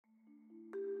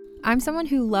I'm someone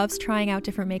who loves trying out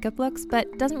different makeup looks,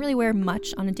 but doesn't really wear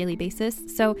much on a daily basis,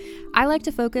 so I like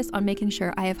to focus on making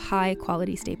sure I have high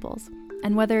quality staples.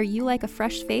 And whether you like a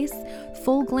fresh face,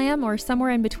 full glam, or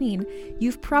somewhere in between,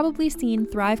 you've probably seen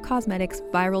Thrive Causemetics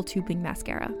Viral Tubing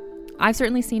Mascara. I've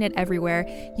certainly seen it everywhere.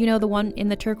 You know, the one in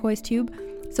the turquoise tube?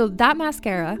 So that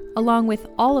mascara, along with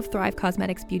all of Thrive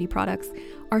Causemetics beauty products,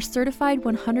 are certified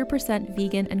 100%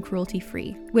 vegan and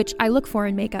cruelty-free, which I look for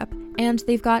in makeup, and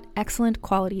they've got excellent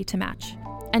quality to match.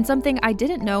 And something I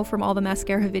didn't know from all the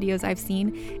mascara videos I've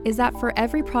seen is that for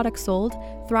every product sold,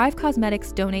 Thrive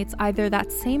Causemetics donates either that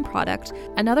same product,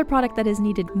 another product that is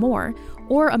needed more,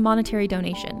 or a monetary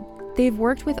donation. They've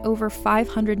worked with over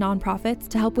 500 nonprofits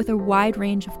to help with a wide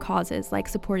range of causes like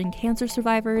supporting cancer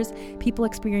survivors, people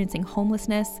experiencing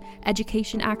homelessness,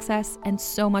 education access, and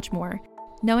so much more.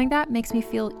 Knowing that makes me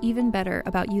feel even better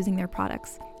about using their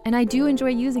products. And I do enjoy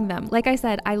using them. Like I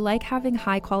said, I like having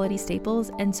high quality staples,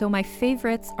 and so my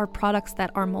favorites are products that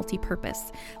are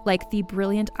multi-purpose, like the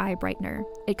Brilliant Eye Brightener.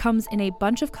 It comes in a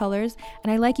bunch of colors,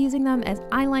 and I like using them as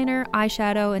eyeliner,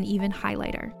 eyeshadow, and even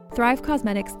highlighter. Thrive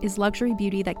Causemetics is luxury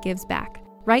beauty that gives back.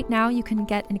 Right now, you can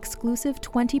get an exclusive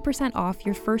 20% off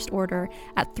your first order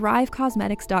at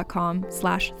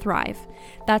thrivecausemetics.com/thrive.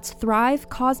 That's Thrive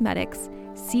Causemetics,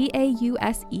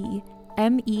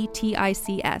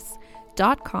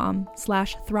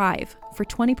 CAUSEMETICS.com/thrive for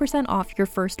 20% off your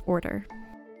first order.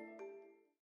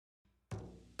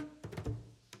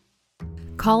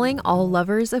 Calling all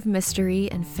lovers of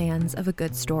mystery and fans of a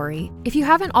good story. If you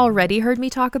haven't already heard me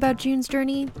talk about June's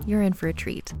Journey, you're in for a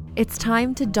treat. It's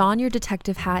time to don your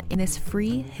detective hat in this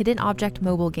free hidden object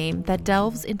mobile game that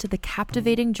delves into the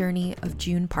captivating journey of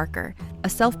June Parker, a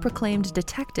self-proclaimed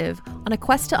detective on a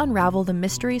quest to unravel the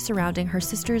mystery surrounding her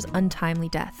sister's untimely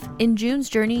death. In June's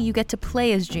Journey, you get to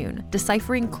play as June,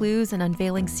 deciphering clues and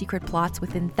unveiling secret plots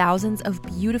within thousands of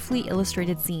beautifully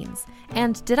illustrated scenes.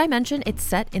 And did I mention it's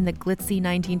set in the glitzy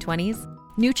 1920s?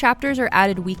 New chapters are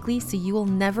added weekly, so you will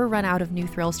never run out of new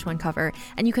thrills to uncover,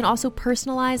 and you can also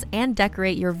personalize and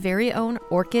decorate your very own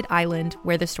Orchid Island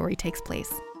where the story takes place.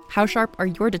 How sharp are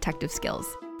your detective skills?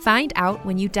 Find out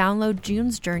when you download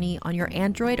June's Journey on your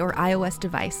Android or iOS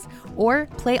device, or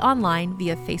play online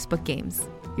via Facebook Games.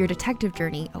 Your detective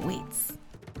journey awaits.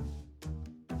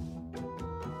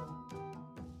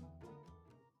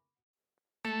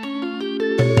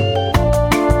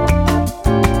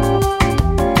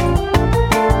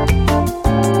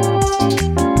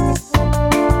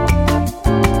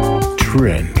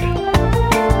 Trend. Hey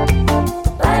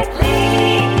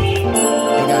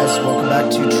guys, welcome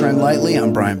back to Trend Lightly.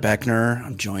 I'm Brian Beckner.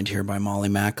 I'm joined here by Molly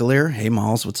McAleer. Hey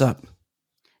Molls, what's up?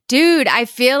 Dude, I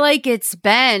feel like it's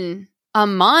been a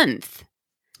month.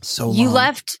 So long. You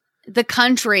left the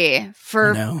country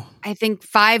for, I think,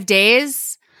 5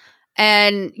 days.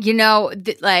 And, you know,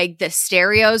 like the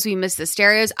stereos, we missed the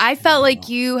stereos. I felt like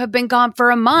you have been gone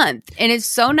for a month, and it's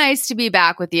so nice to be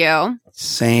back with you.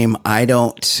 Same. I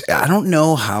don't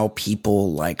know how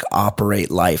people like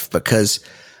operate life, because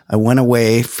I went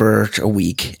away for a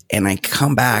week and I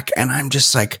come back and I'm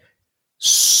just like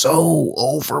so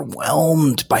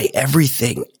overwhelmed by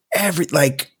everything. As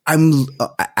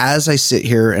I sit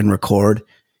here and record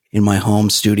in my home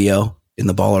studio in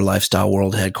the Baller Lifestyle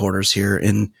World headquarters here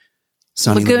in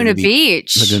sunny Laguna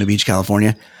Beach,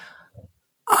 California,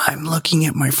 I'm looking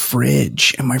at my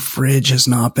fridge, and my fridge has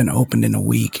not been opened in a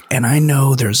week. And I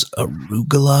know there's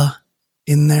arugula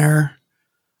in there.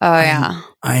 Oh, yeah.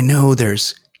 I know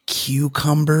there's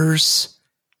cucumbers.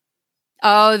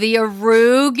 Oh, the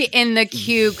arug and the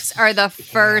cukes are the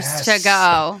first to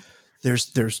go.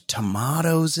 There's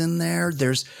tomatoes in there.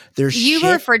 There's you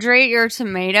refrigerate your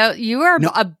tomato. You are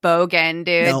a bogan,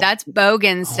 dude. No. That's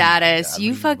bogan status.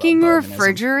 You fucking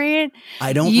refrigerate.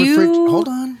 I don't refrigerate. Hold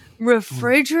on.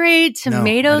 Refrigerate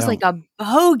tomatoes like a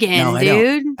bogan,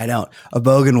 dude. I don't. A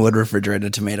bogan would refrigerate a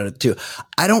tomato too.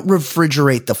 I don't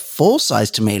refrigerate the full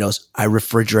size tomatoes. I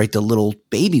refrigerate the little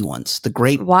baby ones, the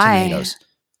grape tomatoes.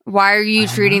 Why are you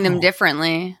treating them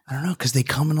differently? I don't know, because they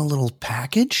come in a little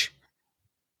package.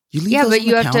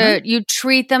 You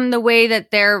treat them the way that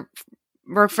they're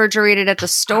refrigerated at the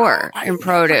store in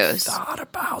produce. I thought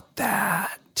about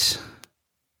that.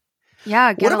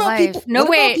 Yeah, get a life.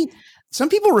 Some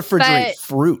people refrigerate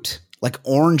fruit, like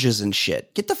oranges and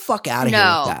shit. Get the fuck out of here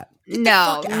with that.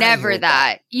 No, never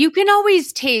that. You can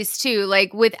always taste too.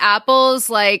 Like with apples,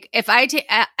 like if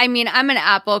I'm an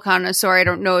apple connoisseur. I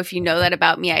don't know if you know that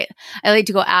about me. I like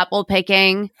to go apple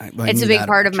picking. It's a big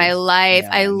part of my life.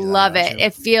 I love it.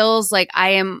 It feels like I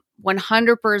am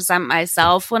 100%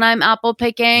 myself when I'm apple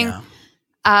picking.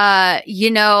 Like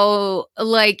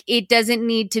it doesn't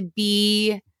need to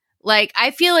be Like,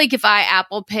 I feel like if I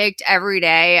apple picked every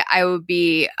day, I would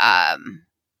be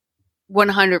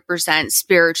 100%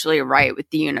 spiritually right with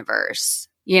the universe,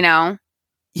 you know?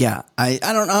 Yeah, I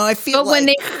don't know. I feel but when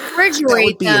like they that refrigerate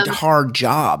would be them, a hard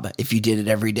job if you did it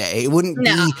every day. It wouldn't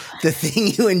No. be the thing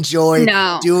you enjoy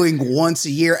No. doing once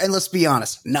a year. And let's be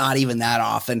honest, not even that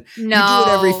often. No. You do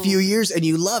it every few years and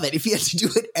you love it. If you had to do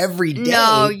it every day,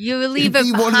 no, you leave it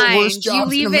it'd be one of the worst behind. You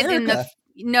jobs leave in it in the America.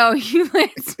 no,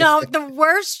 it's not the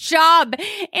worst job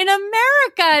in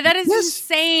America. That is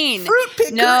insane. Fruit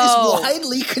picker No. is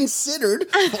widely considered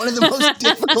one of the most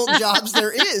difficult jobs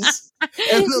there is.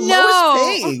 And the lowest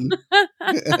paying.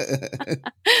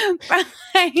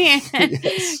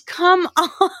 Yes. Come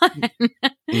on.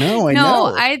 No, I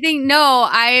know. I think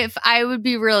I would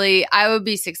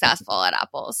be successful at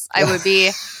Apples. I would be.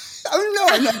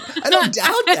 I don't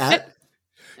doubt that.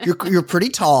 You're pretty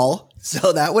tall,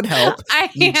 so that would help. I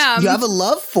am. You have a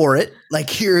love for it.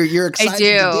 Like you're excited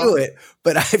to do it.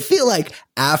 But I feel like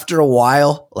after a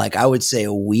while, like I would say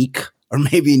a week, or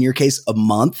maybe in your case, a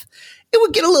month, it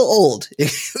would get a little old.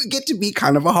 It would get to be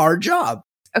kind of a hard job.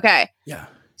 Okay. Yeah.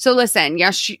 So listen,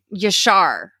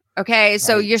 Yashar. Okay.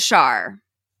 So Right. Yashar.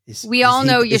 We all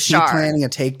know Is he Yashar. planning a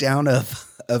takedown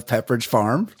of Pepperidge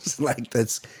Farm? Like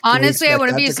that's Honestly, I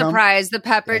wouldn't that be to come? surprised, the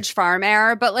Pepperidge Farm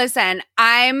era. But listen,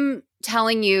 I'm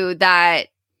telling you that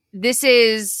this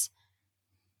is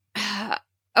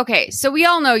okay. So we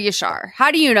all know Yashar. How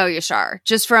do you know Yashar?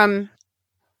 Just from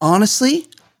Honestly,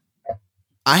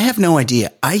 I have no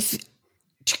idea.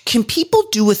 Can people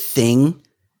do a thing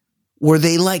where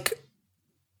they like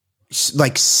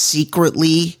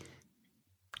secretly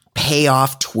pay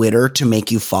off Twitter to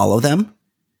make you follow them?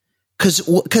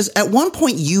 Because at one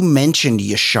point you mentioned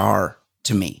Yashar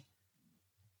to me,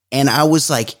 and I was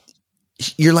like,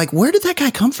 "You're like, where did that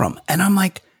guy come from?" And I'm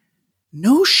like,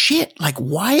 "No shit! Like,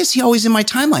 why is he always in my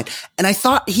timeline?" And I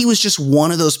thought he was just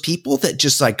one of those people that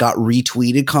just like got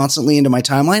retweeted constantly into my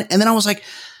timeline, and then I was like,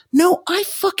 no, I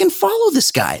fucking follow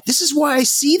this guy. This is why I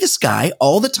see this guy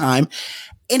all the time.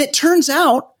 And it turns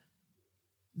out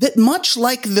that much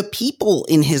like the people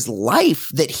in his life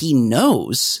that he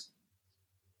knows,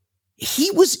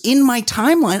 he was in my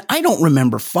timeline. I don't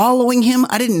remember following him.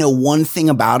 I didn't know one thing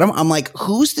about him. I'm like,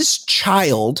 who's this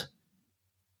child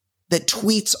that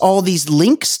tweets all these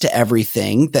links to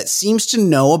everything, that seems to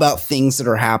know about things that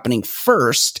are happening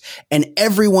first, and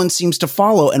everyone seems to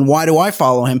follow? And why do I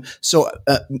follow him? So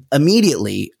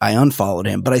immediately I unfollowed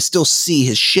him, but I still see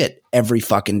his shit every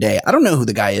fucking day. I don't know who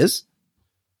the guy is.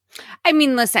 I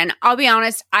mean, listen, I'll be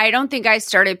honest. I don't think I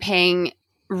started paying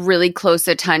really close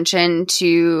attention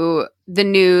to the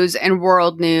news and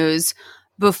world news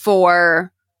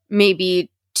before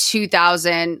maybe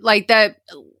 2000,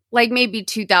 maybe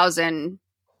 2000,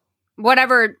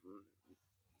 whatever,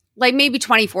 like maybe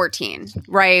 2014,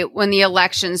 right? When the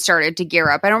election started to gear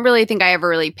up. I don't really think I ever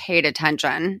really paid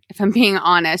attention, if I'm being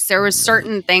honest. There were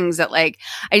certain things that like,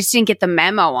 I just didn't get the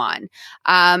memo on.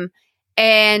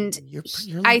 And You're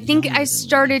I think I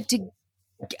started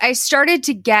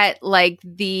to get like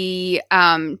the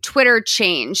Twitter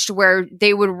changed, where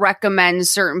they would recommend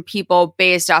certain people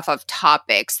based off of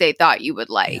topics they thought you would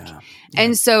like. Yeah.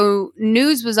 And so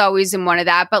news was always in one of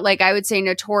that. But like I would say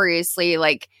notoriously,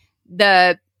 like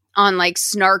on like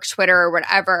Snark Twitter or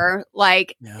whatever,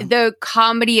 like the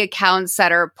comedy accounts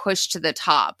that are pushed to the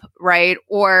top, right?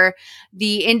 Or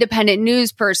the independent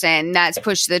news person that's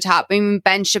pushed to the top. I mean,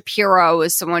 Ben Shapiro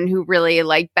was someone who really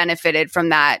like benefited from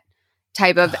that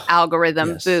type of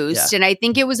algorithm boost. Yeah. And I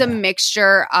think it was a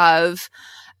mixture of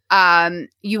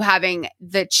you having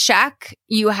the check,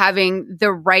 you having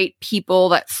the right people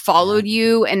that followed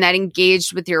you and that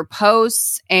engaged with your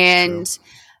posts. And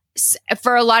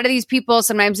for a lot of these people,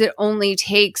 sometimes it only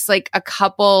takes like a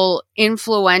couple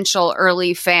influential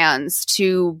early fans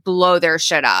to blow their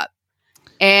shit up.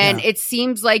 And it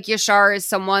seems like Yashar is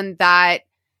someone that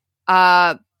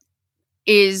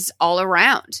is all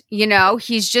around. You know,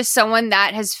 he's just someone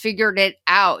that has figured it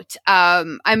out.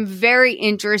 I'm very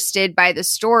interested by the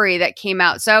story that came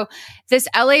out. So this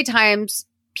LA Times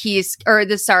piece, or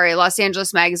Los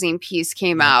Angeles Magazine piece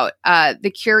came out, The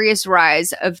Curious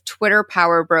Rise of Twitter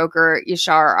Power Broker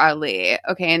Yashar Ali.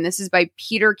 Okay, and this is by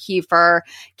Peter Kiefer.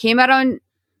 Came out on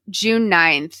June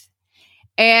 9th.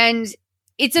 And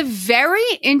it's a very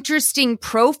interesting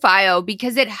profile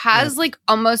because it has like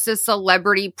almost a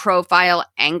celebrity profile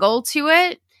angle to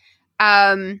it,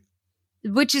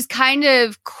 which is kind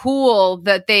of cool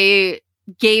that they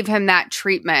gave him that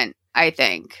treatment, I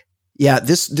think. Yeah,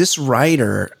 this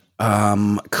writer,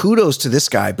 kudos to this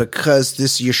guy, because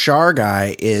this Yashar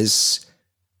guy is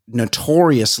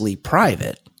notoriously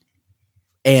private.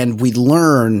 And we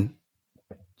learn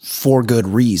for good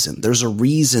reason. There's a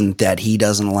reason that he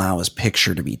doesn't allow his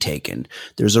picture to be taken.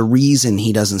 There's a reason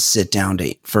he doesn't sit down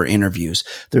for interviews.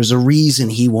 There's a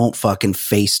reason he won't fucking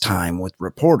FaceTime with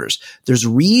reporters. There's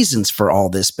reasons for all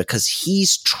this because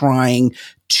he's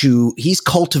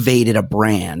cultivated a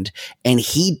brand, and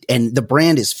the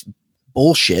brand is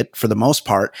bullshit for the most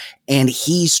part. And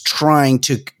he's trying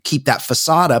to keep that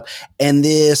facade up. And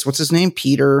what's his name?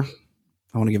 Peter.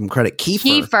 I want to give him credit.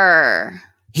 Kiefer.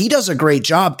 He does a great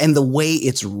job. And the way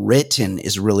it's written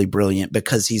is really brilliant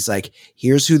because he's like,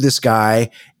 here's who this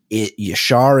guy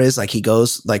Yashar is. Like, he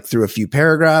goes like through a few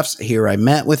paragraphs. Here, I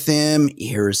met with him.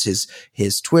 Here's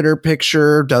his Twitter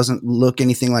picture. Doesn't look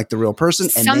anything like the real person.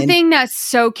 And something that's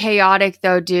so chaotic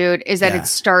though, dude, is that it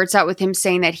starts out with him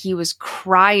saying that he was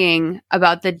crying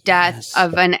about the death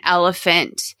of an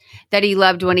elephant that he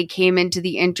loved when he came into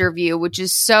the interview, which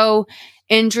is so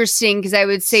interesting because I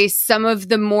would say some of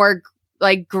the more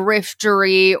like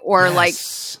griftery or like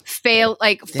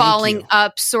falling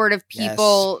up sort of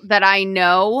people that I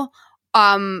know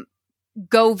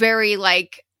go very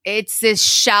like, it's this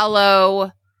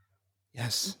shallow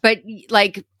but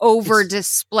like over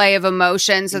display of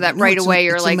emotion so that right away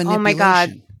you're like, oh my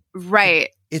God. Right.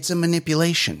 It's a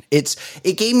manipulation. It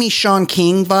gave me Sean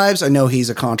King vibes. I know he's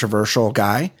a controversial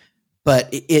guy, but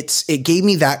it gave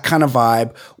me that kind of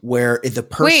vibe where the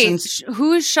person. Wait,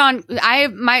 who's Sean?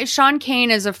 Sean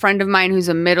Kane is a friend of mine who's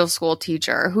a middle school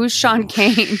teacher. Who's Sean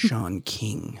Kane? Sean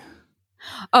King.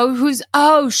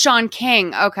 Sean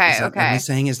King. Okay. Am I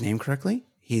saying his name correctly?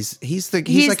 He's like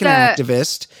an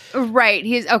activist. Right.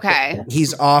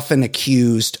 He's often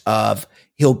accused of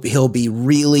he'll be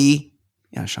really.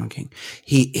 Yeah, Sean King.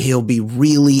 He'll be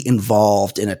really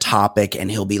involved in a topic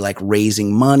and he'll be like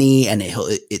raising money and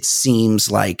it seems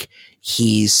like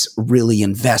he's really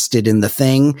invested in the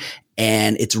thing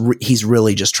and he's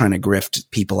really just trying to grift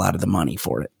people out of the money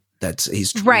for it.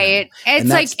 He's right. It's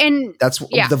that's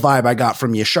the vibe I got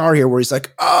from Yashar here, where he's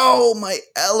like, "Oh, my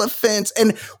elephants!"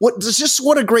 And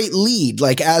what a great lead!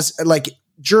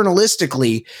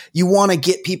 Journalistically, you want to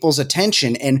get people's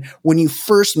attention. And when you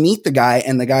first meet the guy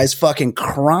and the guy's fucking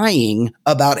crying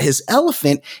about his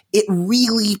elephant, it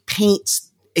really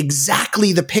paints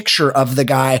exactly the picture of the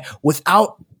guy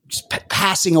without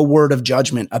passing a word of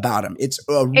judgment about him. It's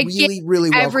a really, really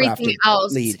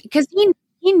well-crafted lead. Because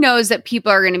he knows that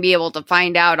people are going to be able to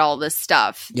find out all this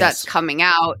stuff that's coming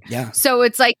out. Yeah. So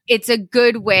it's like, it's a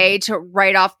good way to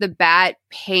right off the bat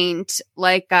paint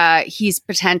like he's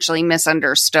potentially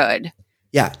misunderstood.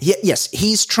 Yeah. Yes.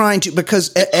 He's trying to,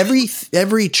 because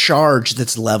every charge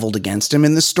that's leveled against him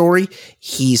in the story,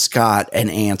 he's got an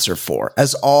answer for,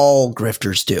 as all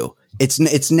grifters do.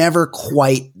 It's never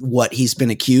quite what he's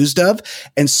been accused of.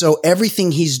 And so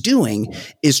everything he's doing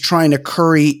is trying to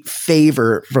curry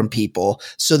favor from people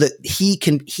so that he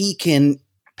can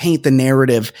paint the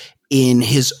narrative in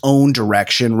his own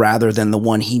direction rather than the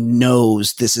one he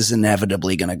knows this is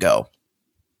inevitably going to go.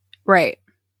 Right.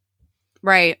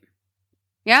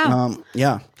 Yeah.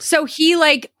 Yeah. So he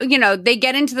they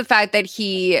get into the fact that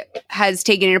he has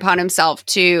taken it upon himself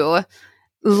to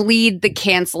lead the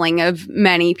canceling of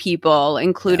many people,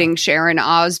 including Sharon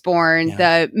Osbourne,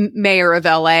 the mayor of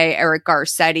LA, Eric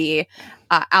Garcetti,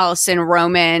 Allison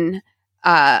Roman,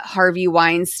 Harvey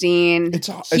Weinstein. It's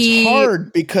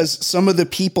hard because some of the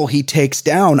people he takes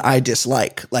down I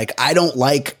dislike. Like, I don't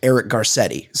like Eric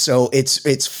Garcetti. So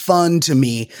it's fun to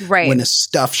me when a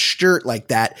stuffed shirt like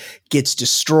that gets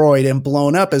destroyed and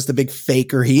blown up as the big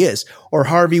faker he is. Or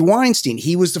Harvey Weinstein.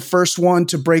 He was the first one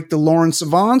to break the Lauren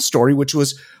Sivan story, which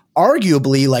was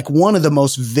arguably like one of the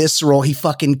most visceral. He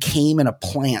fucking came in a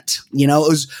plant. It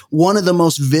was one of the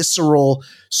most visceral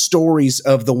stories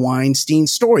of the Weinstein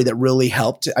story that really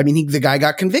helped. I mean, the guy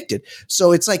got convicted.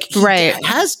 So it's like, he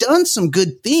has done some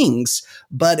good things,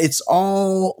 but it's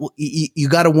all, you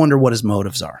got to wonder what his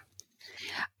motives are.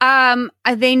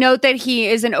 They note that he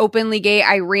is an openly gay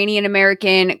Iranian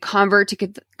American convert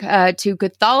to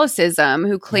Catholicism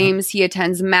who claims he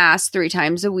attends mass 3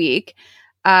 times a week.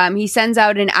 He sends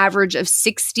out an average of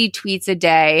 60 tweets a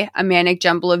day, a manic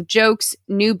jumble of jokes,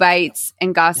 new bites,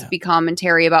 and gossipy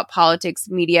commentary about politics,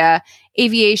 media,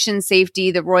 aviation safety,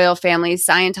 the royal family,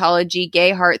 Scientology,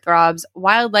 gay heartthrobs,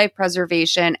 wildlife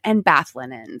preservation, and bath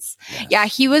linens. Yes. Yeah,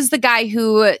 he was the guy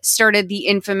who started the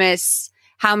infamous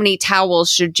 "How many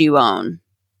towels should you own?"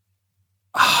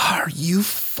 Are you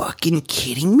fucking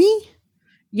kidding me?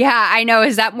 Yeah, I know.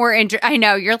 Is that more I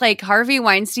know you're like Harvey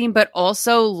Weinstein, but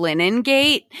also Linen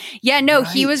Gate. Yeah, no,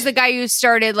 He was the guy who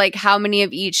started like "How many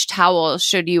of each towel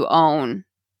should you own?"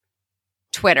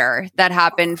 Twitter. That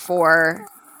happened for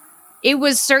it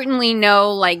was certainly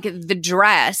no like The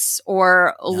Dress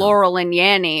or Laurel and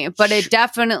Yanny, but it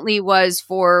definitely was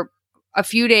for a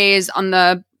few days on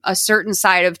a certain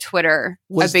side of Twitter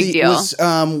a big deal.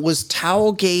 Was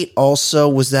Towelgate also,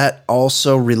 was that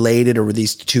also related, or were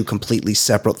these two completely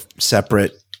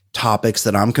separate topics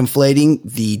that I'm conflating?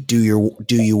 The do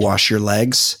you wash your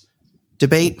legs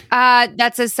debate?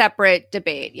 That's a separate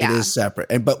debate. Yeah, it is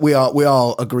separate. But we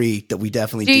all agree that we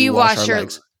definitely do wash our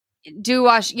legs.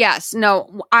 Yes.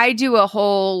 No, I do a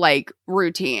whole like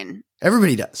routine.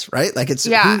 Everybody does, right? Like it's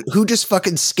who just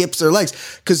fucking skips their legs?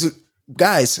 Because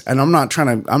guys, and I'm not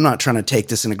trying to take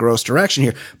this in a gross direction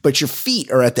here, but your feet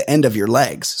are at the end of your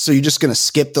legs. So you're just going to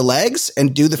skip the legs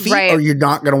and do the feet, or you're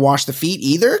not going to wash the feet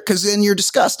either? Because then you're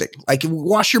disgusting. Like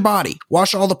wash your body,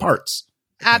 wash all the parts.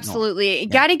 Absolutely. You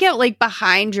got to get like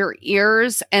behind your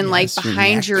ears and like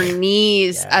behind your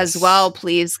knees as well,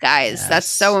 please, guys. Yes. That's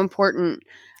so important.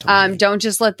 Totally. Don't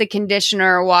just let the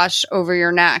conditioner wash over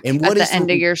your neck at the end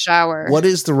of your shower. What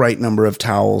is the right number of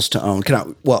towels to own?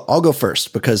 I'll go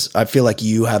first because I feel like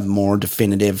you have more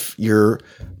definitive, you're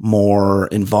more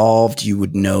involved. You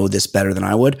would know this better than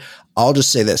I would. I'll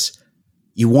just say this.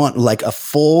 You want like a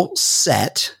full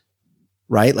set,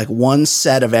 right? Like one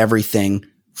set of everything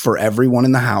for everyone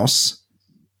in the house,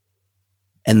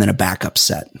 and then a backup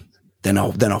set. Then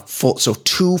a full, so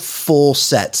 2 full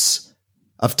sets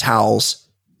of towels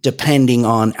depending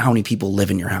on how many people live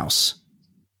in your house.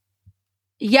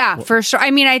 Yeah, for sure.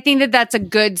 I mean, I think that that's a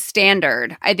good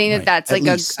standard. I think that's like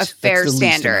a fair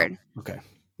standard. Okay.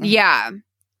 Yeah.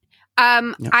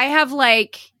 I have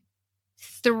like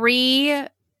 3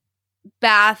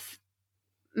 bath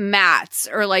mats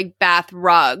or like bath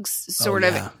rugs sort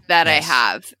of that I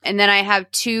have. And then I have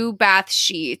 2 bath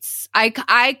sheets.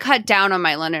 I cut down on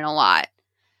my linen a lot.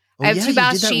 I have 2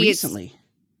 bath sheets. Recently.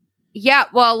 Yeah,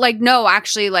 well, like, no,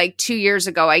 actually, like 2 years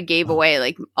ago, I gave away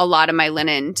like a lot of my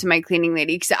linen to my cleaning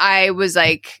lady because I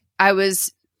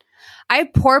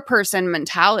have poor person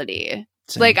mentality.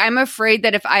 Same. Like, I'm afraid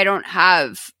that if I don't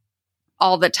have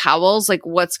all the towels, like,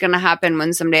 what's going to happen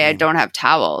when someday I don't have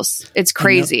towels? It's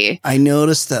crazy. I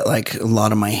noticed that like a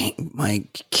lot of my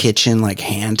kitchen like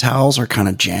hand towels are kind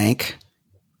of jank,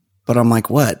 but I'm like,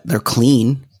 what? They're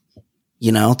clean.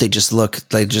 You know, they just look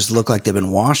like they've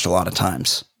been washed a lot of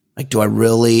times. Like,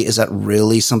 is that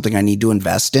really something I need to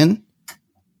invest in?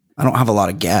 I don't have a lot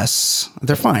of guests.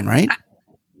 They're fine, right?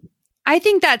 I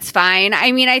think that's fine.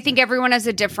 I mean, I think everyone has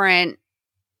a different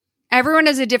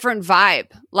vibe.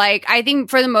 Like, I think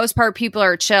for the most part, people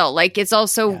are chill. Like, it's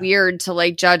also weird to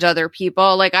like judge other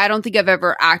people. Like, I don't think I've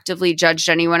ever actively judged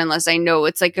anyone unless I know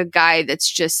it's like a guy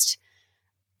that's just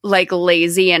like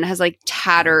lazy and has like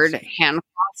tattered hand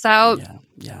cloths out.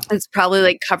 Yeah. It's probably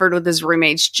like covered with his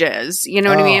roommate's jizz. You know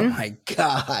what I mean? Oh my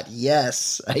God.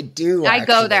 Yes, I do. I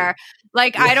go there.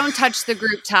 Like, I don't touch the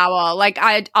group towel. Like,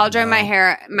 I'll dry my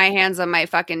hands on my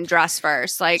fucking dress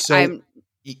first. Like, so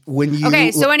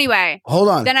so anyway, hold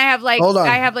on. Then I have like,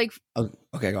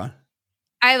 okay, go on.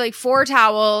 I have like 4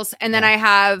 towels, and then I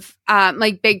have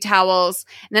like big towels,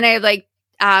 and then I have like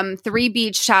 3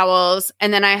 beach towels,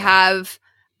 and then I have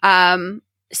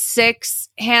 6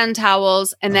 hand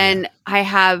towels, and then I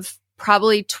have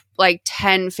probably like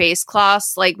 10 face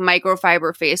cloths, like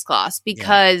microfiber face cloths,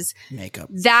 because makeup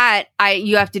that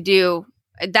you have to do.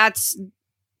 That's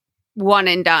one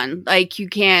and done. Like, you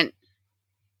can't.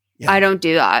 I don't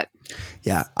do that.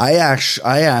 Yeah, I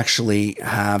actually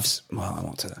have. Well, I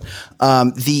won't say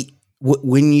that.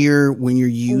 When you're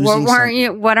using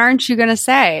what aren't you gonna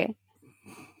say?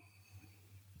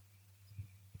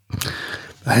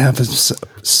 I have a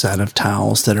set of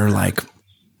towels that are like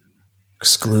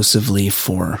exclusively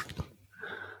for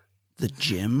the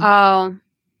gym. Oh,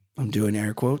 I'm doing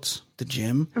air quotes. The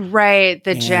gym, right?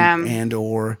 The gym, and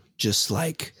or just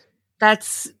like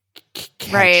that's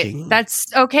right.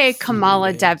 That's okay,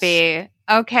 Kamala Debbie.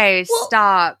 Okay,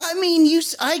 stop. I mean,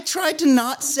 I tried to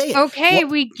not say it. Okay,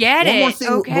 we get it.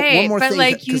 Okay, but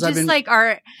like you just like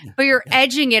are, but you're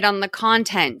edging it on the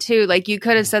content too. Like, you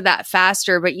could have said that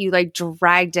faster, but you like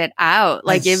dragged it out.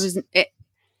 Like is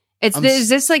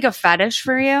this like a fetish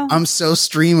for you? I'm so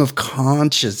stream of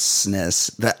consciousness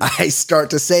that I start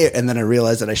to say it and then I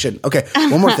realize that I shouldn't. Okay,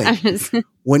 one more thing.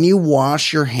 When you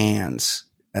wash your hands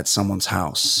at someone's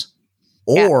house,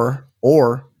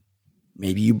 or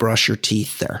maybe you brush your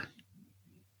teeth there,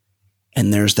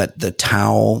 and there's the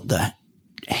towel, the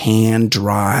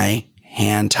dry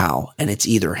hand towel, and it's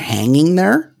either hanging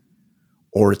there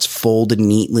or it's folded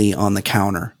neatly on the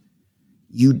counter.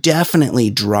 you definitely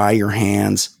dry your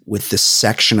hands with the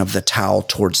section of the towel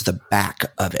towards the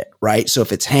back of it, right? So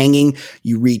if it's hanging,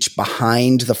 you reach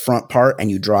behind the front part and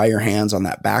you dry your hands on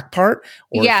that back part.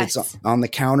 Or if it's on the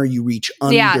counter, you reach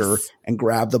under and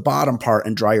grab the bottom part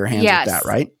and dry your hands with that,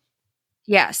 right?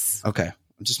 Yes. Okay.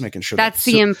 I'm just making sure. That's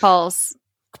the impulse.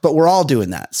 But we're all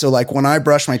doing that. So like when I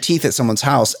brush my teeth at someone's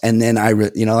house and then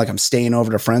like I'm staying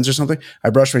over to friends or something, I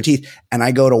brush my teeth and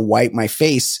I go to wipe my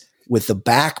face with the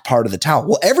back part of the towel.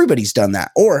 Well, everybody's done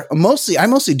that. Or I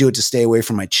mostly do it to stay away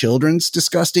from my children's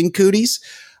disgusting cooties.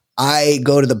 I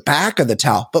go to the back of the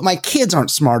towel, but my kids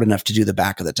aren't smart enough to do the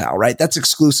back of the towel, right? That's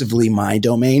exclusively my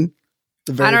domain.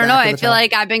 I don't know. I feel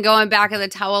like I've been going back of the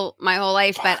towel my whole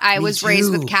life, but I was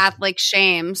raised with Catholic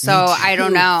shame. So I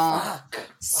don't know.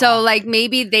 So like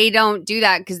maybe they don't do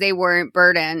that because they weren't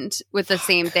burdened with the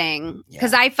same thing.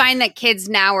 Because I find that kids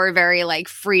now are very like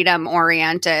freedom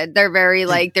oriented. They're very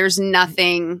like there's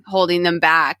nothing holding them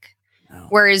back.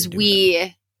 Whereas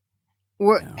we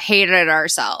hated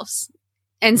ourselves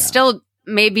and still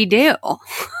maybe do.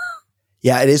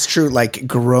 Yeah, it is true. Like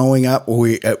growing up,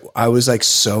 I was like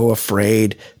so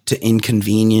afraid to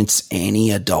inconvenience any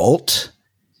adult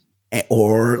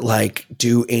or like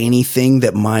do anything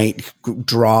that might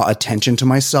draw attention to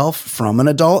myself from an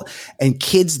adult. And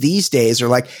kids these days are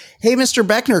like, hey, Mr.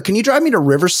 Beckner, can you drive me to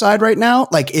Riverside right now?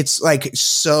 Like, it's like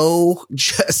so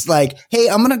just like, hey,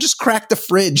 I'm going to just crack the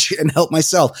fridge and help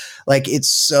myself. Like, it's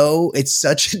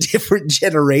such a different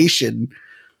generation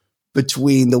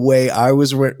between the way I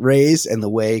was raised and the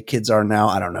way kids are now.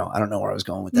 I don't know where I was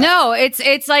going with that. No,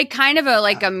 it's like kind of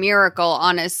a miracle,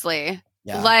 honestly.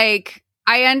 Yeah. Like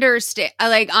I understand.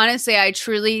 Like honestly, I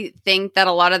truly think that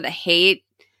a lot of the hate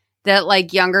that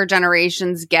like younger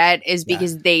generations get is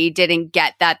because they didn't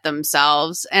get that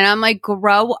themselves. And I'm like,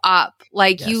 grow up.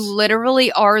 Like you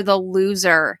literally are the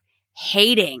loser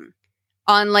hating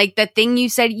on like the thing you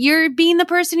said. You're being the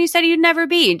person you said you'd never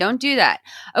be. Don't do that.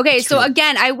 Okay. That's so true.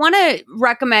 Again, I want to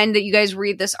recommend that you guys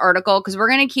read this article because we're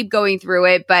going to keep going through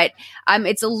it, but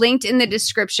it's linked in the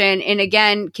description. And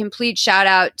again, complete shout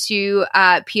out to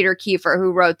Peter Kiefer,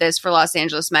 who wrote this for Los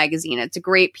Angeles Magazine. It's a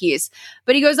great piece,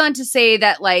 but he goes on to say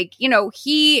that like, you know,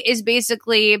 he is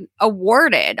basically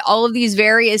awarded all of these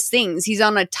various things. He's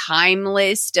on a time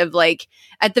list of like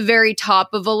at the very top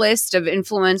of a list of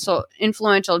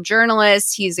influential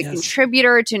journalists. He's a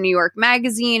contributor to New York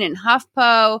Magazine and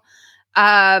HuffPo.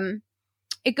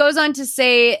 It goes on to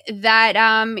say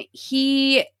that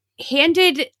he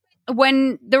handed,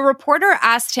 when the reporter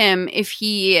asked him if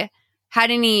he had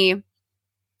any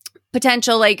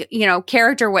potential, like, you know,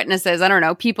 character witnesses, I don't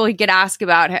know, people he could ask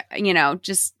about, you know,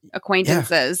 just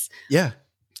acquaintances. Yeah.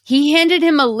 He handed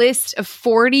him a list of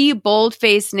 40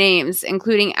 bold-faced names,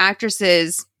 including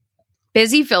actresses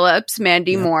Busy Phillips,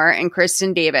 Mandy Moore, and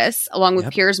Kristen Davis, along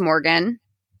with Piers Morgan,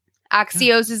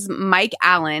 Axios' Mike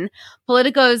Allen,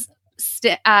 Politico's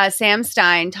Sam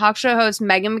Stein, talk show host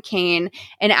Meghan McCain,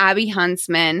 and Abby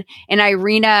Huntsman, and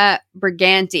Irina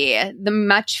Briganti, the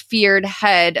much-feared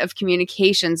head of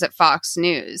communications at Fox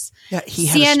News. Yeah, he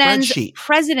had CNN's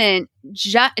president,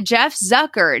 Jeff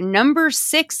Zucker, number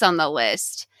 6 on the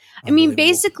list. I mean,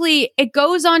 basically, it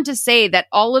goes on to say that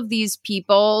all of these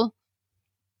people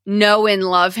know and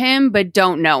love him, but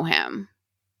don't know him.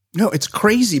 No, it's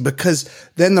crazy because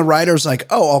then the writer's like,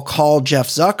 oh, I'll call Jeff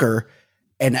Zucker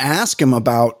and ask him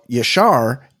about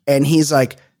Yashar. And he's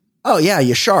like, oh, yeah,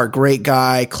 Yashar, great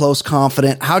guy, close,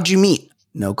 confident. How'd you meet?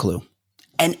 No clue.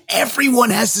 And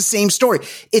everyone has the same story.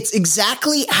 It's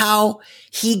exactly how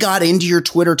he got into your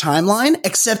Twitter timeline,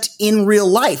 except in real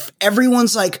life.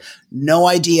 Everyone's like, no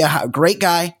idea how, great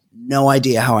guy, no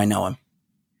idea how I know him.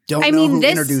 Don't know who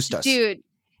introduced us. Dude,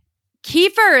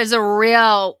 Kiefer is a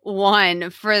real one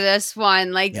for this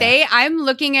one. Like I'm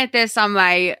looking at this on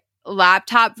my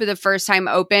laptop for the first time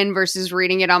open versus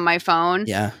reading it on my phone.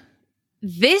 Yeah.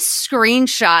 This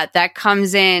screenshot that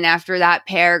comes in after that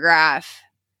paragraph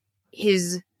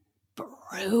is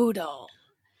brutal.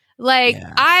 Like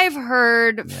I've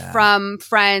heard from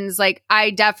friends, like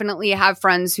I definitely have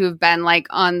friends who have been like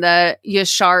on the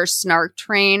Yashar snark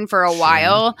train for a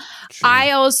while.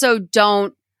 I also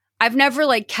I've never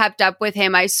like kept up with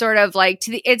him. I sort of like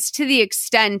it's to the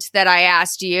extent that I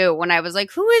asked you when I was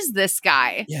like, who is this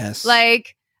guy? Yes.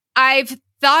 Like I've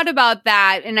thought about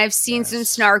that and I've seen some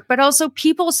snark, but also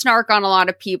people snark on a lot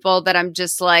of people that I'm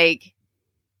just like,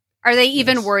 are they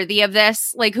even worthy of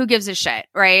this? Like, who gives a shit,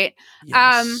 right?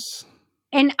 Yes.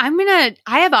 And I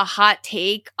have a hot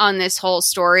take on this whole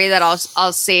story that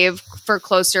I'll save for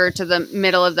closer to the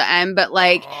middle of the end. But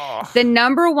like the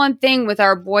number one thing with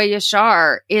our boy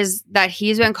Yashar is that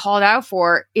he's been called out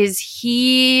for is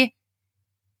he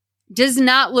does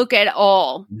not look at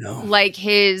all No. like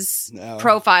his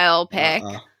profile pic.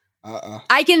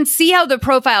 I can see how the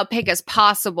profile pic is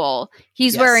possible.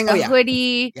 He's wearing a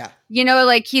hoodie. Yeah. You know,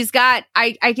 like he's got,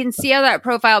 I can see how that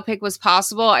profile pic was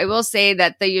possible. I will say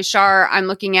that the Yashar I'm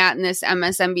looking at in this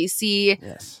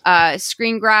MSNBC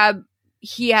screen grab,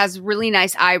 he has really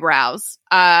nice eyebrows.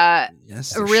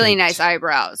 Really nice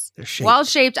eyebrows.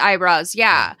 Well-shaped eyebrows.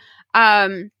 Yeah.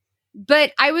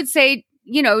 But I would say,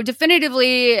 you know,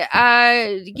 definitively,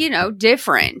 you know,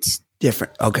 different.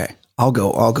 Okay. I'll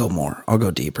go more. I'll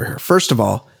go deeper here. First of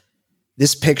all,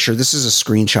 this picture, this is a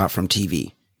screenshot from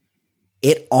TV.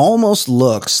 It almost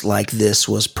looks like this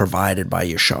was provided by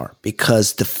Yashar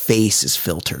because the face is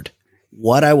filtered.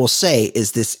 What I will say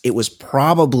is it was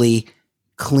probably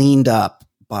cleaned up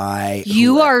by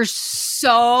You are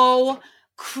so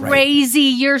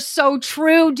crazy. Right. You're so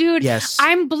true, dude. Yes.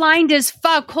 I'm blind as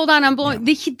fuck. Hold on. I'm blowing.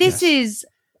 Yeah. This is,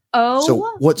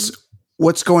 So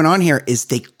what's going on here is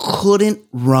they couldn't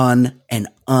run an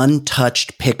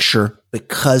untouched picture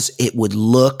because it would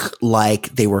look like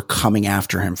they were coming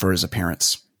after him for his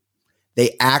appearance.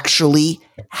 They actually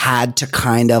had to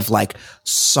kind of like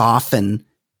soften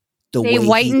the way they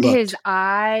whitened he looked. His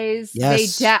eyes.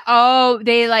 Yes. They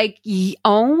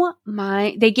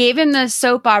gave him the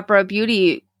soap opera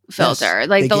beauty filter,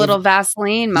 like the little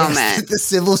Vaseline moment.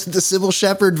 Yes, the Sybil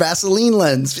Shepherd Vaseline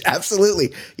lens.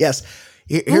 Absolutely. Yes.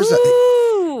 This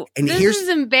is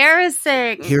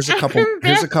embarrassing. Here's a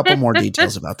couple more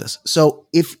details about this. So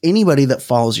if anybody that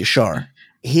follows Yashar,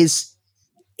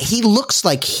 he looks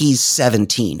like he's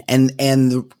 17,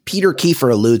 and Peter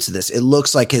Kiefer alludes to this. It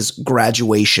looks like his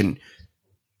graduation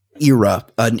era,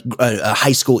 a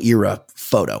high school era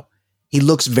photo. He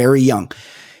looks very young.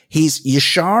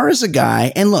 Yashar is a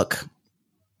guy, and look,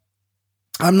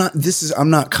 I'm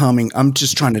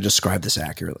just trying to describe this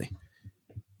accurately.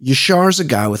 Yashar's a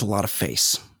guy with a lot of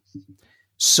face.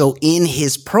 So in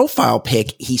his profile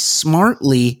pic, he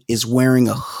smartly is wearing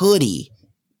a hoodie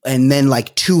and then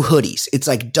like two hoodies. It's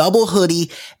like double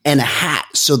hoodie and a hat.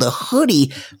 So the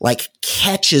hoodie like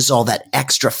catches all that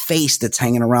extra face that's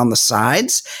hanging around the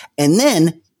sides. And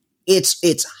then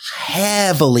it's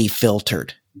heavily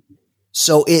filtered.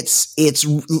 So it's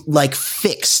like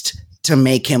fixed to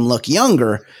make him look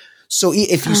younger. So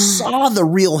if you saw the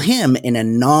real him in a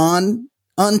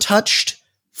untouched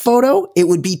photo, it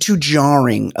would be too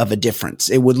jarring of a difference.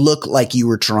 It would look like you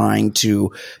were trying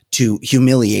to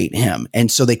humiliate him.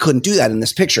 And so they couldn't do that in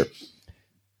this picture.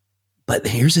 But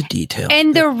here's a detail.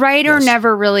 And the writer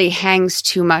never really hangs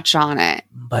too much on it.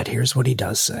 But here's what he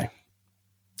does say.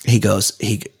 He goes,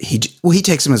 he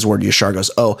takes him as word. Yashar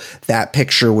goes, oh, that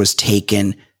picture was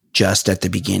taken just at the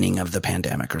beginning of the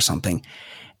pandemic or something.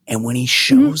 And when he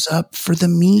shows up for the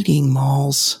meeting,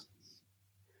 Malls,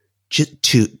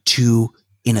 to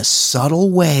in a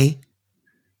subtle way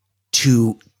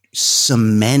to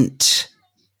cement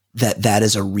that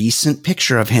is a recent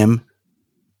picture of him,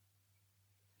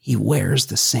 he wears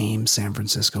the same San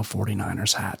Francisco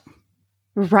 49ers hat.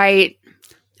 Right.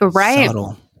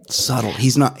 Subtle.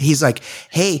 He's like,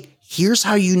 hey, here's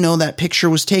how you know that picture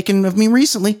was taken of me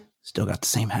recently. Still got the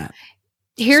same hat.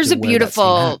 Here's a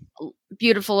beautiful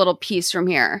little piece from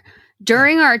here.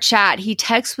 During our chat, he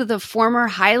texts with a former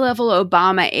high-level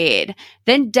Obama aide,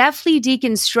 then deftly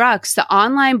deconstructs the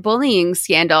online bullying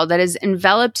scandal that has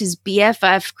enveloped his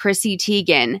BFF, Chrissy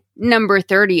Teigen, number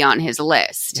 30 on his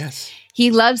list. Yes. He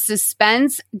loves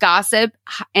suspense, gossip,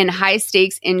 and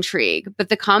high-stakes intrigue, but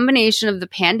the combination of the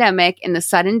pandemic and the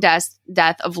sudden death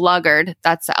of Luggard,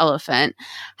 that's the elephant,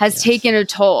 has taken a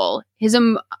toll. He's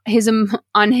emotional.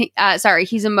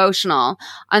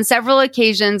 On several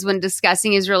occasions when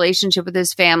discussing his relationship with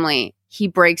his family, he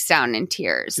breaks down in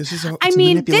tears. This is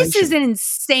an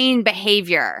insane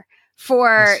behavior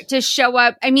to show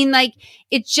up. I mean, like,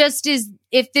 it just is.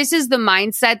 If this is the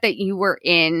mindset that you were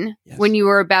in when you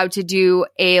were about to do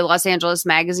a Los Angeles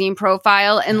Magazine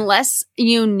profile, unless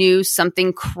you knew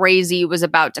something crazy was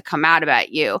about to come out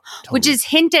about you, which is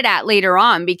hinted at later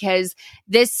on because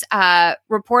this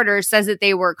reporter says that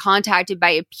they were contacted by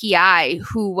a PI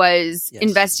who was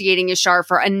investigating Yashar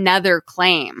for another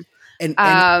claim.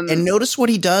 And notice what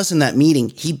he does in that meeting.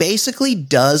 He basically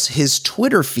does his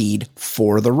Twitter feed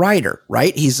for the writer,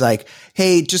 right? He's like,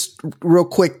 hey, just real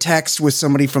quick text with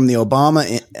somebody from the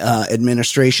Obama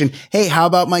administration. Hey, how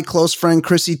about my close friend,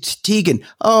 Chrissy Teigen?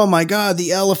 Oh my God,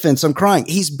 the elephants. I'm crying.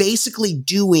 He's basically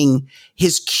doing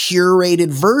his curated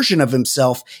version of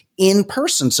himself in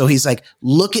person. So he's like,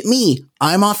 look at me.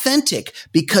 I'm authentic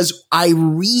because I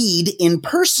read in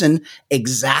person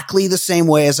exactly the same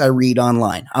way as I read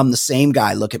online. I'm the same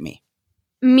guy. Look at me.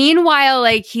 meanwhile,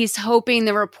 like, he's hoping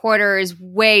the reporter is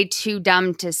way too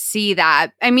dumb to see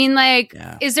that. I mean, like,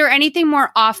 is there anything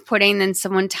more off-putting than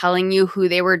someone telling you who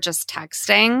they were just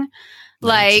texting? No,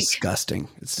 like, it's disgusting.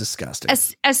 It's disgusting.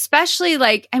 Especially,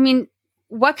 like, I mean,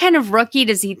 what kind of rookie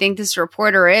does he think this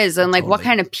reporter is? And like, what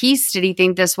kind of piece did he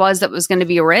think this was that was going to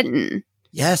be written?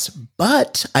 Yes,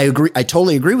 but I agree. I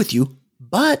totally agree with you.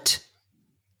 But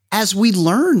as we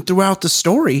learn throughout the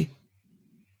story,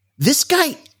 this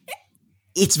guy,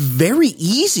 it's very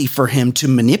easy for him to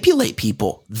manipulate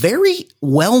people. Very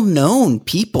well-known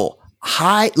people,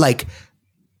 like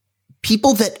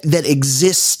people that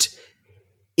exist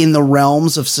in the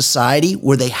realms of society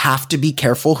where they have to be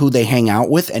careful who they hang out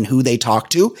with and who they talk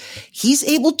to. He's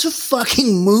able to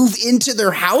fucking move into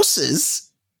their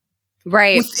houses,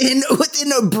 right,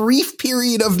 within a brief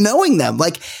period of knowing them.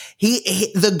 Like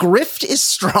the grift is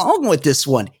strong with this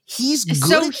one. He's good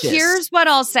so at this. Here's what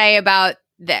I'll say about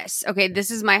this. Okay, this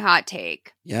is my hot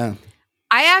take. Yeah.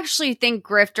 I actually think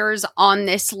grifters on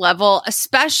this level,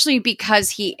 especially because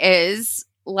he is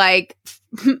like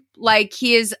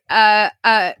he is a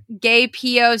gay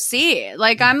POC.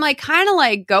 Like, I'm like, kind of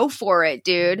like, go for it,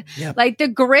 dude. Yep. Like, the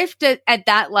grift at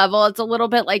that level, it's a little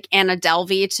bit like Anna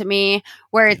Delvey to me,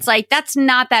 where it's like, that's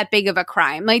not that big of a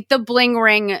crime. Like, the bling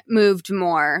ring moved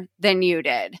more than you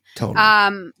did.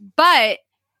 Totally. But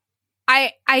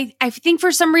I think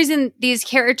for some reason these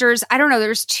characters, I don't know,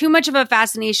 there's too much of a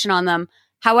fascination on them.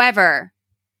 However,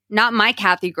 not my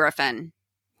Kathy Griffin.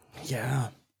 Yeah.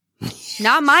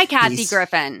 Not my Kathy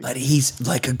Griffin. But he's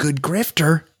like a good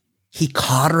grifter. He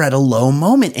caught her at a low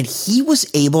moment and he was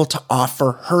able to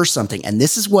offer her something. And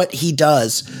this is what he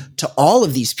does to all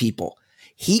of these people.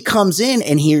 He comes in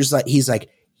and he's like,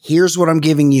 here's what I'm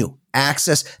giving you.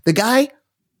 Access. The guy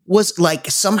was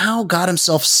like somehow got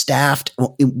himself staffed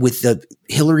with the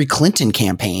Hillary Clinton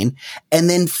campaign and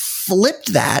then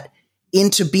flipped that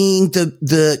into being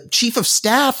the chief of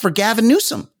staff for Gavin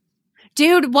Newsom.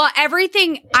 Dude, well,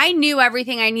 I knew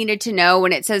everything I needed to know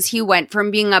when it says he went from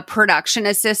being a production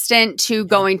assistant to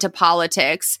going to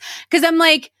politics. Because I'm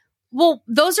like, well,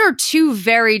 those are two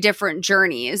very different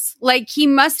journeys. Like, he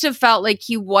must have felt like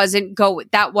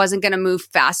that wasn't going to move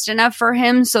fast enough for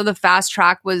him. So the fast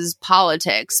track was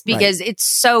politics because It's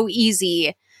so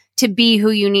easy to be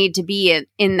who you need to be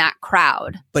in that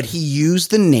crowd. But he used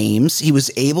the names. He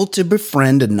was able to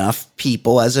befriend enough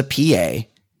people as a PA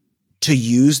to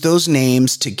use those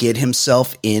names to get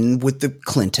himself in with the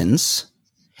Clintons.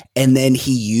 And then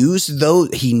he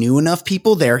knew enough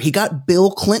people there. He got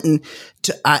Bill Clinton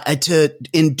to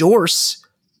endorse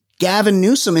Gavin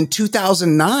Newsom in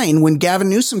 2009 when Gavin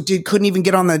Newsom couldn't even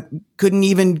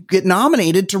get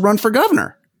nominated to run for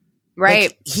governor.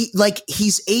 Right.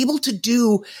 He's able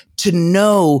to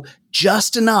know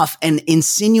just enough and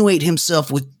insinuate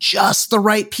himself with just the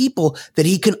right people that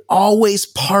he can always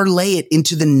parlay it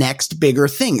into the next bigger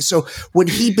thing. So when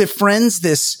he befriends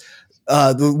this,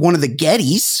 one of the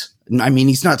Gettys, I mean,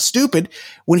 he's not stupid.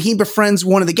 When he befriends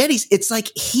one of the Gettys, it's like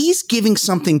he's giving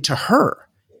something to her.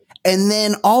 And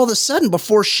then all of a sudden,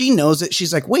 before she knows it,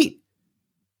 she's like, wait,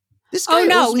 this guy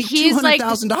owes me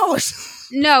 $200,000.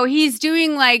 No, he's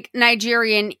doing like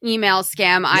Nigerian email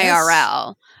scam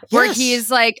IRL. Where he's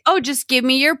like, oh, just give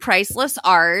me your priceless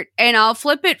art and I'll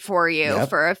flip it for you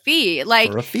for a fee.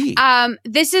 Like,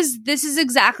 this is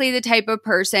exactly the type of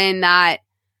person that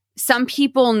some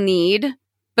people need,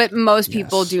 but most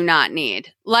people do not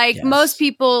need. Like, most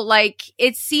people, like,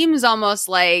 it seems almost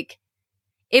like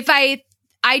I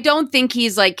don't think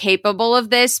he's like capable of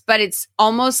this, but it's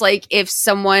almost like if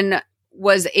someone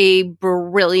was a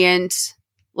brilliant,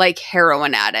 like,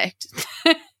 heroin addict.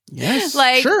 Yes,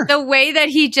 like sure. The way that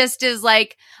he just is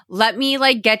like, let me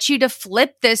like get you to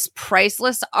flip this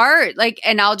priceless art. Like,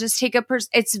 and I'll just take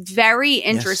it's very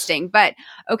interesting. Yes. But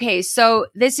okay. So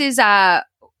this is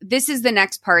the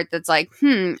next part that's like,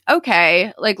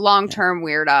 okay. Like long-term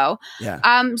weirdo.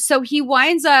 Yeah. So he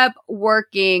winds up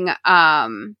working,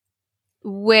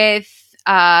 with,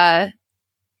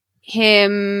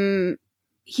 him.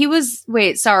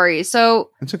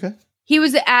 So it's okay. He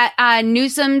was at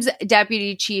Newsom's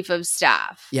deputy chief of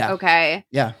staff. Yeah. Okay.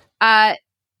 Yeah.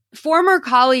 Former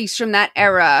colleagues from that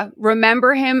era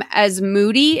remember him as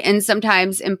moody and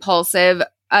sometimes impulsive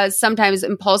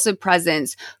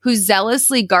presence who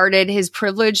zealously guarded his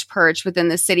privileged perch within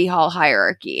the city hall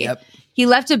hierarchy. Yep. He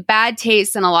left a bad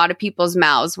taste in a lot of people's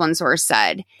mouths, one source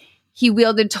said. He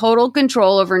wielded total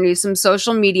control over Newsom's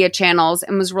social media channels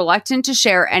and was reluctant to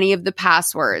share any of the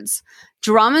passwords.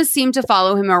 Dramas seemed to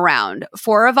follow him around.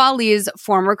 4 of Ali's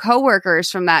former co-workers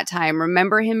from that time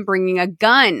remember him bringing a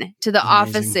gun to the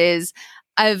offices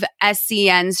of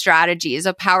SCN Strategies,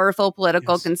 a powerful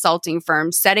political consulting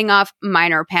firm, setting off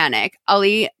minor panic.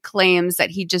 Ali claims that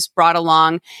he just brought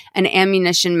along an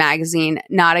ammunition magazine,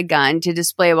 not a gun, to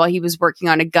display while he was working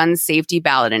on a gun safety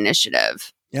ballot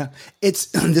initiative. Yeah.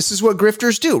 This is what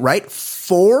grifters do, right?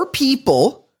 4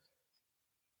 people,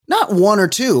 not 1 or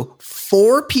 2,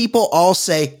 4 people all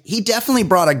say he definitely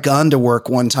brought a gun to work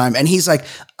one time. And he's like,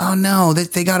 oh no,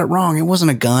 they got it wrong. It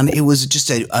wasn't a gun. It was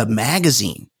just a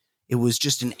magazine. It was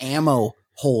just an ammo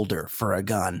holder for a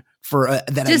gun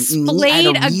that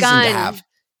displayed I had a gun to have.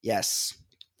 Yes.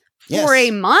 For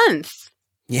a month.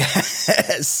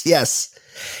 Yes. Yes.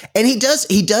 And he does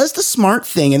the smart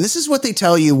thing. And this is what they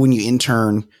tell you when you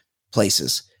intern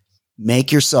places.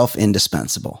 Make yourself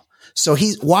indispensable. So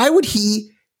why would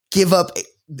he give up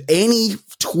any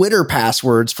Twitter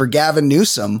passwords for Gavin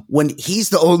Newsom when he's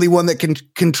the only one that can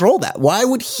control that? Why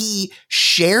would he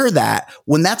share that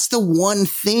when that's the one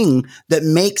thing that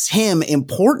makes him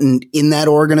important in that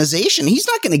organization? He's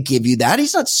not going to give you that.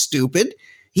 He's not stupid.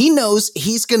 He knows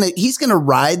he's going to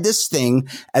ride this thing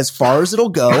as far as it'll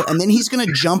go. And then he's going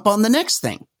to jump on the next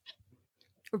thing.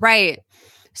 Right.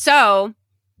 So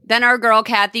then our girl,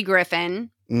 Kathy Griffin,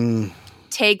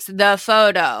 takes the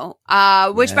photo,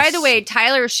 which by the way,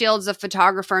 Tyler Shields, the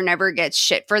photographer, never gets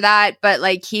shit for that. But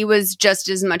like, he was just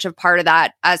as much a part of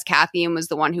that as Kathy and was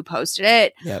the one who posted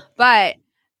it. Yep. But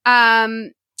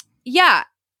yeah,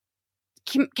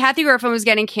 Kathy Griffin was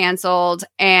getting canceled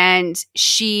and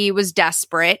she was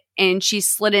desperate and she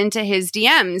slid into his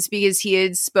DMs because he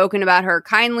had spoken about her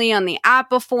kindly on the app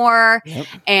before. Yep.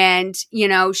 And, you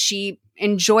know, she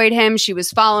enjoyed him. She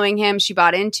was following him. She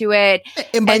bought into it.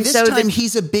 And by this time,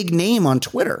 he's a big name on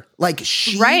Twitter. Like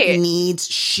she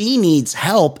needs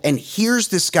help. And here's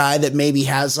this guy that maybe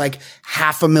has like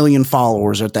 500,000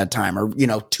 followers at that time, or,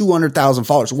 200,000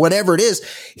 followers, whatever it is.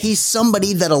 He's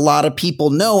somebody that a lot of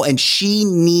people know, and she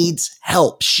needs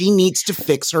help. She needs to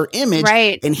fix her image.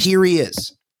 Right. And here he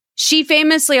is. She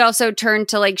famously also turned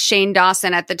to like Shane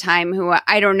Dawson at the time, who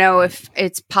I don't know if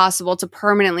it's possible to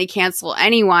permanently cancel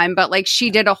anyone, but like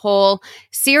she did a whole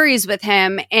series with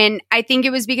him. And I think it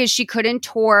was because she couldn't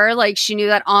tour. Like she knew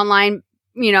that online,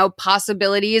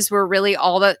 possibilities were really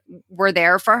all that were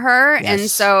there for her. Yes. And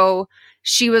so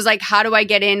she was like, how do I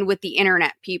get in with the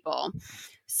internet people?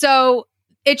 So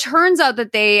it turns out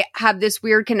that they have this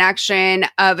weird connection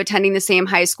of attending the same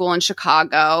high school in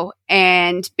Chicago.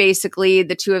 And basically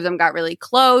the two of them got really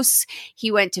close. He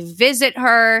went to visit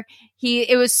her.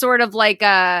 It was sort of like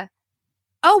why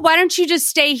don't you just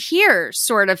stay here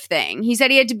sort of thing. He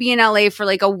said he had to be in LA for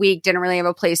like a week, didn't really have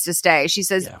a place to stay. She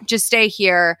says, just stay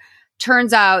here.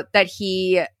 Turns out that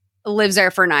he lives there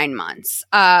for 9 months.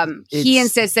 He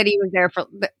insists that he was there for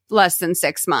less than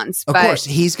 6 months. Of course,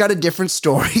 he's got a different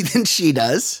story than she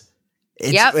does.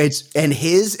 And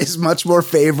his is much more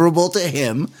favorable to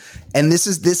him. And this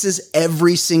is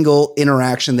every single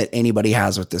interaction that anybody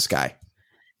has with this guy.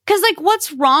 Because like,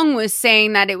 what's wrong with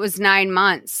saying that it was 9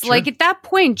 months? Sure. Like at that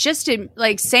point, just to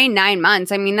like say 9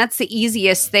 months. I mean, that's the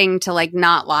easiest thing to like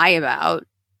not lie about.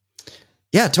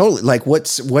 Yeah, totally. Like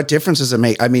what difference does it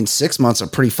make? I mean, 6 months is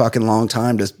a pretty fucking long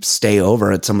time to stay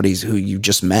over at somebody's who you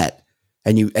just met.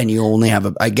 And you only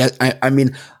have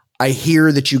I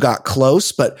hear that you got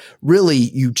close, but really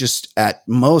you just at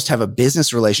most have a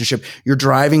business relationship. You're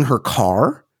driving her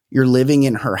car. You're living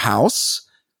in her house.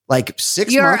 Like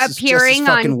 6 You're months appearing is just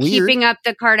as fucking on weird. Keeping Up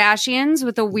the Kardashians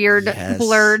with a weird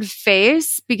blurred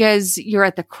face because you're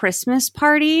at the Christmas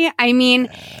party. I mean,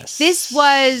 this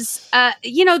was,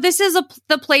 this is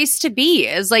the place to be.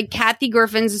 Is like Kathy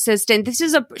Griffin's assistant.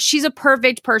 She's a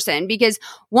perfect person because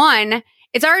one,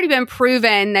 it's already been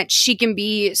proven that she can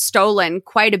be stolen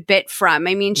quite a bit from.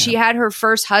 I mean, she had her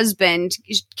first husband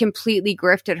completely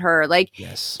grifted her. Like,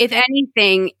 if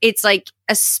anything, it's like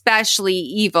especially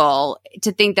evil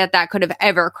to think that could have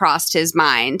ever crossed his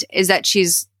mind, is that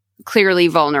she's clearly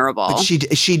vulnerable. But he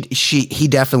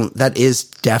definitely, that is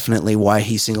definitely why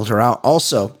he singled her out.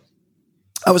 Also,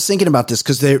 I was thinking about this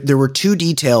because there were 2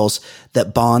 details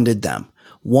that bonded them.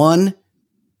 One,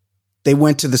 they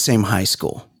went to the same high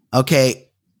school. Okay,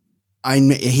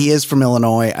 he is from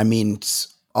Illinois. I mean,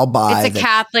 I'll buy it's a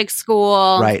Catholic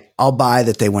school. Right. I'll buy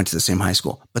that they went to the same high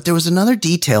school. But there was another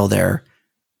detail there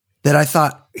that I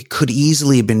thought could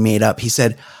easily have been made up. He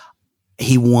said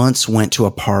he once went to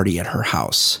a party at her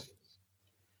house.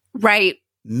 Right.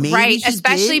 Maybe right.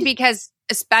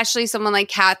 Especially someone like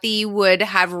Kathy would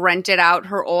have rented out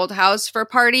her old house for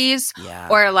parties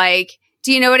or like,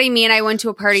 do you know what I mean? I went to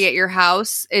a party at your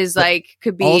house is like,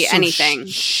 could be anything.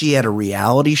 She had a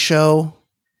reality show.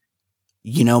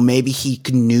 you know, maybe he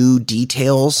knew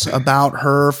details about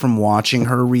her from watching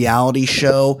her reality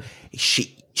show.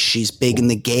 She's big in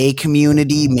the gay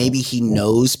community. Maybe he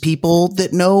knows people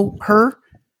that know her.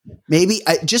 Maybe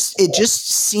it just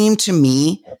seemed to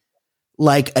me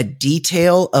like a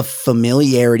detail of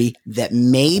familiarity that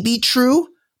may be true,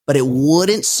 but it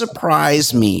wouldn't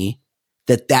surprise me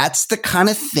that that's the kind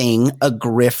of thing a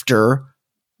grifter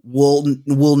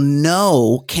will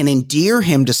know can endear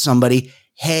him to somebody.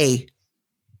 Hey,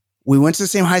 we went to the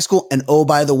same high school, and oh,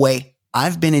 by the way,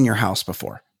 I've been in your house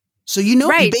before. So you know,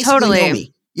 right, you basically totally know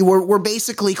me. We're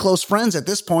basically close friends at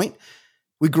this point.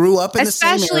 We grew up in the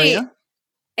same area.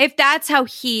 If that's how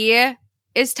he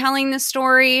is telling the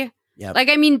story. Yep. Like,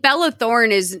 I mean, Bella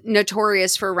Thorne is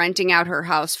notorious for renting out her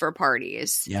house for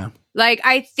parties. Yeah. Like,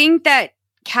 I think that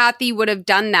Kathy would have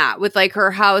done that with like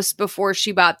her house before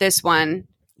she bought this one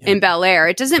in Bel Air.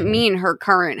 It doesn't mean her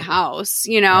current house,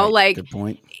 you know, Right. like Good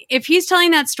point. If he's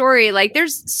telling that story, like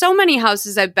there's so many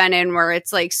houses I've been in where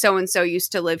it's like so-and-so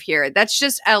used to live here. That's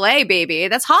just LA, baby.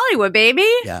 That's Hollywood, baby.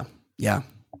 Yeah. Yeah.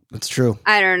 That's true.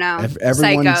 I don't know.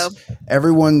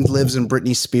 Everyone lives in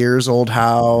Britney Spears' old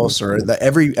house, or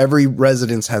every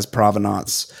residence has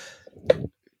provenance.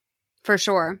 For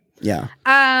sure. Yeah.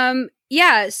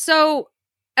 Yeah. So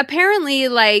apparently,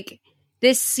 like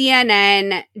this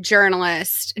CNN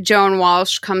journalist, Joan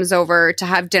Walsh, comes over to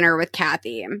have dinner with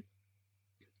Kathy,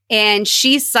 and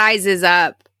she sizes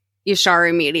up Yashar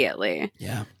immediately.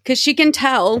 Yeah. Because she can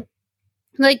tell,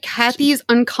 like, Kathy's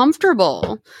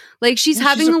uncomfortable. Like, she's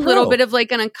having she's a a little pro. bit of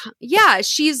like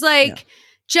she's like,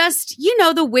 just, you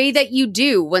know, the way that you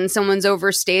do when someone's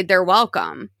overstayed their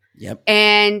welcome. Yep.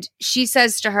 And she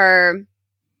says to her,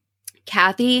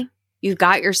 Kathy, you've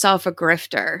got yourself a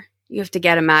grifter. You have to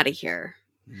get him out of here.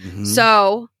 Mm-hmm.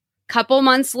 So, couple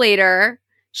months later,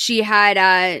 she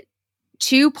had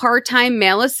 2 part-time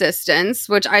male assistants,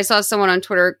 which I saw someone on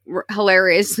Twitter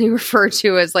hilariously refer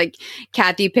to as like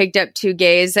Kathy picked up 2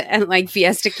 gays and like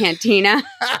Fiesta Cantina.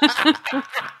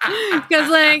 Because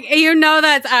like, you know,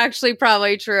 that's actually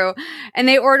probably true. And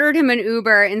they ordered him an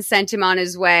Uber and sent him on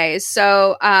his way.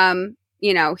 So,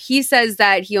 you know, he says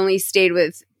that he only stayed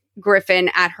with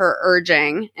Griffin at her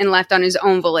urging and left on his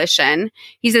own volition.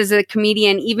 He says the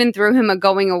comedian even threw him a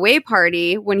going away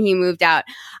party when he moved out.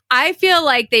 I feel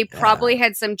like they probably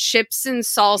had some chips and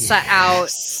salsa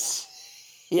out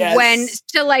when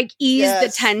to like ease the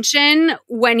tension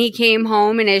when he came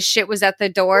home and his shit was at the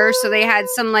door. So they had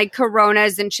some like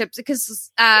Coronas and chips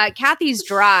because Kathy's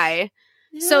dry.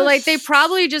 So like they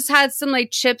probably just had some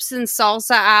like chips and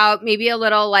salsa out, maybe a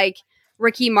little like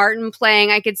Ricky Martin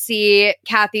playing. I could see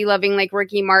Kathy loving like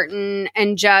Ricky Martin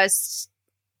and just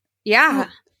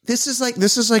This is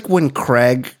like when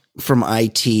Craig from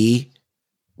IT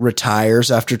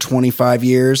retires after 25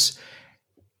 years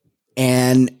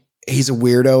and he's a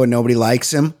weirdo and nobody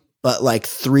likes him. But like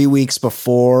 3 weeks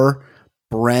before,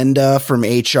 Brenda from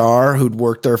HR, who'd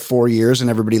worked there 4 years and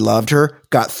everybody loved her,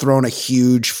 got thrown a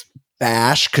huge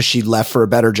bash because she left for a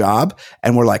better job.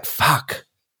 And we're like, fuck,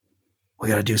 we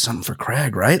got to do something for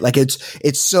Craig, right? Like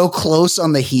it's so close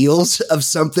on the heels of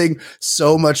something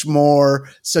so much more,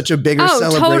 such a bigger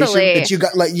celebration that you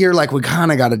got like, you're like, we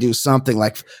kind of got to do something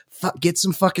like get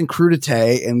some fucking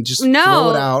crudité and just throw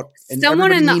it out. And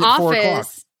someone in the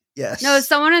office. Yes. No,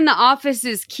 someone in the office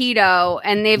is keto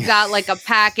and they've got like a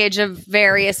package of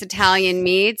various Italian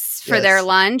meats for their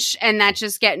lunch. And that's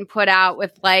just getting put out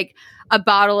with like a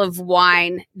bottle of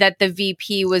wine that the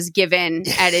VP was given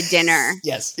at a dinner.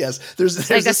 Yes.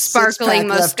 There's like a sparkling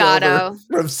Moscato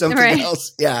from something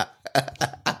else. Yeah.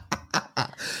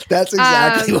 That's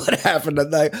exactly what happened.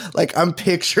 Like I'm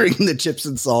picturing the chips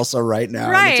and salsa right now.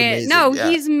 Right. No,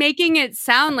 he's making it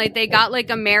sound like they got like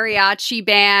a mariachi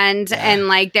band and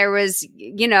like there was,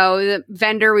 you know, the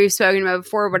vendor we've spoken about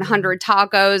before, 100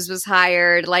 Tacos was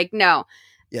hired. Like, no.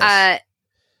 Yes.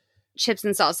 Chips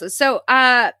and salsa. So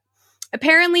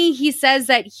apparently he says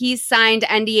that he signed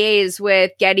NDAs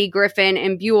with Getty, Griffin,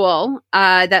 and Buell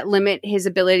that limit his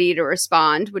ability to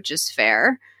respond, which is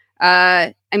fair.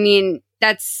 I mean,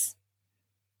 that's,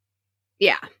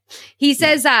 He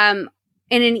says in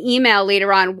an email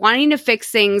later on, wanting to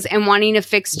fix things and wanting to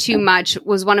fix too much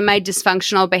was one of my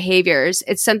dysfunctional behaviors.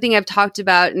 It's something I've talked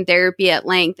about in therapy at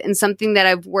length and something that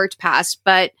I've worked past,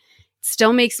 but it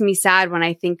still makes me sad when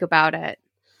I think about it.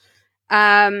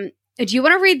 Do you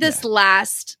want to read this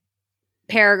last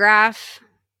paragraph?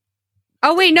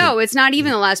 Oh, wait, no, it's not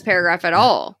even the last paragraph at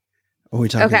all. Are we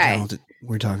talking talented?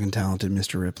 We're talking talented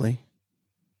Mr. Ripley?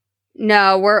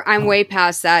 No, I'm way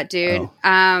past that, dude.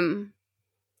 Oh.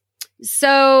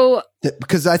 So,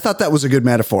 because I thought that was a good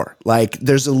metaphor. Like,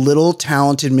 there's a little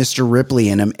talented Mr. Ripley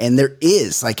in him, and there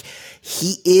is, like,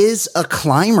 he is a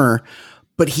climber,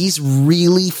 but he's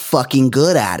really fucking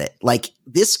good at it. Like,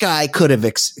 this guy could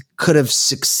have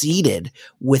succeeded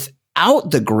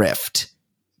without the grift,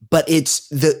 but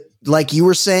it's like you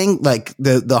were saying, like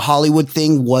the Hollywood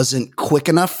thing wasn't quick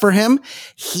enough for him.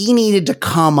 He needed to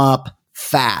come up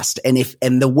fast.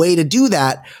 And the way to do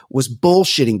that was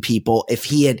bullshitting people. If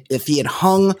he had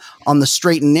hung on the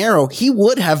straight and narrow, he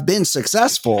would have been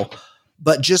successful,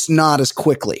 but just not as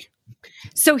quickly.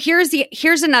 So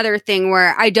here's another thing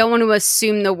where I don't want to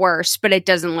assume the worst, but it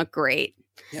doesn't look great.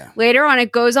 Yeah. Later on,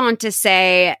 it goes on to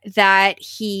say that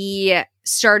he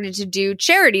started to do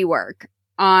charity work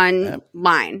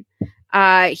online.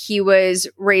 He was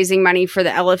raising money for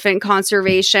the elephant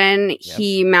conservation. Yep.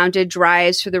 He mounted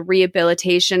drives for the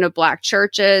rehabilitation of Black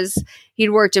churches. He'd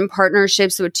worked in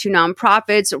partnerships with 2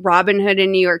 nonprofits, Robin Hood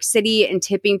in New York City and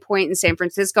Tipping Point in San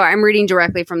Francisco. I'm reading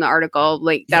directly from the article.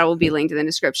 That will be linked in the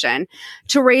description.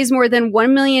 To raise more than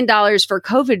 $1 million for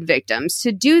COVID victims.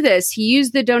 To do this, he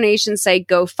used the donation site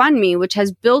GoFundMe, which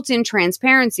has built-in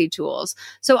transparency tools.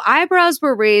 So eyebrows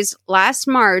were raised last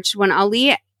March when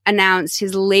Ali announced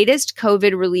his latest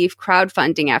COVID relief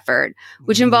crowdfunding effort,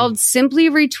 which involved simply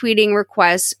retweeting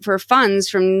requests for funds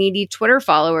from needy Twitter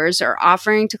followers or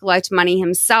offering to collect money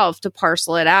himself to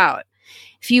parcel it out.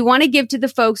 If you want to give to the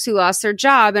folks who lost their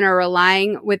job and are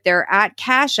relying with their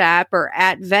 @Cash App or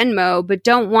 @Venmo, but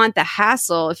don't want the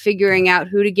hassle of figuring out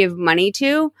who to give money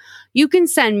to, you can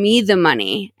send me the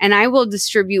money and I will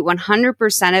distribute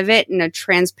 100% of it in a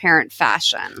transparent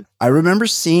fashion. I remember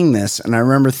seeing this and I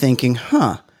remember thinking,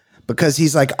 because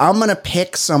he's like, I'm going to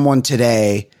pick someone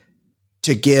today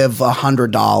to give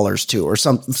 $100 to, or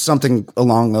something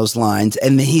along those lines.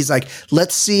 And then he's like,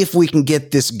 let's see if we can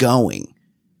get this going.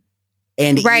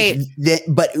 And right.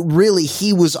 But really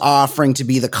he was offering to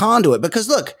be the conduit, because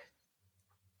look,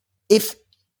 if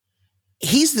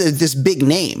he's this big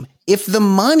name, if the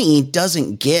money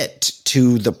doesn't get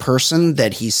to the person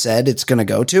that he said it's going to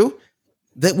go to,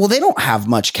 they don't have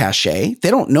much cachet.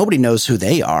 Nobody knows who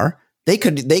they are. They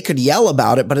could yell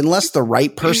about it, but unless the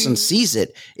right person sees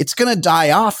it, it's going to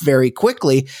die off very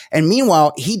quickly. And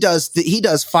meanwhile, he does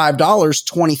 $5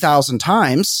 20,000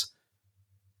 times.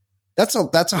 That's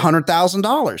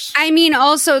 $100,000. I mean,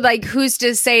 also, like, who's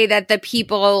to say that the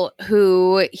people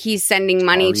who he's sending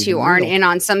money to aren't in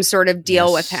on some sort of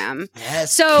deal with him?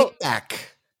 Yes. So kickback.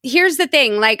 Here's the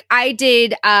thing. Like, I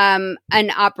did an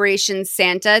Operation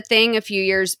Santa thing a few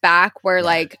years back where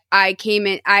I came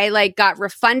in, I got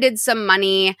refunded some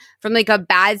money from a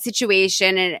bad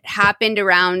situation, and it happened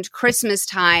around Christmas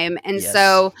time. And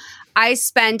so I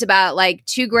spent about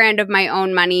 $2,000 of my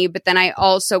own money, but then I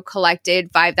also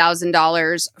collected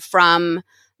 $5,000 from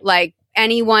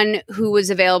anyone who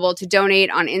was available to donate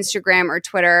on Instagram or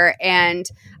Twitter. And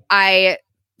I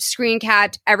screen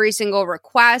capped every single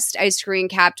request. I screen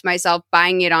capped myself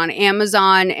buying it on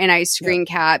Amazon, and I screen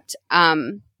capped. I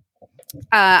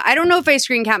don't know if I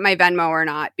screen capped my Venmo or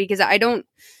not, because I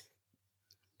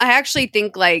actually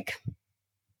think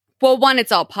one,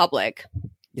 it's all public.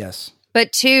 Yes.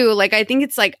 But 2, I think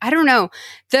it's I don't know.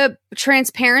 The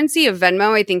transparency of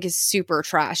Venmo, I think, is super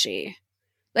trashy.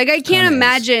 I can't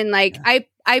imagine I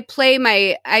pay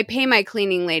my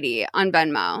cleaning lady on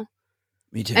Venmo.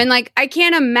 Me too. And I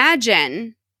can't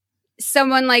imagine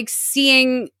someone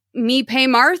seeing me pay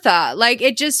Martha.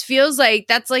 It just feels like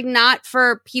that's not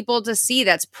for people to see.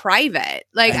 That's private.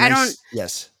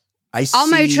 Yes. All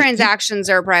my transactions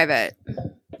are private.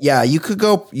 Yeah, you could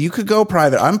go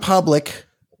private. I'm public.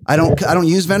 I don't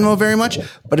use Venmo very much,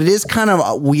 but it is kind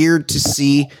of weird to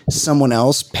see someone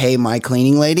else pay my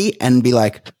cleaning lady and be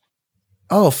like,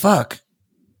 "Oh fuck,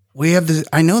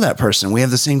 I know that person. We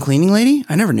have the same cleaning lady.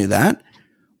 I never knew that."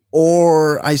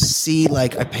 Or I see I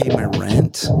pay my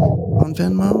rent on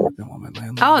Venmo.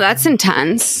 Oh, that's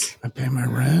intense. I pay my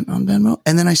rent on Venmo,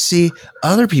 and then I see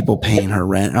other people paying her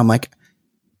rent, and I'm like,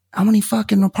 "How many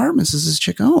fucking apartments does this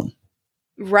chick own?"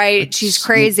 Right. She's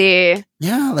crazy.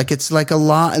 Yeah. It's a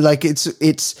lot.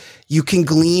 It's, you can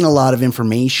glean a lot of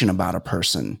information about a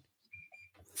person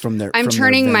from their. I'm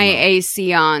turning my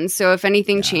AC on. So if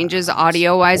anything changes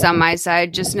audio wise on my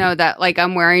side, just know that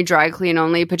I'm wearing dry clean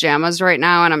only pajamas right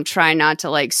now, and I'm trying not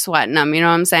to sweat in them. You know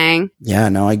what I'm saying? Yeah,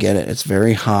 no, I get it. It's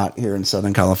very hot here in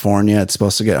Southern California. It's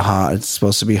supposed to get hot. It's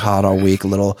supposed to be hot all week.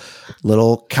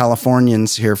 Little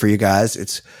Californians here for you guys.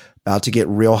 It's about to get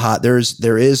real hot. There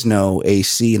is no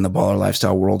AC in the Baller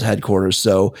Lifestyle World headquarters.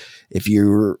 So if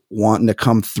you're wanting to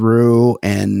come through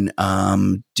and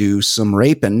do some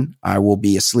raping, I will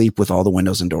be asleep with all the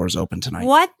windows and doors open tonight.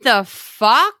 What the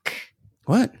fuck?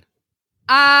 What?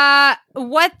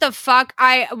 What the fuck?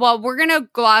 We're gonna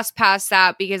gloss past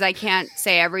that because I can't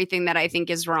say everything that I think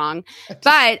is wrong.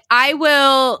 But I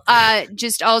will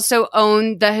just also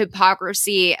own the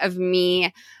hypocrisy of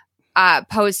me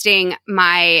posting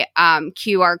my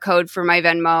QR code for my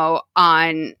Venmo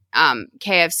on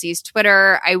KFC's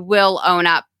Twitter. I will own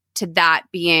up to that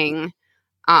being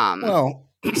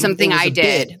something I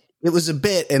did. It was a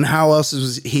bit, and how else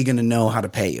was he going to know how to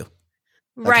pay you?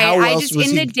 Like, right. I just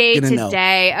in the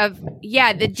day-to-day of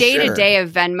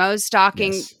of Venmo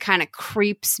stalking kind of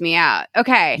creeps me out.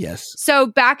 Okay. Yes. So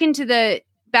back into the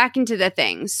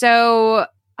thing. So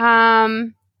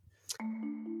as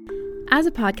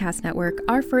a podcast network,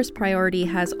 our first priority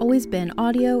has always been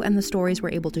audio and the stories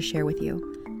we're able to share with you.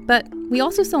 But we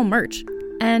also sell merch,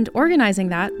 and organizing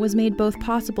that was made both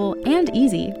possible and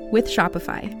easy with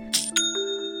Shopify.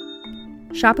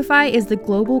 Shopify is the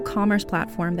global commerce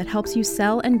platform that helps you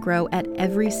sell and grow at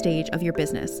every stage of your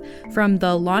business, from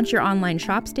the launch your online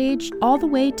shop stage all the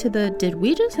way to the did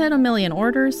we just hit 1 million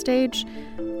orders stage.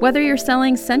 Whether you're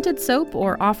selling scented soap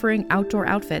or offering outdoor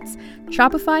outfits,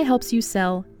 Shopify helps you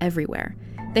sell everywhere.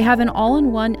 They have an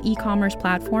all-in-one e-commerce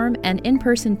platform and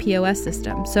in-person POS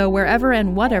system, so wherever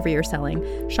and whatever you're selling,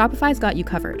 Shopify's got you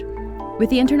covered. With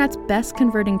the internet's best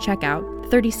converting checkout,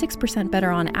 36%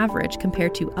 better on average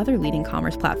compared to other leading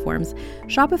commerce platforms,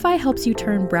 Shopify helps you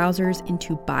turn browsers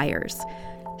into buyers.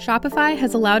 Shopify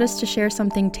has allowed us to share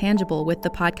something tangible with the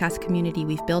podcast community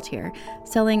we've built here,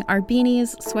 selling our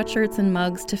beanies, sweatshirts, and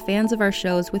mugs to fans of our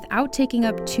shows without taking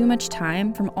up too much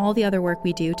time from all the other work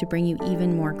we do to bring you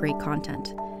even more great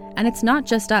content. And it's not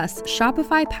just us.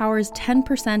 Shopify powers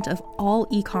 10% of all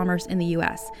e-commerce in the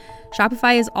US.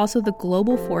 Shopify is also the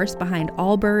global force behind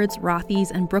Allbirds,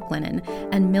 Rothy's, and Brooklinen,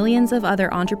 and millions of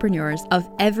other entrepreneurs of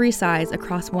every size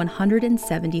across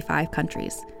 175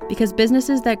 countries. Because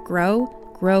businesses that grow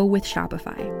with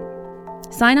Shopify.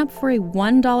 Sign up for a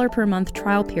 $1 per month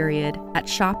trial period at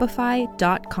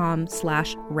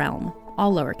shopify.com/realm,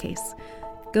 all lowercase.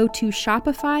 Go to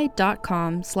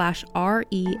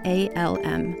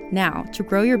shopify.com/REALM now to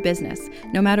grow your business,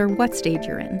 no matter what stage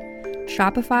you're in.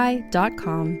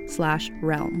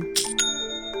 Shopify.com/realm.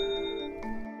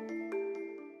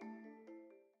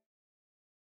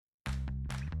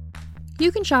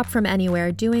 You can shop from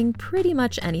anywhere doing pretty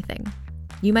much anything.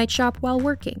 You might shop while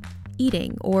working,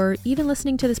 eating, or even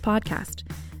listening to this podcast.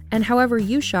 And however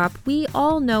you shop, we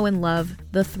all know and love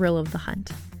the thrill of the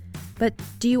hunt. But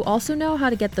do you also know how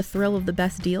to get the thrill of the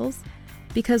best deals?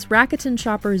 Because Rakuten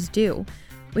shoppers do.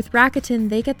 With Rakuten,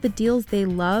 they get the deals they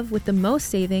love with the most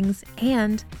savings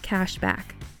and cash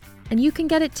back. And you can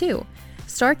get it too.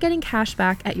 Start getting cash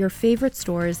back at your favorite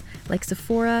stores like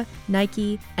Sephora,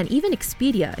 Nike, and even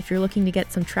Expedia if you're looking to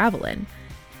get some travel in.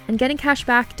 And getting cash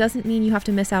back doesn't mean you have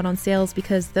to miss out on sales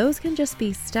because those can just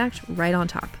be stacked right on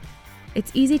top. It's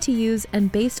easy to use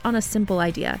and based on a simple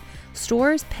idea.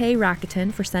 Stores pay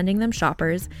Rakuten for sending them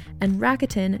shoppers, and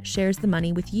Rakuten shares the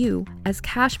money with you as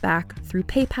cash back through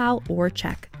PayPal or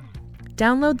check.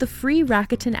 Download the free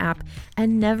Rakuten app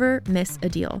and never miss a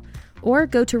deal. Or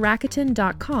go to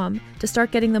Rakuten.com to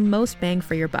start getting the most bang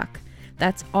for your buck.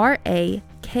 That's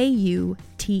RAKUTEN.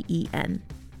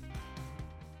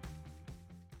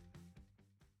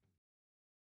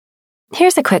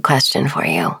 Here's a quick question for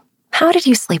you. How did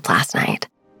you sleep last night?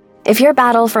 If your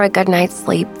battle for a good night's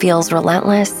sleep feels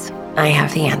relentless, I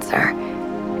have the answer.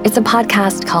 It's a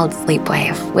podcast called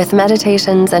Sleepwave with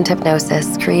meditations and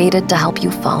hypnosis created to help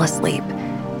you fall asleep.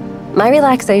 My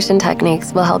relaxation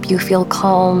techniques will help you feel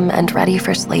calm and ready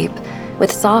for sleep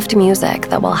with soft music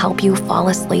that will help you fall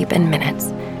asleep in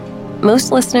minutes.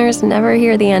 Most listeners never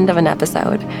hear the end of an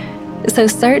episode. So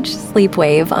search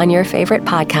Sleepwave on your favorite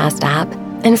podcast app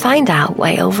and find out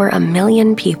why over 1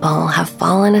 million people have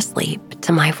fallen asleep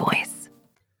to my voice.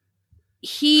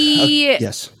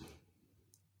 Yes.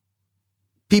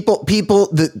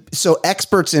 So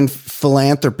experts in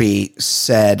philanthropy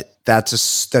said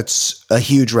that's a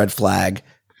huge red flag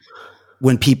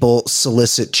when people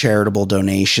solicit charitable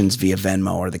donations via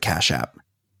Venmo or the Cash App.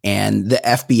 And the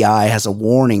FBI has a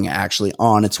warning actually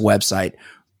on its website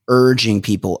urging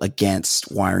people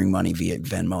against wiring money via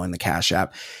Venmo and the Cash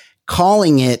App,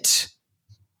 calling it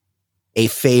a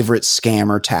favorite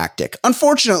scammer tactic.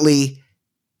 Unfortunately,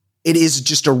 it is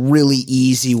just a really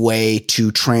easy way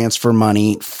to transfer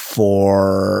money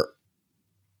for,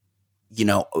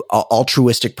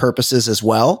 altruistic purposes as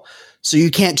well. So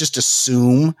you can't just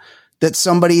assume that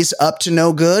somebody's up to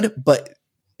no good, but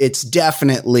it's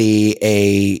definitely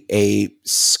a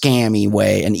scammy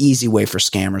way, an easy way for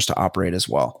scammers to operate as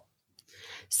well.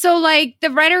 So,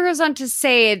 the writer goes on to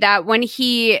say that when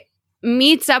he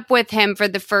meets up with him for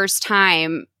the first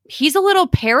time, he's a little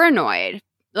paranoid.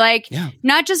 Like,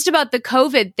 not just about the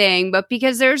COVID thing, but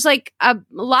because there's like a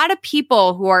lot of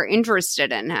people who are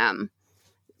interested in him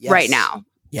right now.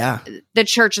 Yeah. The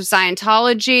Church of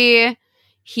Scientology.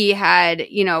 He had,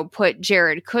 put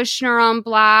Jared Kushner on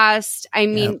blast. I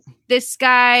mean, this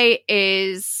guy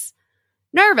is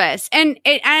nervous. And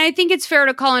I think it's fair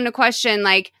to call into question,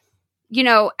 like,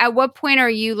 at what point are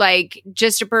you like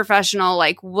just a professional,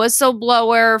 like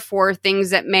whistleblower for things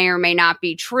that may or may not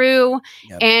be true?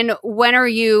 Yep. And when are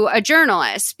you a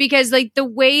journalist? Because like the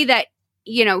way that,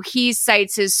 he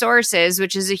cites his sources,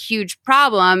 which is a huge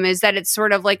problem, is that it's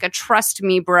sort of like a trust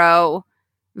me, bro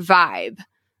vibe.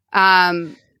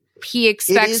 He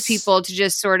expects people to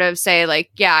just sort of say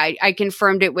like, yeah, I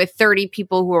confirmed it with 30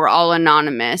 people who are all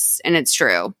anonymous and it's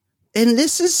true. And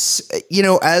this is,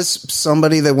 as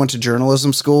somebody that went to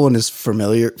journalism school and is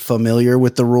familiar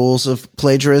with the rules of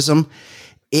plagiarism,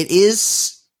 it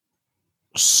is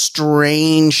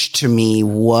strange to me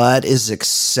what is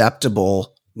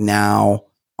acceptable now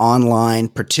online,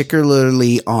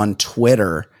 particularly on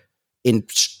Twitter, in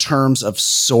terms of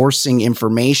sourcing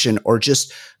information or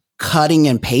just cutting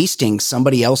and pasting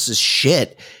somebody else's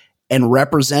shit and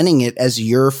representing it as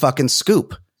your fucking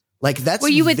scoop. Like that's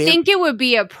you would think it would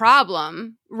be a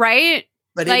problem, right?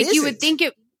 But like you would think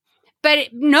it. But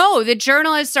no, the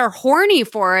journalists are horny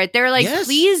for it. They're like,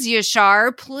 please,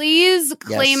 Yashar, please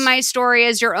claim my story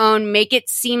as your own. Make it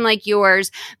seem like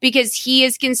yours, because he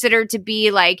is considered to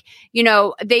be like,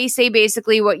 they say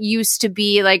basically what used to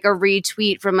be like a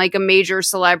retweet from like a major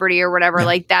celebrity or whatever.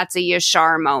 Like that's a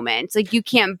Yashar moment. Like you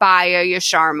can't buy a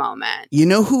Yashar moment. You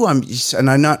know who and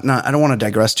I'm not, I don't want to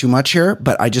digress too much here,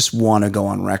 but I just want to go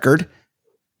on record.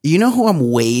 You know who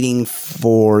I'm waiting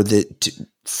for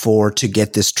to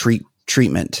get this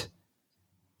treatment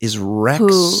is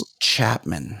Rex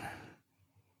Chapman.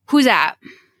 Who's that?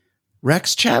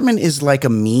 Rex Chapman is like a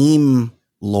meme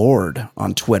lord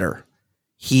on Twitter.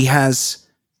 He has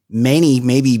many,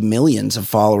 maybe millions of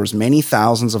followers, many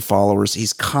thousands of followers.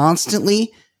 He's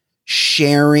constantly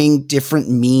sharing different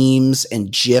memes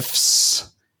and GIFs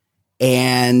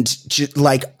and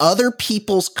like other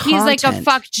people's content. He's like a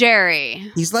fuck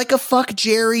Jerry. He's like a fuck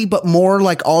Jerry, but more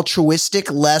like altruistic,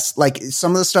 less like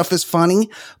some of the stuff is funny,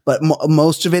 but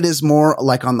most of it is more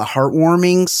like on the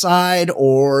heartwarming side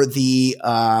or the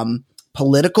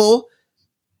political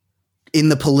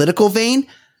vein.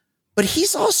 But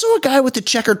he's also a guy with a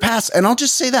checkered past. And I'll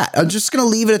just say that. I'm just going to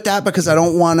leave it at that because I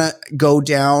don't want to go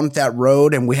down that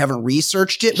road and we haven't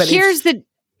researched it. But if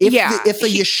a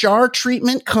Yashar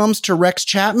treatment comes to Rex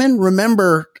Chapman,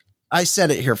 remember, I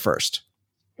said it here first.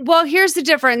 Well, here's the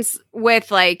difference with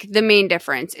like the main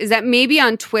difference is that maybe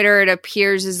on Twitter, it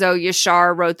appears as though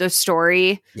Yashar wrote the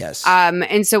story. Yes.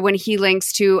 And so when he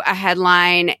links to a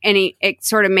headline and it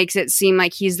sort of makes it seem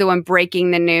like he's the one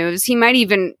breaking the news, he might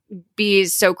even be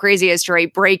so crazy as to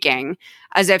write breaking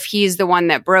as if he's the one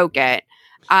that broke it.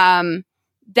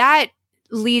 That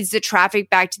leads the traffic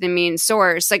back to the main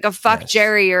source, like a fuck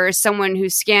Jerry or someone who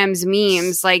scams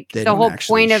memes. Like the whole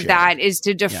point of that is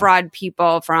to defraud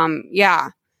people from, Yeah.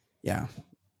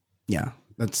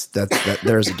 That's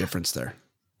there's a difference there.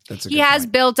 He has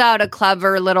built out a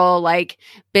clever little like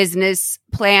business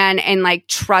plan and like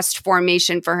trust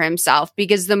formation for himself,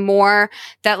 because the more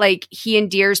that like he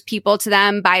endears people to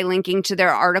them by linking to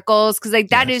their articles, because like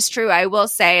that is true. I will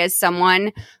say, as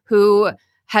someone who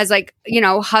has like,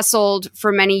 hustled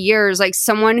for many years, like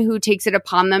someone who takes it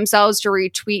upon themselves to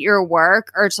retweet your work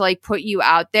or to like put you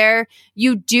out there,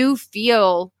 you do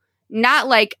feel not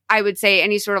like I would say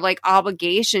any sort of like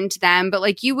obligation to them, but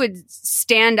like you would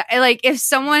stand, like if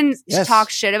someone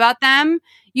talks shit about them,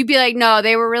 you'd be like, no,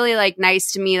 they were really like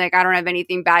nice to me. Like I don't have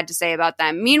anything bad to say about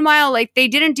them. Meanwhile, like they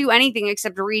didn't do anything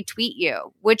except retweet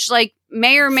you, which like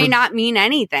may or may not mean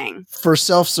anything. For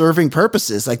self-serving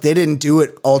purposes. Like they didn't do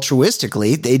it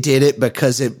altruistically. They did it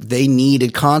because they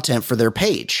needed content for their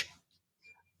page.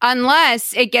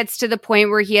 Unless it gets to the point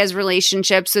where he has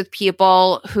relationships with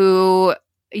people who,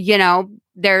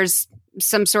 there's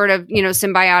some sort of,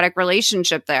 symbiotic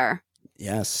relationship there.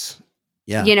 Yes.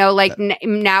 Yeah.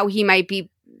 Now he might be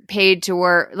paid to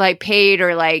work, like paid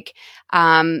or like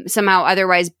somehow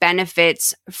otherwise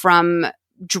benefits from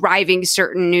driving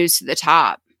certain news to the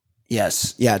top.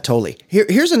 Yes. Yeah, totally.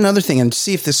 Here's another thing, and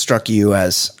see if this struck you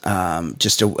as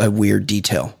just a weird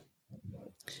detail.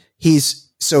 He's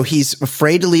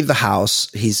afraid to leave the house.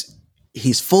 He's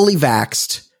fully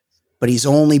vaxxed, but he's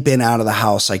only been out of the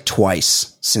house like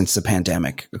twice since the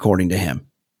pandemic, according to him.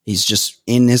 He's just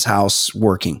in his house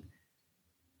working.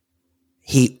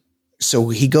 So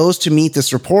he goes to meet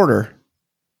this reporter,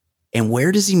 And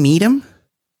where does he meet him?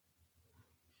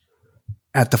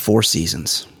 At the Four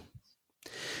Seasons.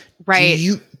 Right.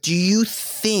 Do you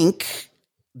think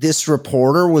this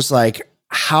reporter was like,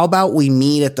 how about we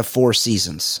meet at the Four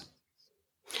Seasons?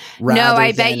 No,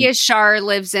 I bet Yashar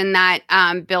lives in that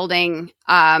building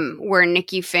where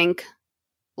Nikki Fink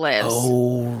lives.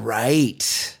 Oh,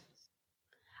 right.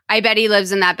 I bet he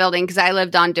lives in that building because I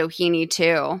lived on Doheny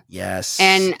too. Yes.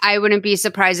 And I wouldn't be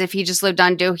surprised if he just lived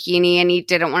on Doheny and he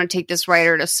didn't want to take this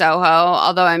writer to Soho.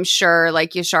 Although I'm sure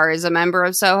like Yashar is a member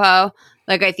of Soho.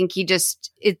 Like I think it's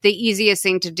the easiest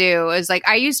thing to do is like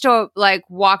I used to like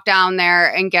walk down there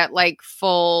and get like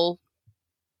full.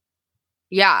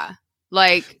 Yeah.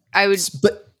 Like I would.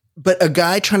 But a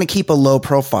guy trying to keep a low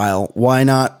profile, why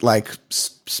not like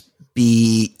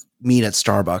meet at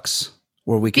Starbucks?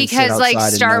 Where we can because like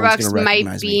Starbucks no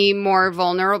might be more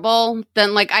vulnerable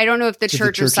than like I don't know if the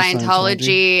Church of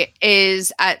Scientology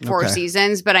is at Four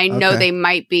Seasons, but I know they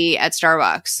might be at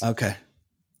Starbucks. Okay,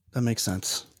 that makes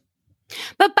sense.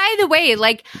 But by the way,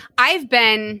 like I've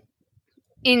been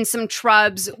in some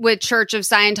trubs with Church of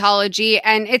Scientology,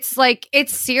 and it's like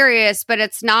it's serious, but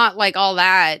it's not like all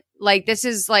that. Like this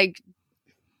is like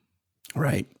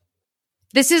right.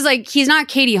 This is like he's not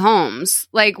Katie Holmes.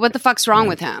 Like what the fuck's wrong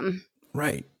with him?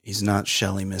 Right. He's not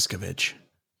Shelley Miskovich.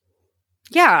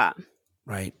 Yeah.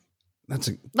 Right.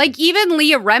 Like even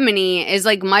Leah Remini is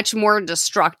like much more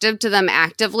destructive to them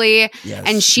actively. Yes,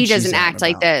 and she doesn't act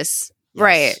like this. Yes.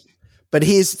 Right. But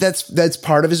that's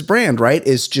part of his brand, right?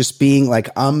 Is just being like,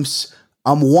 I'm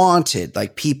wanted,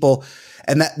 like people.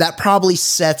 And that probably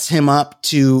sets him up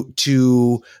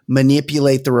to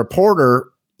manipulate the reporter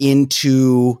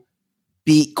into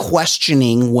be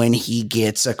questioning when he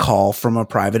gets a call from a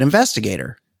private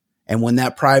investigator. And when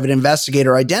that private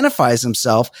investigator identifies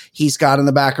himself, he's got in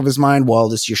the back of his mind, well,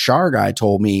 this Yashar guy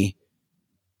told me,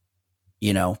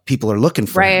 people are looking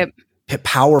for him.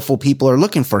 Powerful people are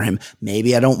looking for him.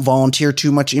 Maybe I don't volunteer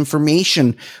too much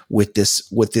information with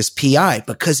this PI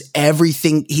because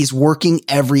he's working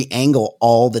every angle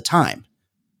all the time.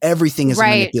 Everything is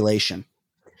manipulation.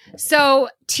 So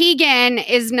Tegan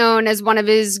is known as one of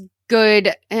his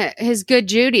good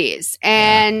Judies.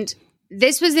 And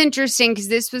this was interesting because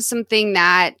this was something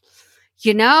that,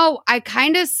 I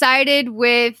kind of sided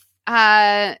with,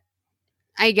 I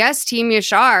guess, Team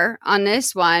Yashar on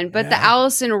this one, but the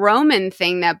Allison Roman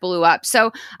thing that blew up.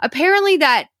 So apparently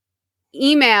that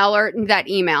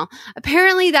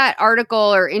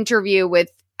article or interview with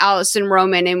Allison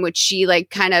Roman in which she like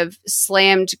kind of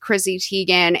slammed Chrissy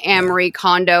Teigen and Marie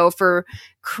Kondo for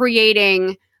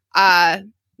creating,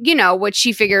 what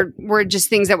she figured were just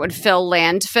things that would fill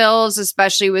landfills,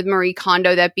 especially with Marie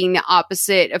Kondo, that being the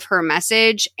opposite of her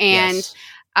message. And,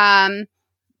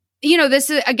 this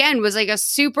is, again, was like a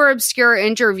super obscure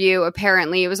interview.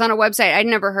 Apparently it was on a website I'd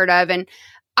never heard of. And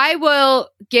I will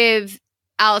give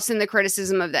Allison the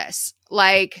criticism of this.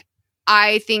 Like,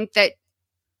 I think that,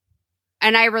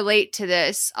 and I relate to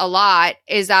this a lot,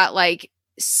 is that like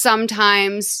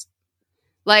sometimes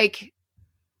like,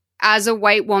 as a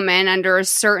white woman under a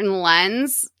certain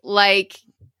lens, like,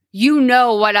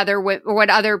 what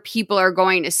other people are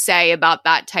going to say about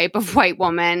that type of white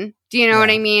woman. Do you know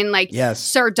what I mean? Like,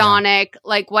 sardonic,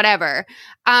 like whatever.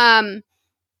 I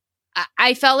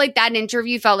felt like that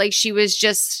interview felt like she was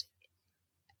just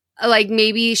like,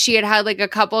 maybe she had like a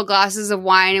couple of glasses of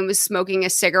wine and was smoking a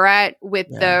cigarette with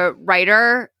the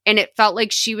writer. And it felt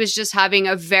like she was just having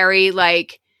a very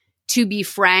like, to be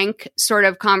frank, sort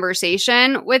of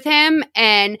conversation with him.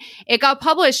 And it got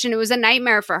published and it was a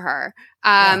nightmare for her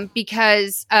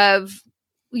because of,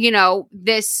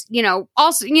 this,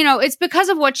 also, it's because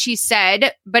of what she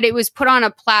said, but it was put on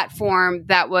a platform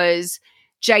that was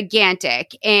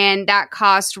gigantic. And that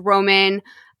cost Roman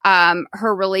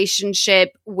her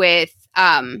relationship with,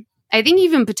 I think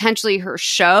even potentially her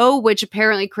show, which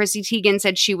apparently Chrissy Teigen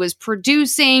said she was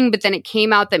producing, but then it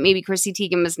came out that maybe Chrissy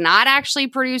Teigen was not actually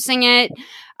producing it.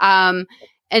 And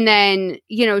then,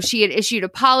 she had issued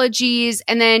apologies.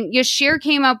 And then Yashir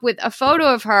came up with a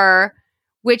photo of her,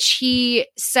 which he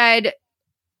said,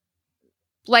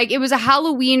 like, it was a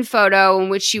Halloween photo in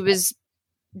which she was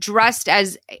dressed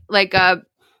as like a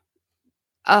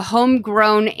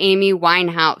homegrown Amy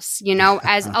Winehouse,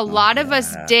 as a lot of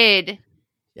us did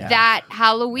that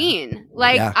Halloween.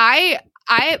 Like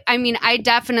I mean, I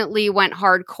definitely went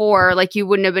hardcore. Like you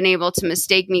wouldn't have been able to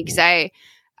mistake me because I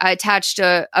attached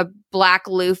a black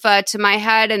loofah to my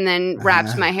head and then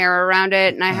wrapped my hair around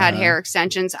it. And I had hair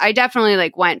extensions. I definitely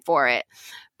like went for it,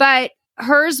 but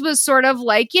hers was sort of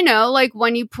like, like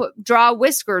when you draw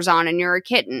whiskers on and you're a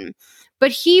kitten.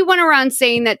 But he went around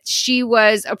saying that she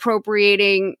was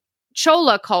appropriating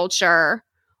chola culture,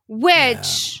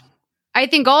 which I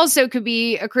think also could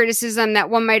be a criticism that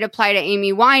one might apply to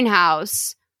Amy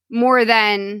Winehouse more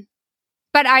than,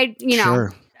 but I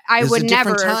would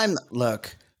never. Time.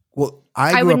 Look, well,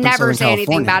 I would never say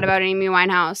anything bad about Amy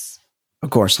Winehouse. Of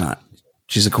course not.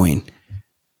 She's a queen.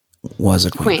 Was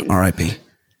a queen. R.I.P.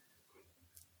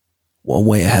 Well,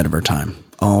 way ahead of her time.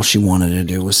 All she wanted to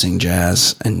do was sing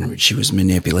jazz, and she was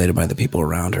manipulated by the people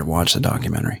around her. Watch the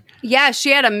documentary. Yeah,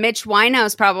 she had a Mitch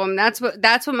Winehouse problem. That's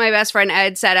what my best friend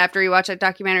Ed said after he watched that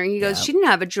documentary. He goes, she didn't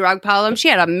have a drug problem. She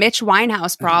had a Mitch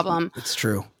Winehouse problem. It's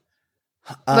true.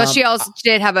 But she also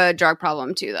did have a drug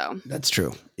problem too, though. That's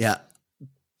true. Yeah.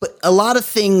 But a lot of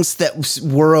things that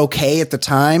were okay at the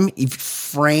time,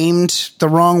 framed the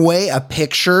wrong way, a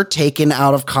picture taken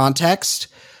out of context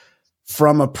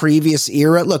from a previous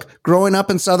era. Look, growing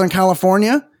up in Southern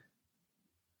California,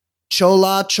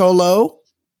 Cholo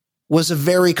was a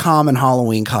very common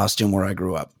Halloween costume where I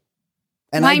grew up.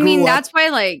 And I mean, that's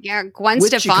why, Gwen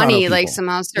Stefani,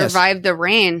 somehow survived the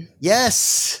rain.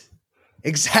 Yes,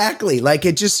 exactly.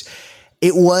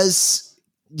 It was,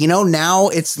 now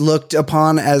it's looked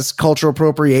upon as cultural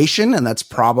appropriation, and that's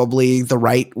probably the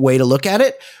right way to look at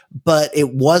it. But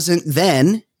it wasn't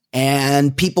then,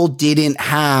 and people didn't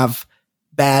have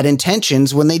bad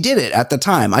intentions when they did it at the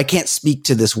time. I can't speak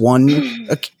to this one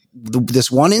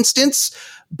instance,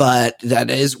 but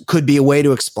could be a way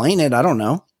to explain it. I don't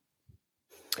know.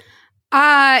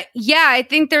 Yeah, I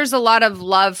think there's a lot of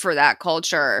love for that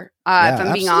culture. If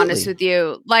I'm being honest with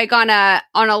you, on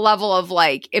a level of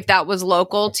if that was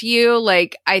local to you,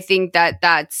 I think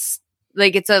that's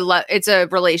it's a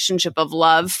relationship of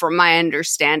love from my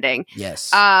understanding.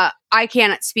 Yes. I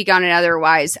can't speak on it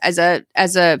otherwise as a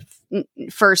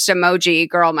first emoji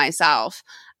girl myself.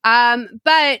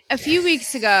 But a few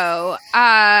weeks ago,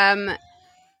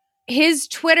 his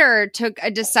Twitter took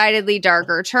a decidedly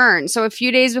darker turn. So a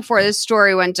few days before this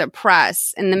story went to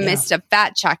press, in the midst of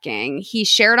fact checking, he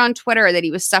shared on Twitter that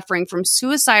he was suffering from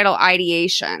suicidal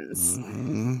ideations.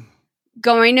 Mm-hmm.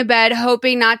 Going to bed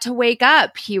hoping not to wake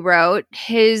up, he wrote.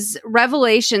 His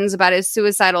revelations about his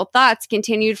suicidal thoughts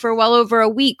continued for well over a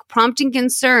week, prompting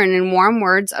concern and warm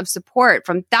words of support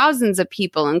from thousands of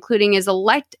people, including his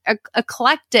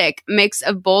eclectic mix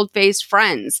of bold-faced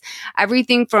friends.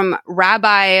 Everything from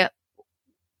Rabbi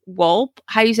Wolpe,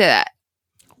 how do you say that?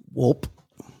 Wolpe.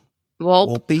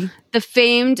 The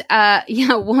famed,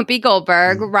 Whoopi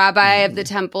Goldberg, rabbi of the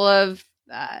Temple of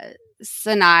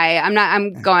Sinai.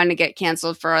 I'm going to get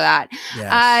canceled for that.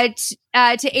 Yes.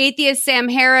 To atheist Sam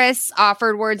Harris,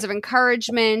 offered words of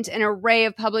encouragement. An array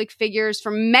of public figures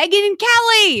from Megyn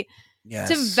Kelly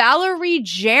to Valerie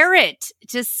Jarrett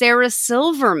to Sarah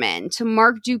Silverman to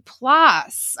Mark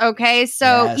Duplass. Okay,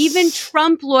 so even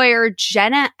Trump lawyer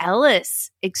Jenna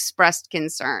Ellis expressed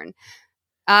concern.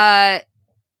 That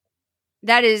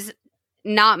is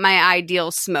not my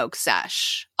ideal smoke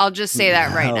sesh. I'll just say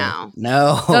that right now.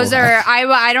 No. Those are,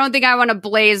 I don't think I want to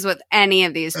blaze with any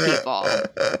of these people.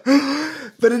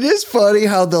 But it is funny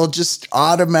how they'll just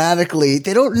automatically,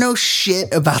 they don't know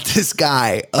shit about this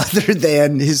guy other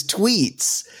than his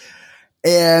tweets.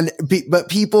 But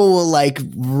people will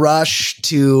rush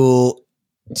to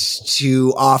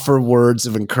offer words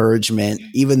of encouragement,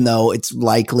 even though it's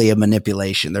likely a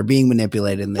manipulation. They're being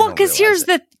manipulated. And because here's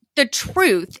the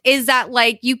truth is that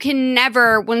you can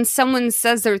never, when someone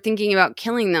says they're thinking about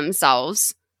killing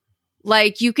themselves,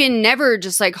 you can never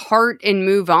just heart and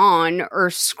move on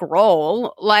or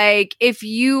scroll. If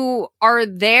you are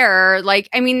there,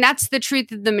 that's the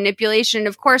truth of the manipulation.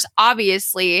 Of course,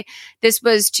 obviously, this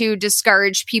was to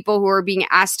discourage people who are being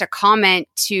asked to comment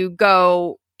to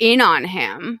go in on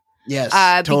him. Yes,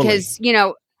 totally.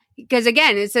 Because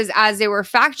again, it says as they were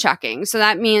fact checking. So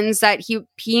that means that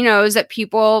he knows that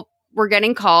people were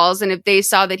getting calls. And if they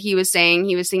saw that he was saying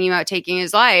he was thinking about taking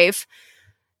his life,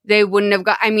 they wouldn't have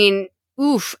got,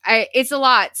 it's a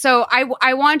lot. So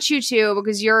I want you to,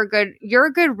 because you're a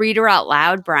good reader out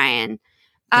loud, Brian.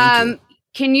 Can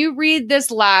you read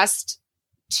this last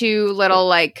two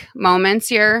little moments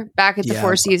here back at the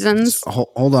Four Seasons?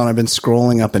 Hold on. I've been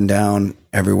scrolling up and down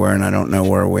everywhere and I don't know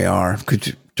where we are. Could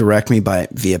you direct me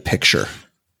via picture?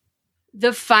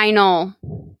 The final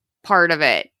part of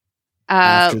it.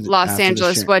 Los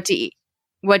Angeles, what to eat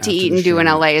and do in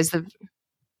LA is the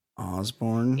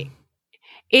Osborne.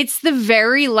 It's the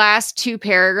very last two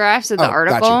paragraphs of the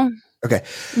article. Gotcha. Okay.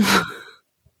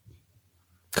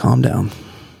 Calm down.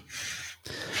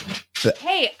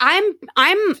 Hey,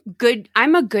 I'm good.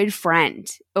 I'm a good friend.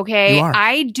 Okay. You are.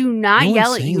 I do not No yell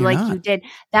one's at saying you you're like not. you did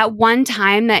that one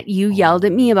time that you yelled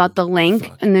at me about the link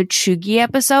fuck. in the Chugi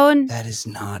episode. That is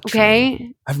not Okay.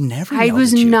 true. I've never I yelled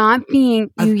was at you. not being,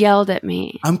 you I've- yelled at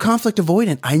me. I'm conflict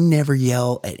avoidant. I never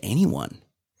yell at anyone.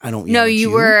 I don't yell No,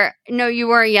 at you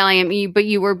weren't yelling at me, but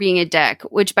you were being a dick,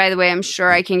 which by the way, I'm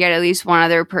sure I can get at least one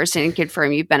other person to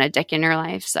confirm you've been a dick in your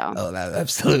life. So Oh, that,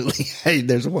 absolutely. Hey,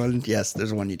 there's one. Yes,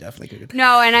 there's one you definitely could.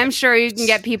 no, and I'm sure you can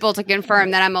get people to confirm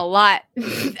that I'm a lot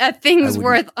things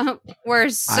worth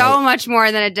so much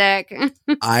more than a dick.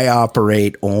 I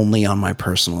operate only on my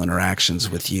personal interactions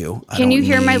with you. Can you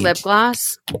hear my lip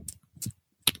gloss?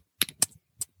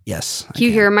 Yes. Can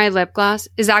you hear my lip gloss?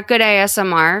 Is that good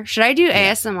ASMR? Should I do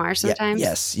ASMR sometimes?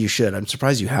 Yes, you should. I'm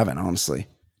surprised you haven't, honestly.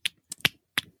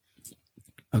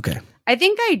 Okay. I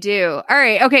think I do. All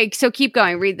right. Okay. So keep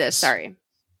going. Read this. Sorry.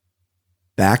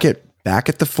 Back at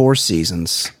the Four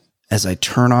Seasons, as I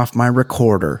turn off my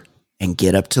recorder and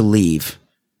get up to leave,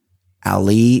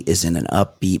 Ali is in an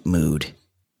upbeat mood,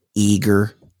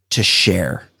 eager to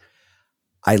share.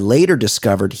 I later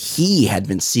discovered he had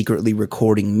been secretly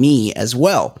recording me as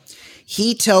well.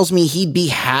 He tells me he'd be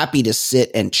happy to sit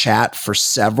and chat for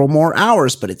several more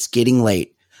hours, but it's getting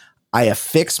late. I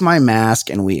affix my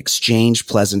mask and we exchange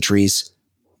pleasantries,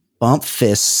 bump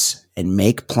fists, and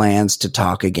make plans to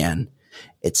talk again.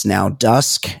 It's now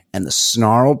dusk, and the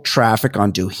snarled traffic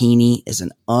on Doheny is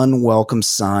an unwelcome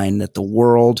sign that the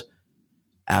world,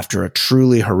 after a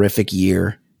truly horrific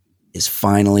year, is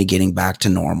finally getting back to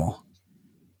normal.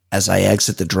 As I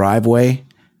exit the driveway,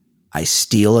 I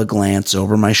steal a glance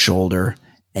over my shoulder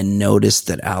and notice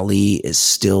that Ali is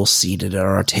still seated at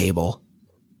our table,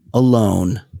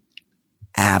 alone,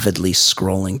 avidly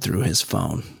scrolling through his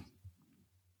phone.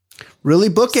 Really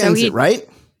bookends it, right?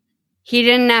 He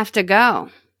didn't have to go.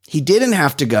 He didn't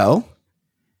have to go.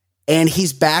 And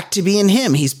he's back to being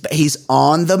him. He's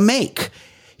on the make.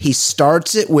 He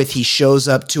starts it with he shows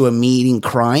up to a meeting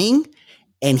crying.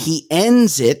 And he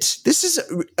ends it. This is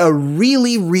a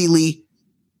really, really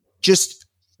just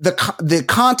the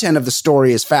content of the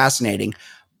story is fascinating,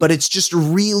 but it's just a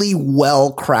really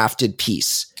well crafted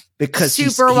piece because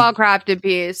super well crafted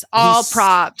piece. All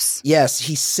props. Yes,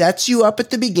 he sets you up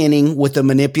at the beginning with a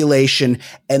manipulation,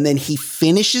 and then he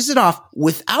finishes it off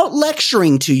without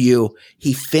lecturing to you.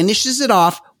 He finishes it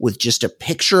off with just a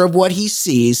picture of what he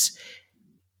sees.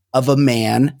 Of a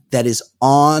man that is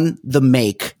on the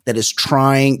make, that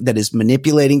is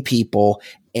manipulating people,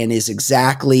 and is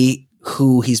exactly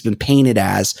who he's been painted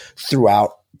as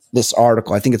throughout this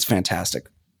article. I think it's fantastic.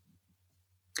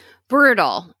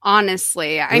 Brutal,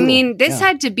 honestly. Brutal. I mean, this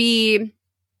had to be.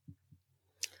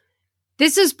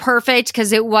 This is perfect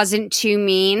because it wasn't too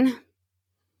mean.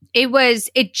 He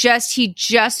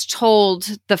just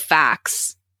told the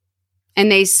facts, and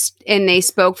they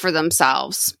spoke for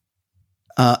themselves.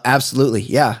 Absolutely.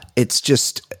 Yeah. It's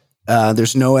just,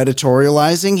 there's no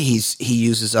editorializing. He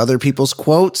uses other people's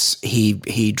quotes.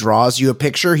 He draws you a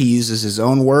picture. He uses his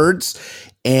own words,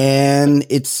 and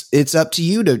it's up to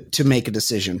you to make a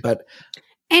decision. But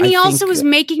he also was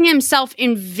making himself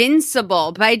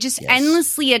invincible by just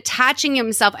endlessly attaching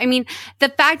himself. I mean, the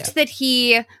fact that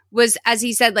he was, as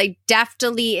he said, like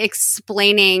deftly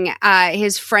explaining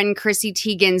his friend Chrissy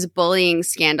Teigen's bullying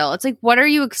scandal. It's like, what are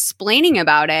you explaining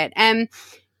about it? And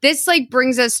this like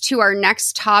brings us to our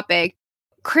next topic.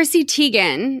 Chrissy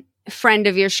Teigen, friend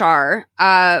of Yashar,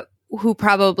 who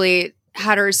probably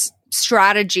had her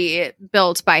strategy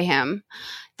built by him.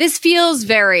 This feels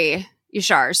very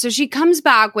Yashar. So she comes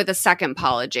back with a second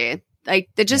apology. Like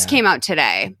that just came out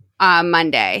today,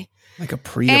 Monday. Like a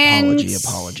pre-apology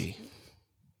apology.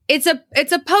 It's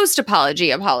a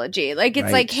post-apology apology. Like,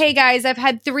 it's like, hey, guys, I've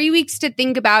had 3 weeks to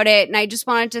think about it, and I just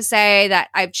wanted to say that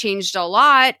I've changed a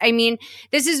lot. I mean,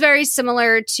 this is very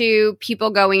similar to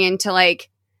people going into, like,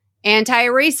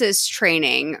 anti-racist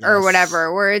training or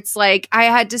whatever, where it's like, I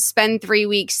had to spend 3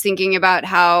 weeks thinking about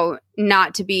how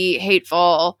not to be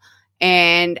hateful,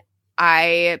 and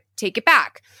I take it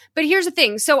back. But here's the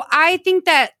thing. So I think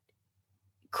that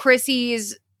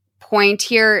Chrissy's point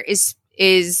here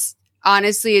is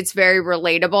honestly, it's very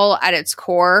relatable at its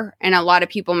core. And a lot of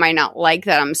people might not like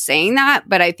that I'm saying that,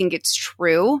 but I think it's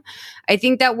true. I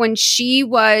think that when she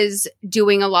was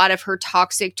doing a lot of her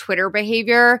toxic Twitter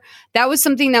behavior, that was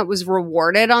something that was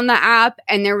rewarded on the app.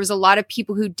 And there was a lot of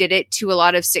people who did it to a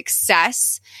lot of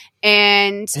success.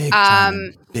 And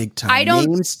big time. I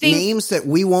don't think names that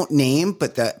we won't name,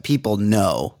 but that people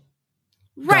know.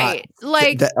 Right.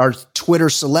 That our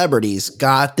Twitter celebrities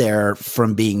got there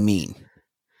from being mean.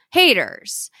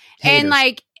 Haters. And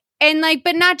like, And like,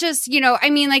 but not just, you know,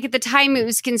 I mean, like at the time it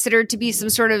was considered to be some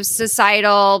sort of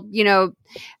societal, you know,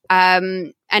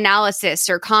 analysis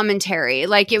or commentary.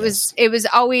 Like it was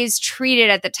always treated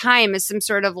at the time as some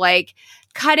sort of like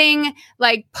cutting,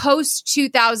 like post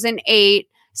 2008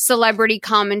 celebrity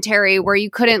commentary where you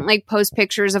couldn't like post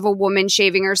pictures of a woman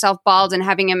shaving herself bald and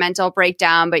having a mental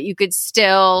breakdown, but you could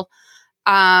still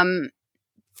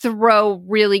throw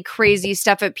really crazy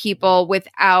stuff at people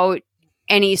without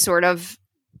any sort of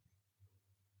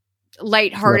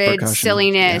lighthearted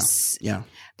silliness. Yeah.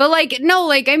 But like, no,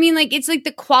 like, I mean, like, it's like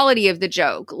the quality of the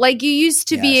joke. Like you used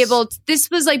to be able to,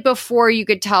 this was like before you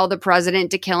could tell the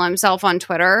president to kill himself on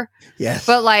Twitter. Yes.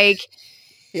 But like,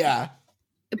 yeah.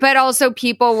 But also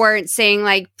people weren't saying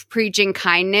like preaching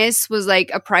kindness was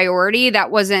like a priority.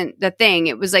 That wasn't the thing.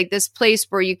 It was like this place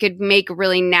where you could make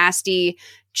really nasty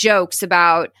jokes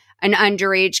about an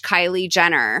underage Kylie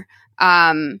Jenner.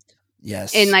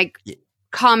 Yes. In like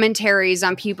commentaries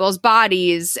on people's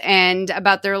bodies and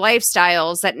about their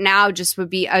lifestyles that now just would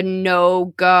be a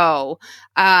no-go.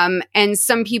 And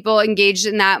some people engaged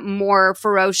in that more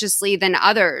ferociously than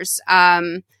others.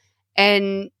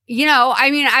 And, you know,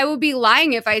 I mean, I would be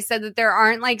lying if I said that there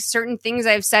aren't like certain things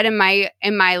I've said in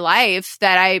my life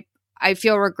that I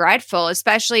feel regretful,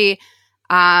 especially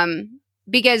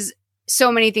because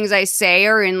so many things I say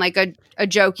are in like a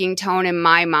joking tone in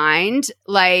my mind.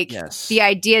 Like the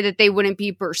idea that they wouldn't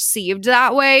be perceived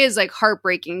that way is like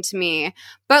heartbreaking to me.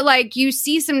 But like you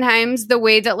see sometimes the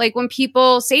way that like when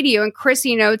people say to you, and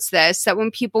Chrissy notes this, that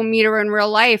when people meet her in real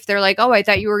life, they're like, oh, I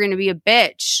thought you were going to be a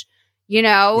bitch, you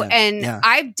know?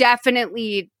 I've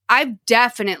definitely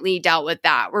dealt with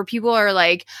that where people are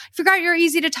like, I forgot you're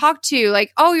easy to talk to.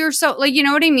 Like, oh, you're so like, you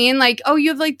know what I mean? Like, oh, you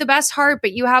have like the best heart,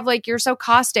 but you have like, you're so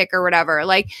caustic or whatever.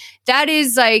 Like that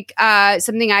is like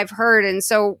something I've heard. And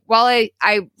so while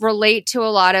I relate to a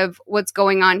lot of what's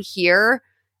going on here,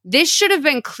 this should have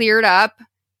been cleared up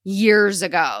years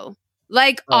ago.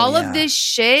 Like all of this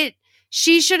shit,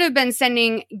 she should have been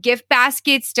sending gift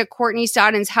baskets to Courtney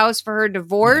Stodden's house for her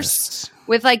divorce.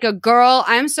 With like a girl,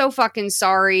 I'm so fucking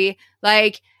sorry.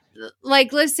 Like,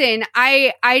 listen,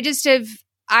 I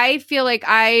feel like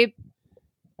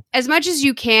as much as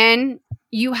you can,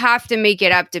 you have to make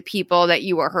it up to people that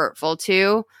you were hurtful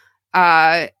to.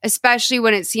 Especially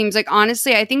when it seems like,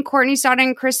 honestly, I think Courtney Stodden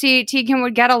and Chrissy Teigen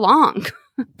would get along.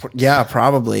 Yeah,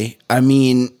 probably. I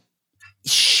mean,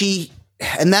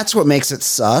 and that's what makes it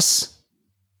sus,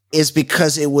 is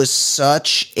because it was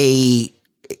such a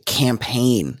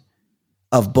campaign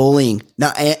of bullying.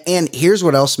 Now, and here's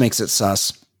what else makes it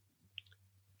sus.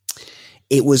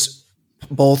 It was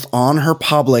both on her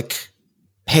public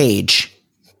page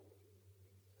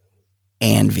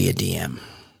and via DM.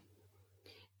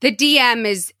 The DM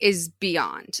is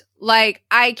beyond. Like,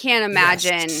 I can't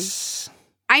imagine. Yes.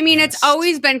 I mean, it's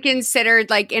always been considered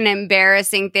like an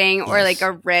embarrassing thing or like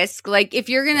a risk. Like, if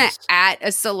you're going to at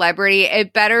a celebrity,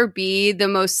 it better be the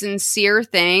most sincere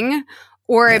thing.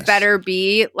 Or it better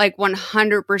be like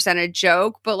 100% a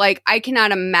joke. But like, I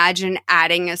cannot imagine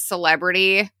adding a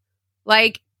celebrity.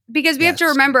 Like, because we have to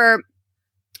remember,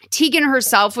 Teigen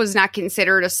herself was not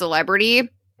considered a celebrity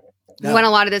when a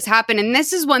lot of this happened. And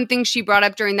this is one thing she brought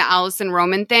up during the Allison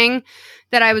Roman thing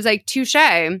that I was like, touche.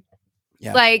 Yeah.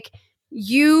 Like,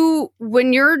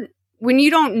 when you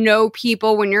don't know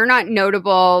people, when you're not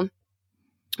notable,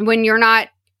 when you're not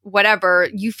whatever,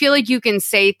 you feel like you can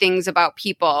say things about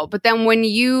people. But then when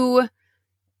you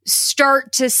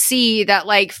start to see that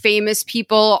like famous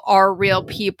people are real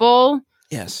people,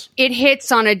 it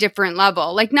hits on a different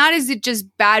level. Like, not is it just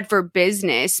bad for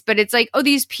business, but it's like, oh,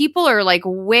 these people are like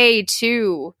way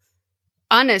too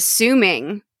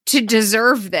unassuming to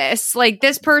deserve this. Like,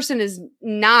 this person is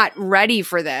not ready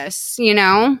for this, you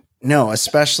know? No,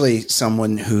 especially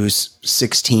someone who's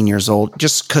 16 years old,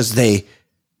 just because they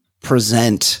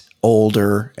present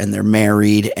older and they're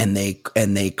married and they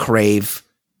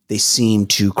seem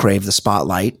to crave the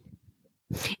spotlight.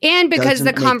 And because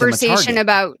the conversation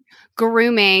about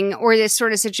grooming or this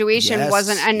sort of situation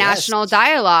wasn't a national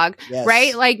dialogue,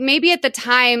 right? Like, maybe at the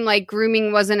time, like,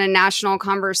 grooming wasn't a national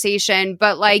conversation,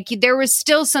 but like there was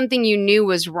still something you knew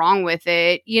was wrong with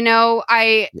it. You know,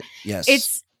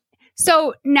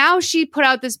 so now she put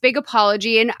out this big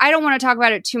apology, and I don't want to talk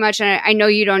about it too much. And I know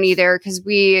you don't either, because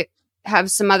we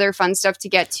have some other fun stuff to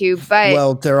get to. But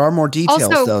well, there are more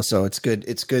details though, so it's good.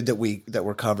 It's good that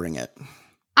we're covering it.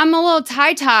 I'm a little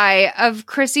tie of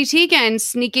Chrissy Teigen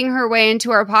sneaking her way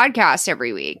into our podcast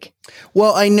every week.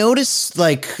 Well, I noticed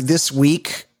like this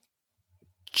week,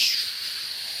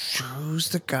 who's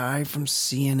the guy from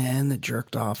CNN that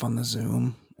jerked off on the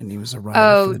Zoom? And he was a writer.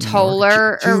 Oh,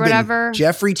 Toller or whatever.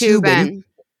 Jeffrey Toobin.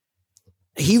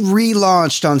 He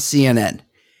relaunched on CNN.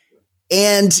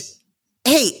 And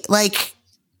hey, like,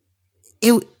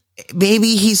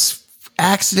 maybe he's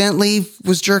accidentally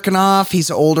was jerking off. He's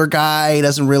an older guy. He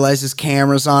doesn't realize his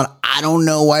camera's on. I don't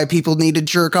know why people need to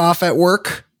jerk off at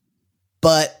work,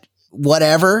 but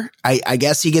whatever. I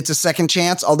guess he gets a second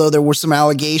chance, although there were some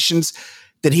allegations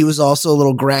that he was also a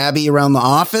little grabby around the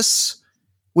office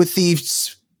with the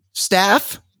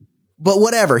staff. But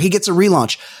whatever, he gets a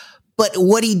relaunch. But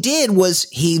what he did was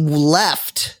he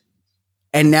left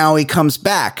and now he comes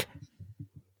back.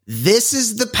 This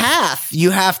is the path you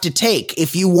have to take.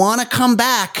 If you want to come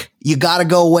back, you got to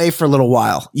go away for a little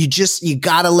while. You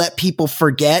got to let people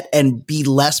forget and be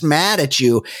less mad at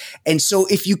you. And so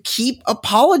if you keep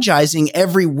apologizing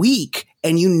every week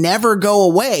and you never go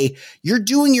away, you're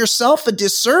doing yourself a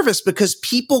disservice because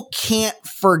people can't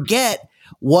forget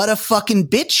what a fucking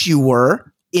bitch you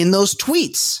were in those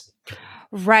tweets.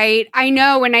 Right. I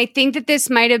know. And I think that this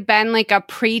might have been like a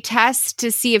pre-test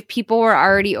to see if people were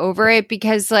already over it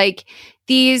because like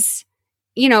these,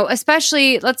 you know,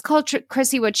 especially let's call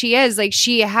Chrissy what she is. Like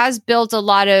she has built a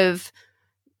lot of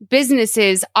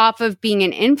businesses off of being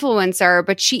an influencer,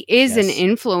 but she is an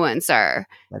influencer.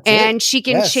 And she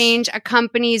can change a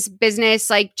company's business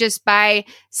like just by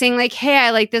saying like, hey,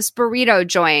 I like this burrito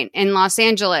joint in Los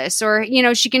Angeles. Or, you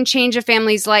know, she can change a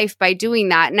family's life by doing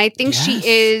that. And I think she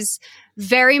is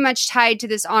very much tied to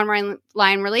this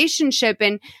online relationship.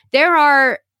 And there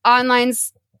are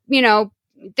onlines, you know,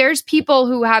 there's people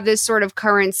who have this sort of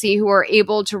currency who are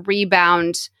able to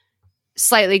rebound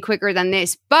slightly quicker than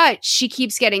this, but she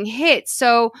keeps getting hit.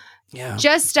 So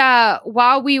just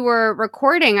while we were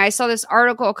recording, I saw this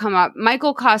article come up.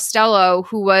 Michael Costello,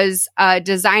 who was a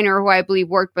designer who I believe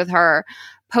worked with her,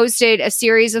 posted a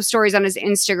series of stories on his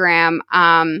Instagram.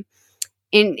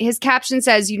 In his caption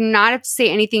says, "You do not have to say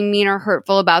anything mean or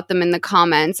hurtful about them in the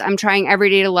comments. I'm trying every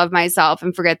day to love myself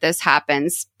and forget this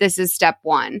happens. This is step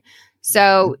one."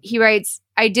 So he writes,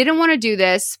 I didn't want to do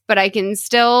this, but I didn't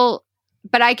want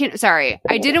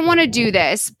to do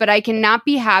this, but I cannot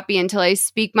be happy until I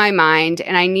speak my mind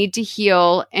and I need to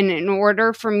heal. And in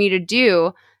order for me to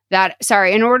do that,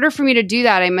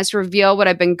 I must reveal what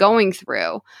I've been going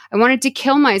through. I wanted to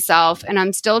kill myself and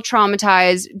I'm still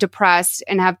traumatized, depressed,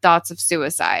 and have thoughts of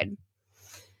suicide.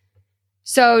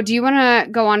 So do you want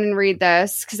to go on and read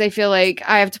this? Because I feel like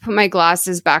I have to put my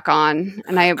glasses back on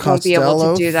and I won't be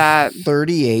able to do that.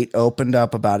 38 opened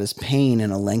up about his pain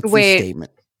in a lengthy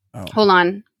statement. Oh. Hold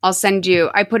on. I'll send you.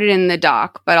 I put it in the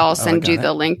doc, but I'll send you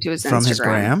the link to his Instagram. From his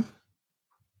gram?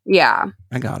 Yeah.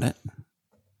 I got it.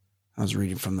 I was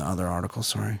reading from the other article.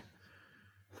 Sorry.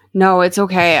 No, it's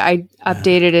okay. I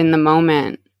updated in the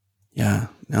moment. Yeah.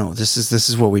 No, this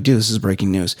is what we do. This is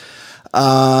breaking news.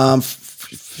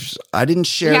 I didn't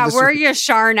share. Yeah, we're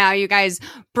Yashar now, you guys.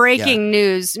 Breaking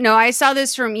news. No, I saw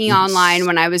this from Online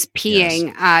when I was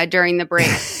peeing during the break.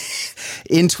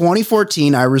 In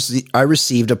 2014, I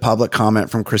received a public comment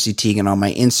from Chrissy Teigen on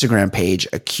my Instagram page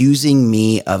accusing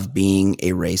me of being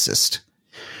a racist.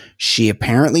 She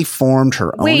apparently formed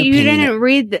her own opinion.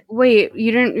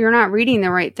 You're not reading the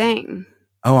right thing.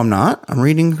 Oh, I'm not? I'm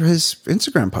reading his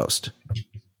Instagram post.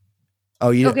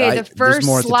 Oh, the first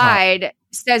slide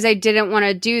says I didn't want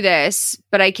to do this,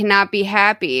 but I cannot be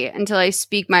happy until I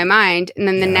speak my mind. And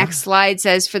then the next slide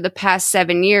says, for the past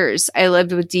 7 years, I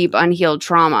lived with deep unhealed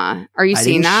trauma. Are you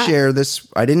seeing that?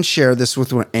 I didn't share this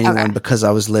with anyone because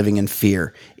I was living in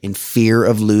fear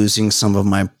of losing some of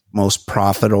my most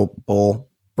profitable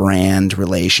brand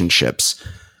relationships.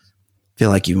 I feel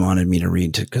like you wanted me to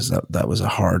read it because that was a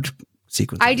hard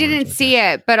sequence. I didn't see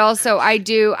it, but also I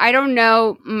don't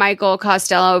know Michael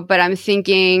Costello, but I'm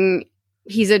thinking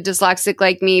he's a dyslexic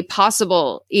like me,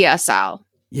 possible ESL.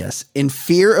 Yes. In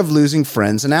fear of losing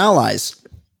friends and allies.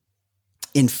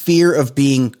 In fear of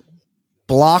being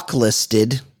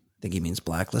blocklisted, I think he means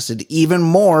blacklisted, even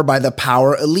more by the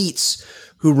power elites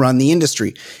who run the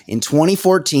industry. In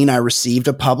 2014, I received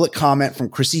a public comment from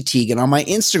Chrissy Teigen on my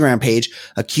Instagram page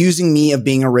accusing me of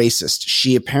being a racist.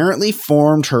 She apparently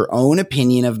formed her own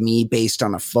opinion of me based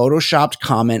on a photoshopped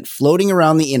comment floating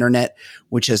around the internet,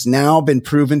 which has now been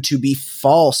proven to be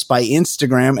false by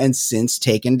Instagram and since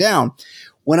taken down.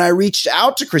 When I reached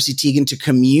out to Chrissy Teigen to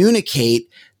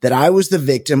communicate that I was the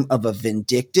victim of a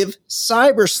vindictive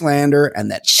cyber slander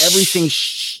and that everything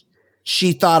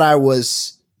she thought I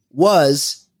was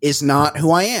is not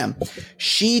who I am.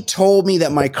 She told me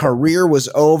that my career was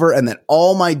over and that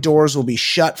all my doors will be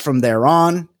shut from there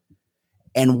on.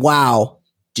 And wow,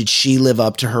 did she live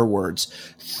up to her words.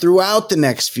 Throughout the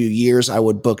next few years, I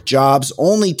would book jobs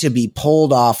only to be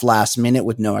pulled off last minute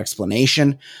with no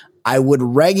explanation. I would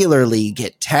regularly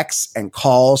get texts and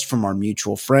calls from our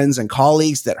mutual friends and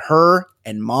colleagues that her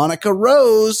and Monica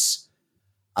Rose,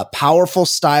 a powerful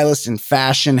stylist in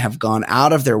fashion, have gone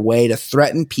out of their way to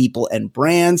threaten people and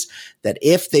brands that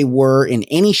if they were in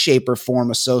any shape or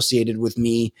form associated with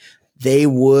me, they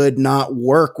would not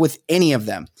work with any of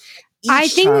them. I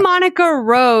think Monica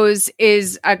Rose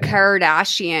is a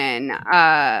Kardashian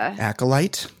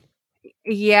acolyte.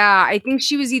 Yeah, I think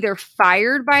she was either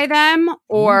fired by them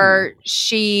or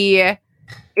she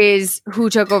is who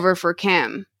took over for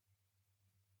Kim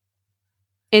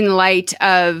in light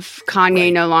of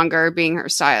Kanye no longer being her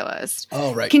stylist.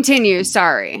 Oh, right. Continue,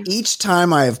 sorry. Each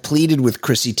time I have pleaded with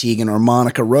Chrissy Teigen or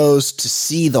Monica Rose to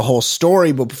see the whole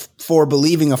story before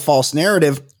believing a false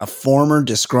narrative a former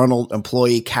disgruntled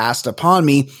employee cast upon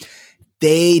me,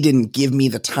 they didn't give me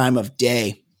the time of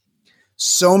day.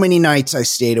 So many nights I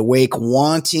stayed awake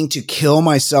wanting to kill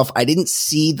myself. I didn't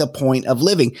see the point of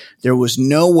living. There was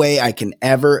no way I can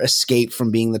ever escape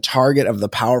from being the target of the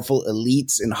powerful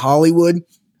elites in Hollywood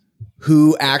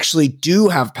who actually do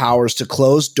have powers to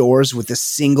close doors with a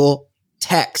single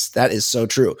text. That is so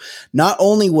true. Not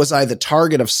only was I the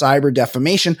target of cyber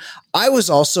defamation, I was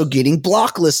also getting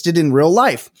blocklisted in real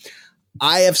life.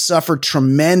 I have suffered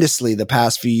tremendously the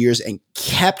past few years and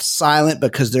kept silent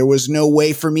because there was no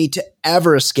way for me to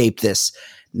ever escape this.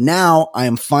 Now I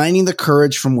am finding the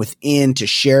courage from within to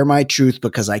share my truth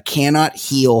because I cannot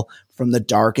heal from the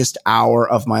darkest hour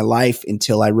of my life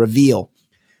until I reveal.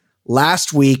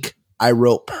 Last week, I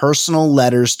wrote personal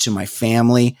letters to my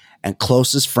family and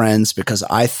closest friends because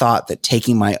I thought that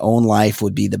taking my own life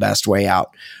would be the best way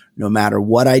out. No matter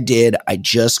what I did, I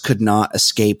just could not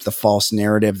escape the false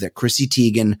narrative that Chrissy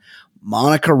Teigen,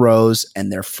 Monica Rose,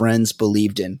 and their friends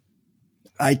believed in.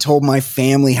 I told my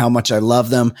family how much I love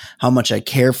them, how much I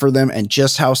care for them, and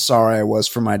just how sorry I was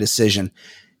for my decision.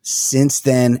 Since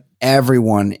then,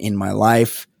 everyone in my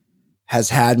life has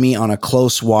had me on a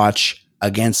close watch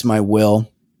against my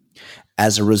will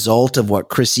as a result of what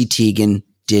Chrissy Teigen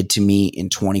did to me in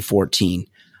 2014.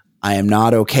 I am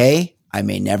not okay. I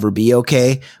may never be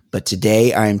okay, but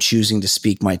today I am choosing to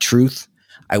speak my truth.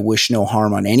 I wish no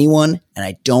harm on anyone, and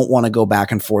I don't want to go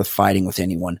back and forth fighting with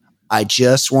anyone. I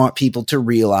just want people to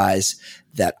realize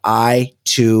that I,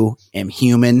 too, am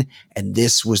human, and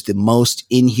this was the most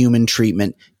inhuman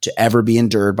treatment to ever be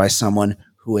endured by someone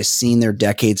who has seen their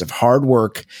decades of hard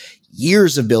work,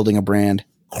 years of building a brand,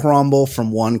 crumble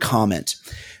from one comment.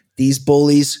 These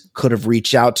bullies could have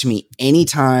reached out to me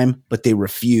anytime, but they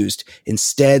refused.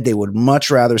 Instead, they would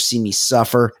much rather see me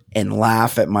suffer and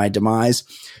laugh at my demise.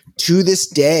 To this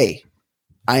day,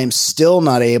 I am still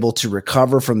not able to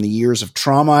recover from the years of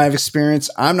trauma I've experienced.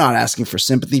 I'm not asking for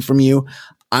sympathy from you.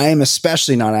 I am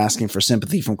especially not asking for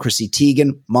sympathy from Chrissy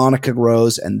Teigen, Monica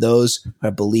Rose, and those who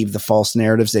have believed the false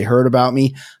narratives they heard about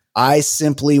me. I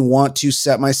simply want to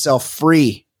set myself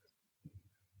free.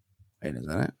 Wait, is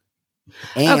that it?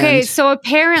 And okay, so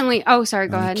apparently, go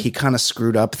ahead. He kind of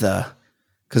screwed up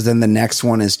because then the next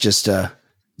one is just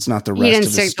it's not the rest of the story. He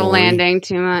didn't stick the landing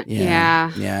too much.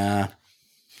 Yeah.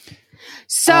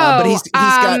 So,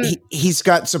 but he's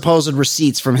got supposed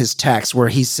receipts from his text where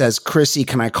he says, "Chrissy,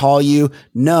 can I call you?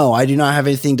 No, I do not have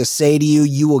anything to say to you.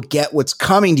 You will get what's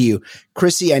coming to you.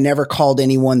 Chrissy, I never called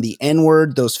anyone the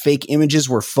N-word. Those fake images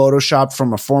were photoshopped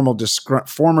from a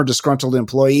former disgruntled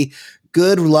employee.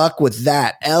 Good luck with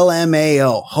that.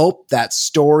 LMAO. Hope that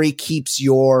story keeps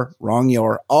your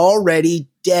already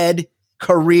dead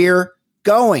career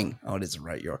going." Oh, it isn't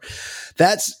right.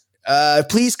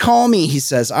 Please call me, he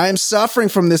says. I am suffering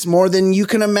from this more than you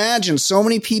can imagine. So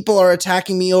many people are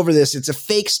attacking me over this. It's a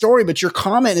fake story, but your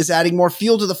comment is adding more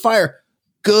fuel to the fire.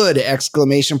 Good! !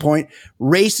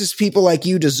 Racist people like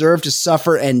you deserve to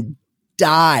suffer and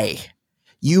die.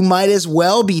 You might as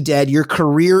well be dead. Your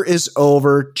career is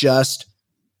over. Just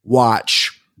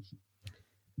watch.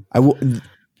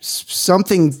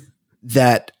 Something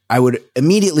that I would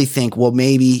immediately think, well,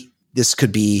 maybe this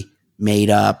could be made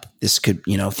up. This could,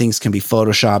 things can be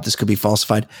photoshopped. This could be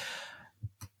falsified.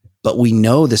 But we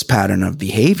know this pattern of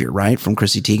behavior, right? From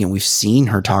Chrissy Teigen. We've seen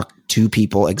her talk to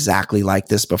people exactly like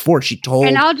this before.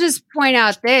 And I'll just point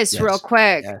out this real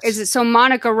quick. So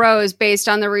Monica Rose, based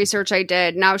on the research I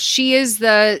did, now she is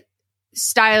the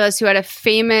stylist who had a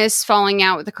famous falling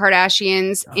out with the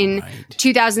Kardashians in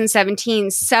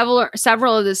 2017.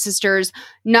 Several of the sisters,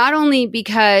 not only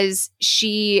because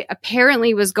she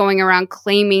apparently was going around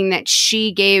claiming that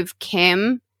she gave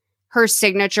Kim her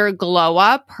signature glow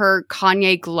up, her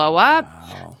Kanye glow up,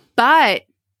 but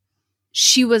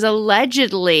she was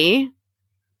allegedly,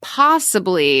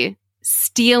 possibly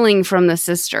stealing from the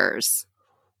sisters.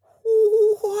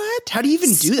 What? What? How do you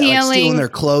even do that? Like stealing their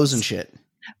clothes and shit.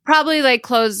 Probably like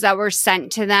clothes that were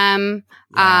sent to them.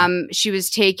 Yeah. She was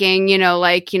taking,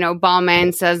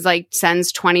 Balmain says like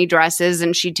sends 20 dresses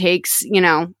and she takes,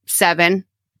 7.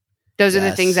 Those are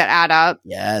the things that add up.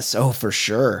 Yes. Oh, for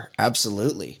sure.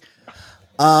 Absolutely.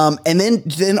 And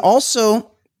then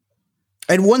also,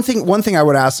 and one thing I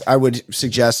would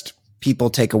suggest people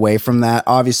take away from that,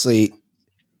 obviously,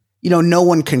 no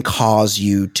one can cause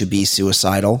you to be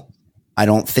suicidal. I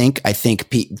don't think. I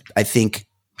think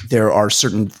there are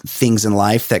certain things in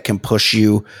life that can push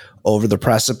you over the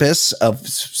precipice of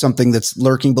something that's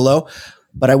lurking below.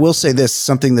 But I will say this,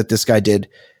 something that this guy did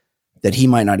that he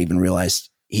might not even realize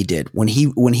he did. When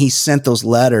he sent those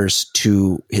letters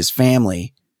to his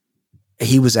family,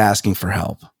 he was asking for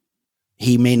help.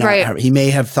 He may not he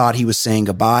may have thought he was saying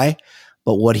goodbye,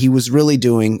 but what he was really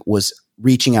doing was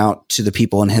reaching out to the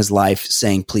people in his life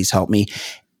saying, please help me.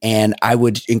 And I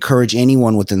would encourage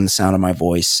anyone within the sound of my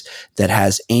voice that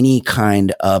has any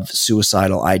kind of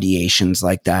suicidal ideations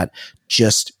like that,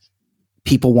 just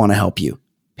people want to help you.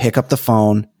 Pick up the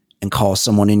phone and call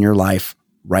someone in your life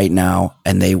right now,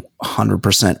 and they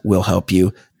 100% will help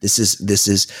you. This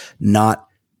is not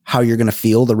how you're going to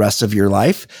feel the rest of your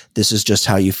life. This is just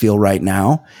how you feel right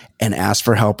now, and ask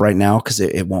for help right now because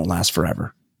it won't last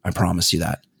forever. I promise you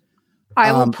that.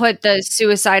 I will put the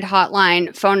suicide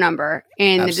hotline phone number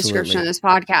in the description of this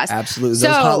podcast. Absolutely.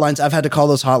 Those hotlines, I've had to call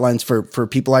those hotlines for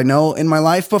people I know in my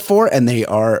life before, and they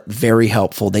are very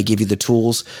helpful. They give you the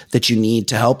tools that you need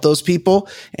to help those people.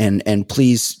 And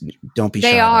please don't be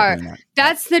shy. They are.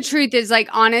 That's the truth is like,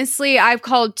 honestly, I've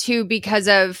called too because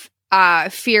of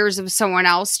fears of someone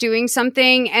else doing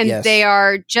something. And they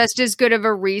are just as good of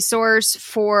a resource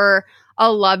for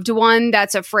a loved one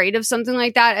that's afraid of something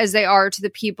like that as they are to the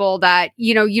people that,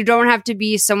 you don't have to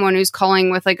be someone who's calling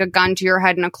with like a gun to your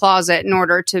head in a closet in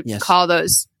order to call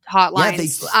those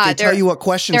hotlines. Yeah, they tell you what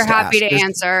questions they're happy to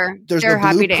answer. They're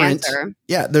happy to answer.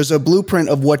 Yeah, there's a blueprint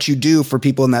of what you do for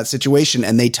people in that situation,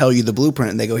 and they tell you the blueprint,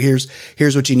 and they go, here's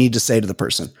what you need to say to the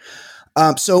person.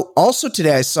 So also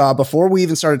today I saw, before we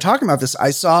even started talking about this,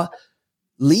 I saw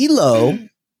Lilo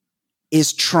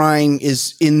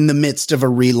is in the midst of a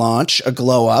relaunch, a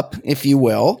glow up, if you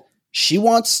will. She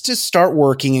wants to start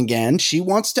working again. She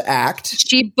wants to act.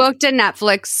 She booked a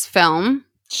Netflix film.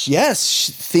 Yes,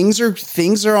 things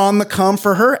are on the come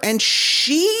for her, and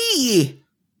she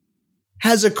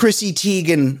has a Chrissy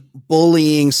Teigen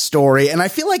bullying story. And I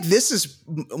feel like this is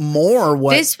more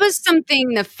what this was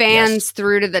something the fans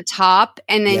threw to the top,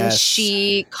 and then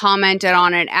she commented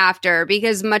on it after,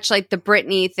 because much like the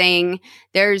Britney thing,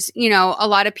 there's, a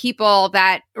lot of people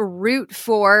that root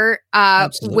for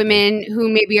women who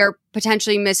maybe are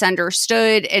potentially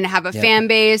misunderstood and have a fan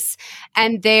base.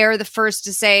 And they're the first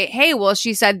to say, hey, well,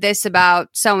 she said this about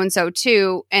so-and-so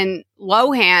too. And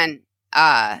Lohan,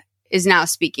 is now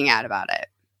speaking out about it.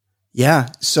 Yeah.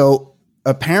 So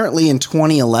apparently in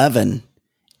 2011,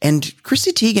 and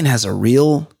Chrissy Teigen has a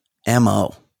real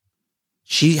MO.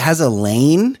 She has a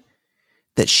lane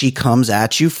that she comes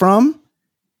at you from,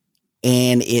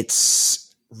 and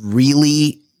it's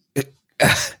really,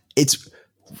 it's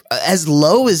as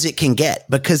low as it can get,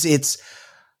 because it's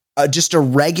just a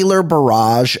regular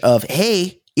barrage of,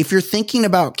 hey, if you're thinking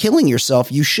about killing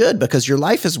yourself, you should, because your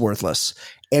life is worthless.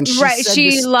 And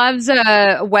she loves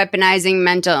weaponizing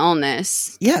mental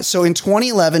illness. Yeah. So in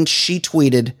 2011, she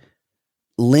tweeted,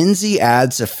 Lindsay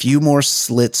adds a few more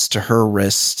slits to her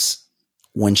wrists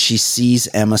when she sees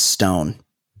Emma Stone.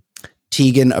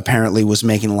 Teigen apparently was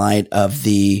making light of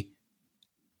the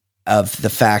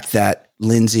fact that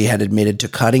Lindsay had admitted to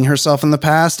cutting herself in the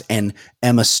past, and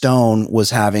Emma Stone was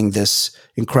having this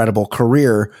incredible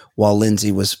career while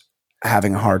Lindsay was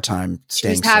having a hard time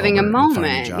staying sober. She's having a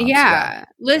moment. Yeah.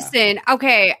 Listen,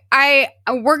 okay.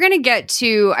 We're going to get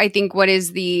to, I think, what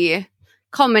is the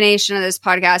culmination of this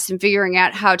podcast and figuring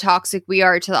out how toxic we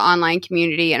are to the online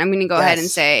community. And I'm going to go ahead and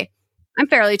say I'm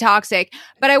fairly toxic,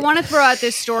 but I want to throw out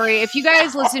this story. If you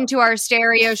guys listen to our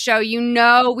stereo show,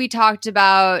 we talked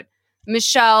about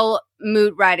Michelle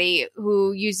Moot-Reddy,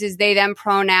 who uses they, them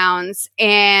pronouns.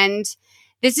 And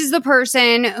this is the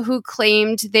person who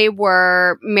claimed they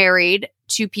were married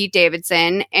to Pete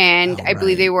Davidson, and I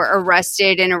believe they were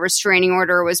arrested and a restraining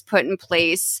order was put in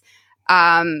place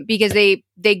because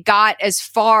they got as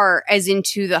far as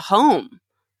into the home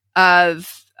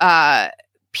of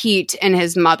Pete and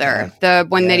his mother, the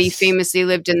one that he famously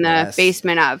lived in the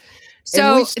basement of.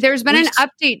 So there's been an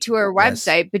update to her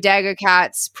website, Bodega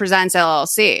Cats Presents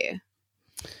LLC.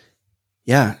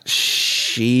 Yeah,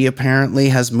 she apparently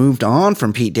has moved on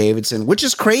from Pete Davidson, which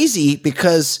is crazy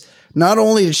because not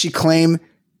only did she claim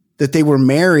that they were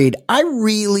married, I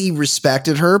really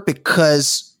respected her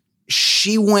because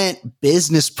she went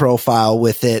business profile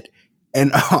with it,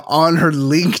 and on her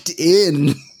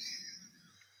LinkedIn,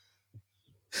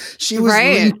 she was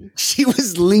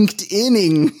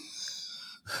LinkedIning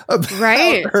about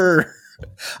her.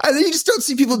 I think you just don't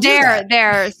see people do that.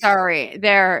 I'm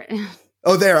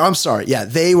sorry. Yeah,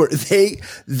 they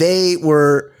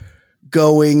were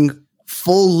going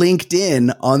full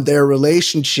LinkedIn on their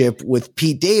relationship with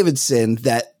Pete Davidson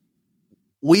that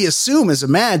we assume is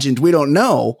imagined. We don't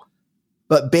know,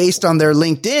 but based on their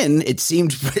LinkedIn, it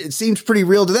seems pretty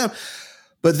real to them.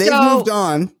 But they've moved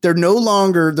on. They're no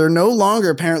longer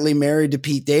apparently married to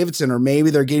Pete Davidson, or maybe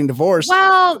they're getting divorced.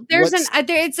 Well,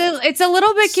 it's a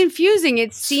little bit confusing.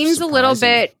 It seems surprising. A little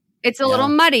bit. It's a little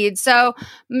muddied. So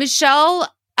Michelle's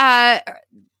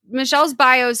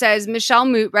bio says Michelle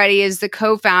Mootready is the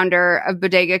co-founder of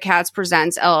Bodega Cats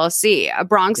Presents LLC. A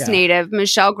Bronx native,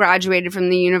 Michelle graduated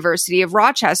from the University of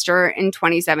Rochester in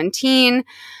 2017.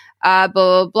 Blah,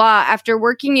 blah, blah. After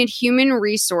working in human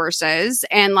resources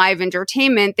and live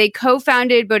entertainment, they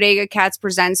co-founded Bodega Cats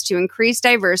Presents to increase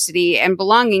diversity and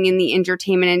belonging in the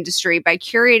entertainment industry by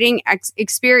curating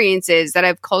experiences that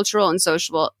have cultural and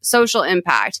social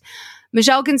impact.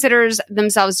 Michelle considers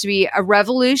themselves to be a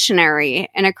revolutionary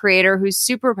and a creator whose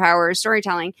superpower is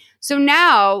storytelling. So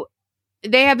now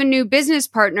they have a new business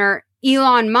partner,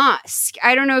 Elon Musk.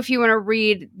 I don't know if you want to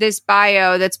read this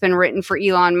bio that's been written for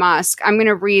Elon Musk. I'm going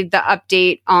to read the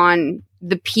update on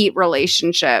the Pete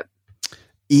relationship.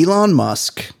 Elon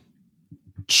Musk,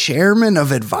 chairman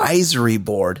of advisory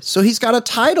board. So he's got a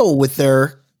title with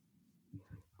their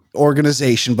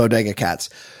organization, Bodega Cats.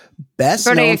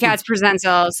 Bodega Cats Presents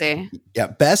LLC. Yeah,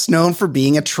 best known for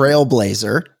being a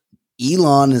trailblazer.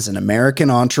 Elon is an American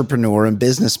entrepreneur and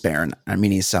business baron. I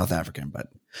mean, he's South African, but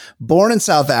born in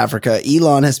South Africa,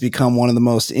 Elon has become one of the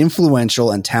most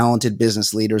influential and talented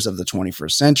business leaders of the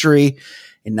 21st century.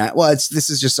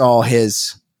 This is just all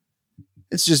his.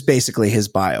 It's just basically his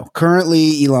bio.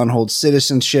 Currently, Elon holds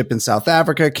citizenship in South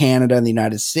Africa, Canada, and the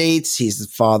United States. He's the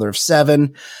father of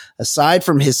 7. Aside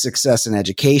from his success in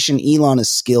education, Elon is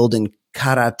skilled in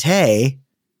karate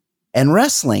and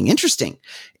wrestling. Interesting.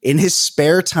 In his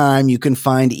spare time, you can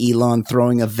find Elon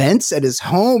throwing events at his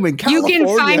home in California.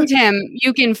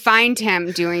 You can find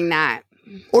him doing that.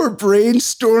 Or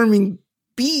brainstorming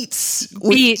beats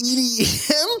with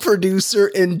EDM producer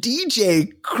and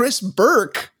DJ Chris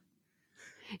Burke.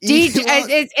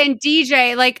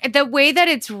 DJ, like the way that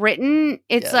it's written,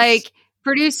 it's like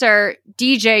producer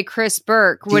DJ Chris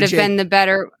Burke would have been the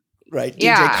better. Right.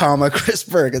 DJ, Chris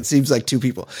Burke. It seems like 2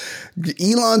 people.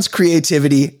 Elon's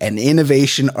creativity and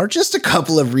innovation are just a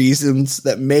couple of reasons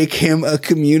that make him a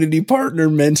community partner,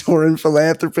 mentor, and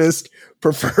philanthropist.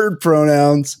 Preferred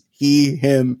pronouns, he,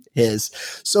 him, his.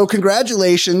 So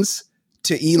congratulations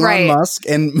to Elon Musk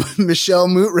and Michelle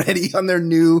Mootready on their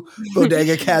new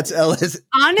Bodega Cats LLC.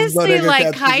 Honestly,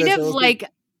 kind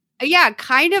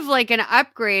of like an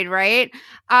upgrade, right?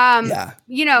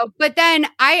 You know, but then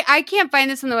I can't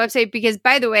find this on the website because,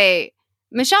 by the way,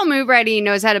 Michelle Mootready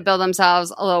knows how to build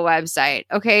themselves a little website.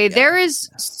 Okay. Yeah. There is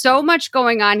so much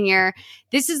going on here.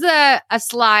 This is a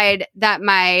slide that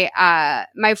my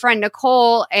friend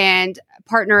Nicole and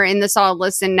partner in the Solid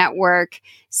Listen Network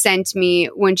sent me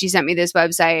when she sent me this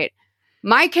website.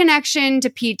 My connection to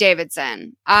Pete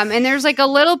Davidson. And there's like a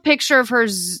little picture of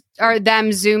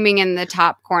them zooming in the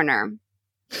top corner.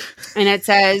 And it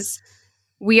says,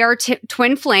 we are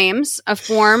twin flames, a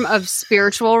form of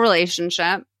spiritual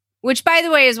relationship, which, by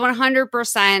the way, is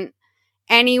 100%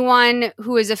 anyone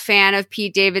who is a fan of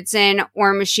Pete Davidson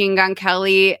or Machine Gun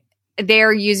Kelly.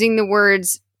 They're using the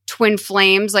words twin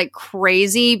flames like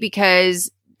crazy because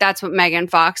that's what Megan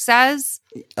Fox says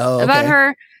about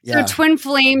her. Yeah. So twin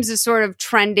flames is sort of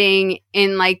trending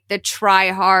in like the try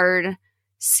hard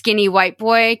skinny white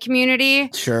boy community.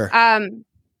 Sure.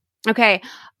 Okay.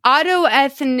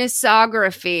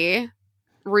 Autoethnography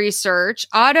research.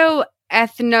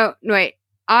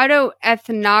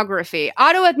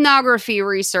 Autoethnography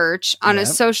research on a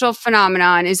social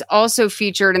phenomenon is also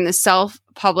featured in the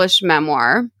self-published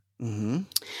memoir. Mm-hmm.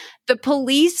 The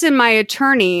police and my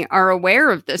attorney are aware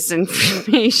of this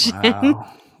information.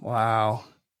 Wow.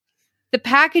 The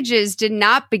packages did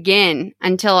not begin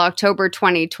until October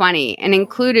 2020 and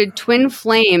included twin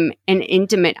flame and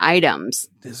intimate items.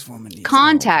 This woman needs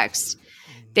context.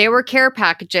 They were care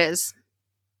packages.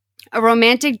 A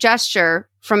romantic gesture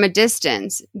from a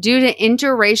distance due to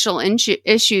interracial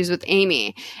issues with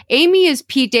Amy. Amy is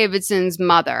Pete Davidson's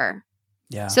mother.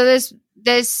 Yeah. So this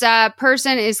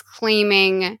person is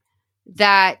claiming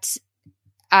that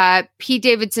Pete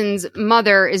Davidson's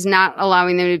mother is not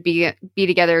allowing them to be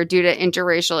together due to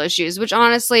interracial issues, which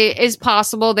honestly is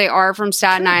possible. They are from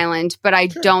Staten Island, but I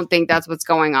don't think that's what's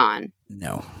going on.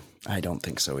 No, I don't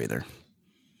think so either.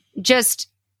 Just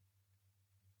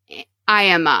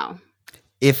IMO.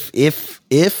 If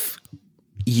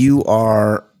you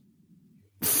are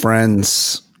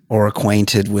friends or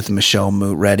acquainted with Michelle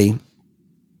Moot-Reddy,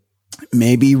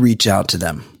 maybe reach out to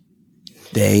them.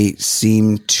 They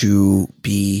seem to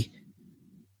be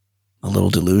a little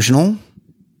delusional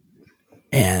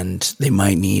and they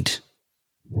might need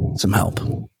some help.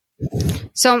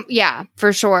 So yeah,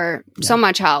 for sure. Yeah. So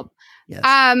much help. Yes.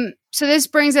 So this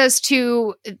brings us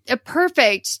to a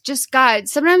perfect, just God.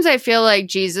 Sometimes I feel like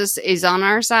Jesus is on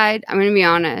our side. I'm going to be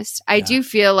honest. I do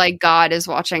feel like God is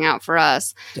watching out for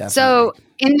us. Definitely. So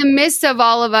in the midst of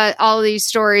all of these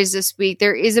stories this week,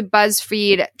 there is a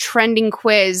BuzzFeed trending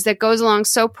quiz that goes along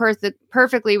so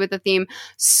perfectly with the theme.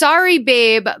 Sorry,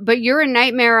 babe, but you're a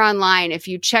nightmare online if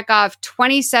you check off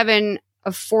 27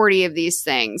 of 40 of these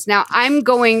things. Now, I'm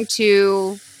going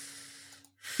to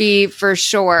be for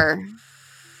sure.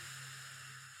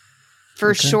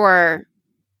 Sure,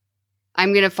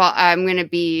 I'm going to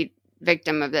be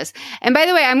victim of this. And by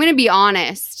the way, I'm going to be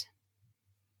honest.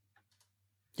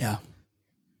 Yeah.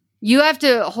 You have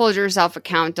to hold yourself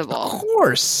accountable. Of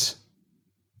course.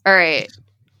 All right.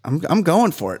 I'm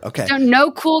going for it. Okay. So no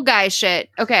cool guy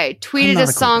shit. Okay. Tweeted a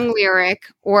song lyric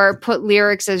or put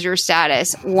lyrics as your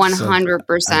status.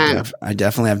 100%. So I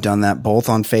definitely have done that both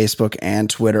on Facebook and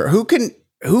Twitter. Who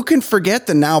can forget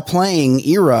the now playing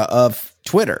era of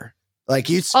Twitter? Like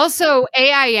also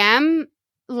AIM,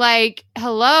 like,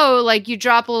 hello, like you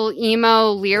drop a little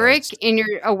emo lyric in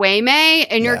your Away May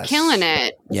and you're killing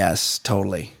it. Yes,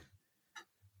 totally.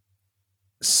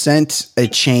 Sent a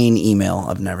chain email.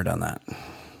 I've never done that.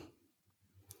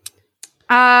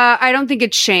 I don't think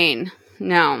it's chain.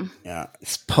 No. Yeah.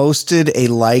 It's posted a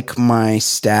like my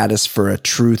status for a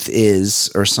truth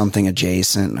is or something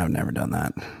adjacent. I've never done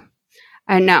that.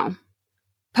 I know.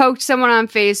 Poked someone on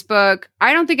Facebook.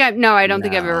 I don't think I've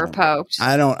ever poked.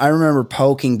 I remember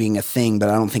poking being a thing, but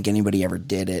I don't think anybody ever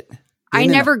did it. I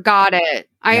never got it.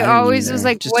 I always was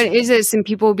like, what is this? And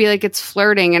people would be like, it's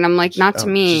flirting. And I'm like, not to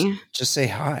me. Just say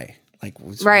hi. Like,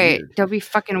 right. Weird. Don't be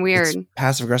fucking weird. It's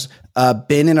passive aggressive.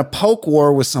 Been in a poke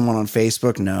war with someone on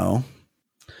Facebook? No.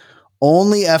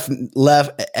 Only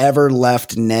ever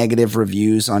left negative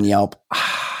reviews on Yelp.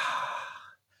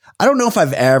 I don't know if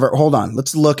I've ever, hold on.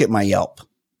 Let's look at my Yelp.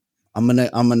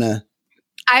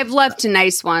 I've left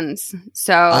nice ones.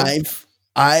 So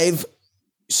I've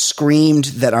screamed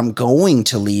that I'm going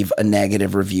to leave a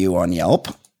negative review on Yelp.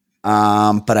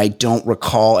 But I don't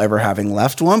recall ever having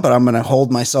left one, but I'm going to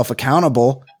hold myself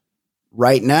accountable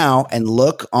right now and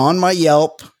look on my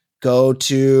Yelp, go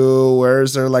to, where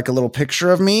is there like a little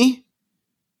picture of me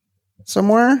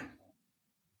somewhere?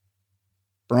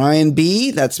 Brian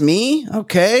B, that's me.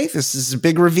 Okay. This is a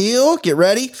big reveal. Get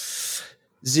ready.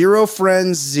 0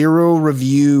 friends, 0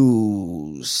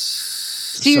 reviews.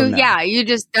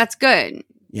 That's good.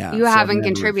 Yeah. You haven't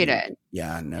contributed.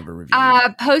 Yeah, never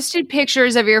reviewed. Posted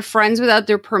pictures of your friends without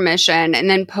their permission and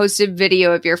then posted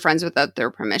video of your friends without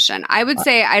their permission. I would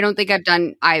say I don't think I've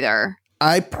done either.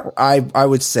 I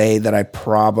would say that I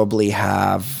probably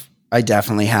have. I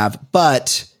definitely have,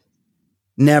 but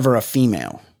never a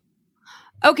female.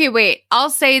 Okay, wait.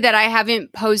 I'll say that I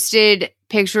haven't posted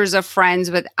pictures of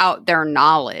friends without their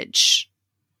knowledge.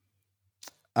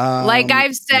 Like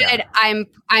I've said, yeah.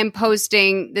 I'm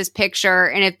posting this picture,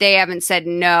 and if they haven't said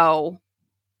no,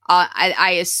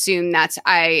 I assume that's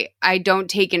I don't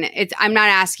take I'm not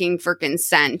asking for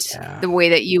consent the way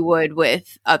that you would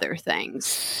with other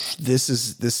things.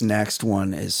 This next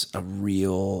one is a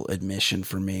real admission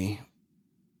for me.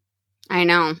 I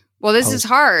know. Well, this is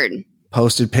hard.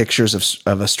 Posted pictures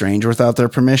of a stranger without their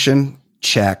permission.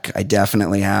 Check. I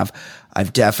definitely have. I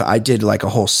did like a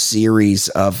whole series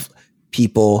of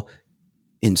people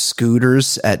in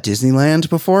scooters at Disneyland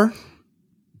before.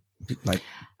 Like,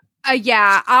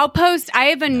 yeah, I'll post. I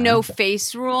have a no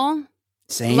face rule.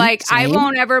 Same. Like, I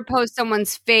won't ever post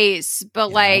someone's face, but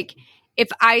like, if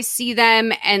I see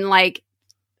them and like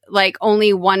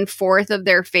only 1/4 of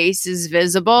their face is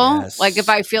visible, like if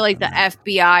I feel like the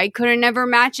FBI could have never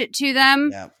matched it to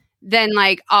them, then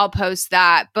like I'll post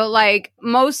that. But like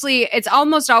mostly it's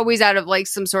almost always out of like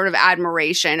some sort of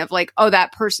admiration of like, oh,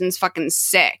 that person's fucking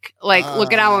sick. Like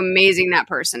look at how amazing that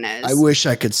person is. I wish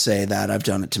I could say that. I've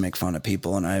done it to make fun of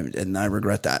people and I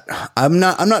regret that. I'm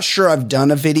not sure I've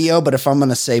done a video, but if I'm going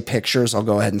to say pictures, I'll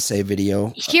go ahead and say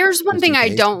video. Here's one thing I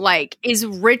don't like is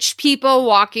rich people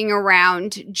walking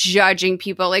around judging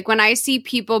people. Like when I see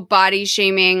people body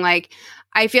shaming, like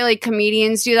I feel like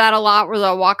comedians do that a lot where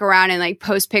they'll walk around and like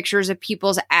post pictures of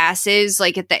people's asses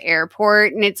like at the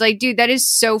airport. And it's like, dude, that is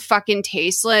so fucking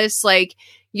tasteless. Like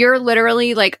you're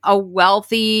literally like a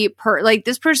wealthy like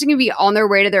this person can be on their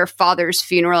way to their father's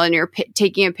funeral and you're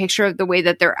taking a picture of the way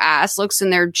that their ass looks in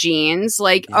their jeans.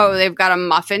 Like, oh, they've got a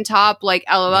muffin top. Like,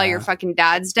 LOL, your fucking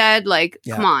dad's dead. Like,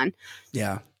 come on.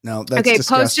 Yeah. No, that's okay.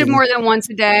 disgusting. Posted more than once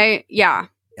a day. Yeah.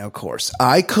 Of course.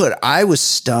 I was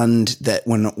stunned that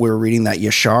when we were reading that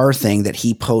Yashar thing that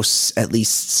he posts at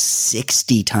least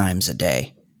 60 times a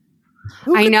day.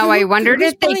 I know. I wondered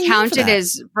if they counted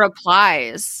as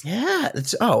replies. Yeah.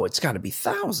 It's got to be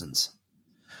thousands.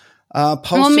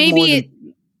 Well, maybe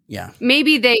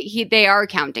maybe they are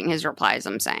counting his replies,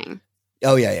 I'm saying.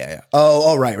 Oh, yeah.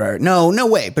 Oh, right. No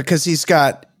way. Because he's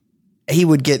got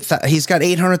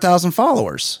 800,000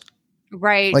 followers.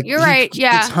 Right. Like you're right.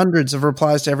 Yeah. It's hundreds of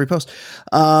replies to every post.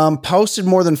 Posted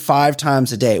more than 5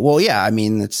 times a day. Well, yeah. I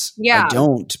mean, I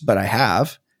don't, but I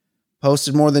have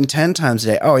posted more than 10 times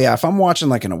a day. Oh yeah. If I'm watching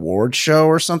like an award show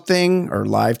or something or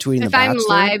live tweeting, if I'm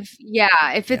live,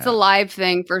 if it's a live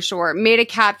thing for sure. Made a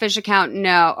catfish account.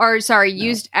 No. Or sorry,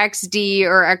 used XD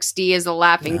or XD as a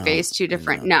laughing face. Two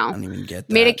different. No. I don't even get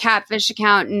that. Made a catfish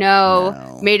account.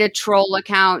 No. Made a troll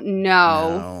account.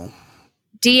 No.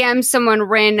 DM someone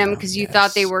random because you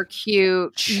thought they were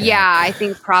cute. Check. Yeah, I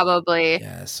think probably.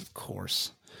 Yes, of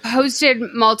course. Posted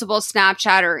multiple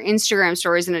Snapchat or Instagram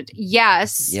stories in it.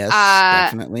 Yes. Yes,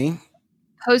 definitely.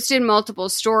 Posted multiple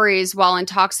stories while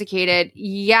intoxicated.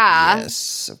 Yeah.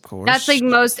 Yes, of course. That's like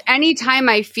anytime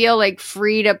I feel like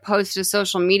free to post to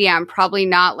social media, I'm probably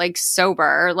not like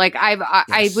sober. Like I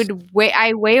way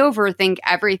overthink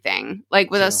everything.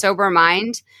 Like with a sober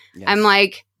mind, I'm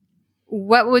like,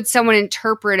 what would someone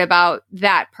interpret about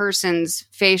that person's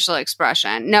facial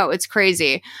expression? No, it's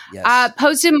crazy. Yes.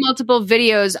 Posted multiple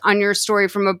videos on your story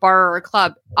from a bar or a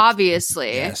club,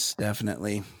 obviously. Yes,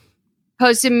 definitely.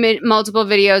 Posted multiple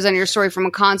videos on your story from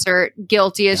a concert,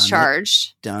 guilty as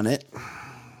charged. Done it.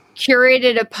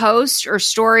 Curated a post or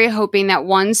story hoping that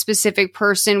one specific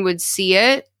person would see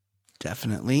it.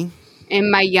 Definitely. In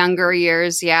my younger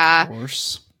years, yeah. Of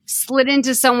course. Slid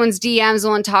into someone's DMs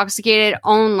while intoxicated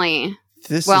only.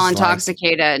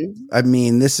 Intoxicated. I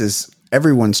mean,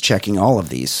 everyone's checking all of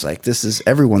these. Like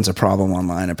everyone's a problem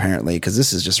online apparently because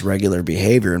this is just regular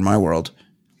behavior in my world.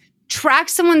 Track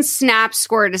someone's Snap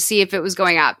score to see if it was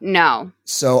going up. No.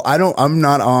 So I'm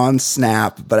not on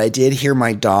Snap, but I did hear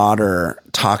my daughter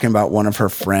talking about one of her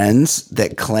friends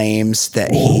that claims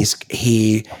that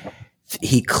he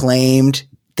claimed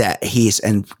that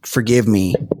and forgive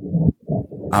me,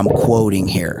 I'm quoting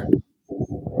here.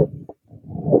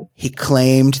 He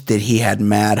claimed that he had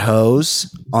mad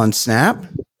hoes on Snap.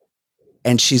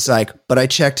 And she's like, but I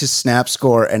checked his Snap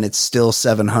score and it's still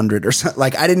 700 or something.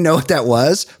 Like, I didn't know what that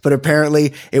was, but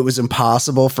apparently it was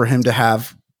impossible for him to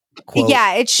have, quote,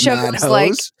 it shows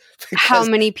like how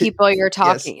many people you're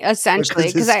talking, essentially.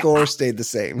 Because his score stayed the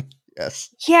same.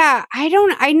 Yes. Yeah,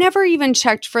 I never even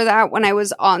checked for that when I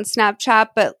was on Snapchat,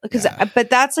 but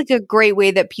that's like a great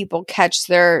way that people catch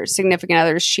their significant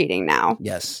others cheating now.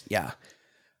 Yes. Yeah.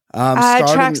 Okay.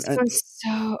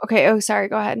 Oh, sorry.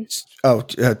 Go ahead.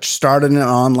 Started an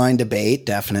online debate.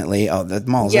 Definitely. Oh, the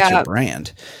mall's such a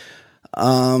brand.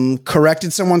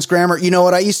 Corrected someone's grammar. You know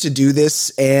what? I used to do this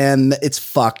and it's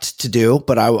fucked to do,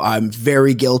 but I'm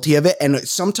very guilty of it. And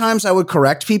sometimes I would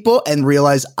correct people and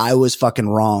realize I was fucking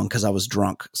wrong because I was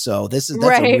drunk. So that's a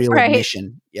real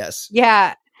admission. Yes.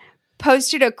 Yeah.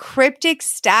 Posted a cryptic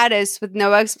status with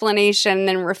no explanation and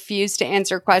then refused to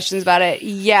answer questions about it.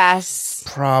 Yes.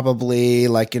 Probably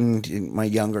like in my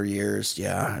younger years.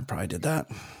 Yeah, I probably did that.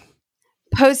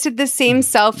 Posted the same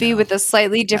selfie with a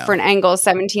slightly different angle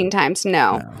 17 times.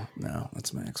 No,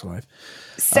 that's my ex-wife.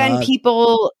 Send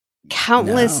people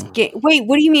countless. Wait,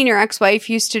 what do you mean your ex-wife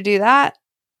used to do that?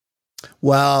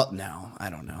 Well, no,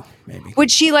 I don't know. Maybe. Would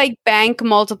she like bank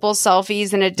multiple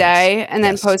selfies in a day and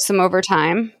then post them over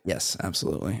time? Yes,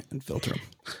 absolutely. And filter them.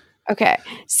 Okay.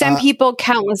 Send people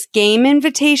countless game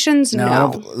invitations?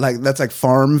 No. Like that's like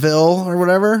Farmville or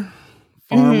whatever.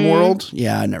 Farm World.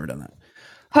 Yeah, I've never done that.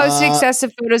 Post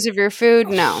excessive photos of your food?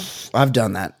 No. I've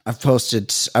done that. I've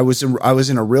posted. I was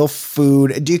in a real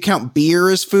food. Do you count beer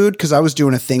as food? Because I was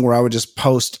doing a thing where I would just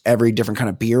post every different kind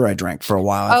of beer I drank for a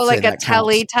while. Oh, like a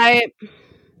Telly type?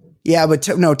 Yeah, but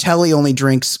no, Telly only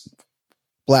drinks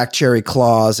Black Cherry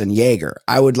Claws and Jaeger.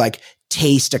 I would like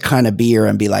taste a kind of beer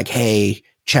and be like, hey,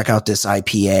 check out this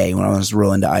IPA when I was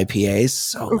real into IPAs.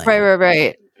 So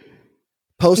right.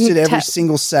 Posted every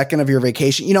single second of your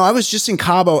vacation. You know, I was just in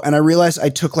Cabo and I realized I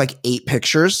took like 8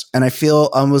 pictures and I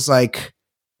was like,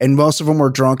 and most of them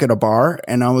were drunk at a bar.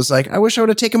 And I was like, I wish I would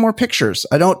have taken more pictures.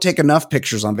 I don't take enough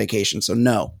pictures on vacation. So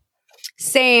no.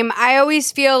 Same. I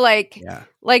always feel like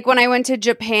when I went to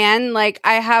Japan, like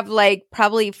I have like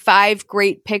probably 5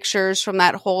 great pictures from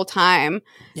that whole time,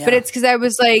 but it's because I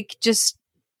was like just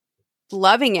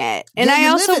loving it. And I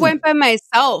also went by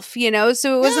myself, you know,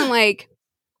 so it wasn't like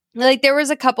there was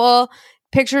a couple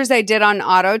pictures I did on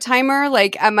auto timer,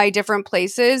 like at my different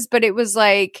places, but it was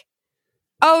like,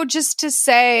 oh, just to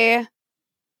say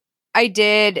I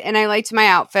did and I liked my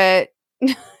outfit,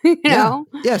 you know?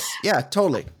 Yes. Yeah,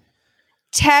 totally.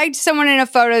 Tagged someone in a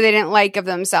photo they didn't like of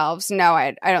themselves. No,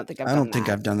 I don't think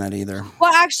I've done that either.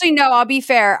 Well, actually, no, I'll be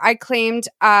fair. I claimed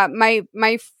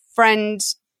my friend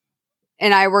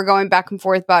and I were going back and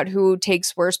forth about who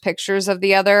takes worse pictures of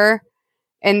the other.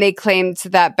 And they claimed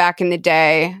that back in the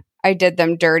day, I did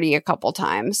them dirty a couple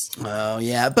times. Oh,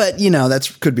 yeah. But, you know,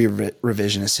 that could be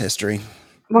revisionist history.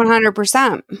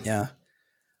 100%. Yeah.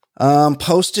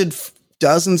 Posted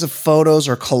dozens of photos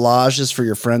or collages for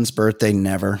your friend's birthday?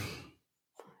 Never.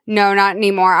 No, not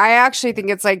anymore. I actually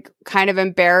think it's like kind of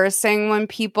embarrassing when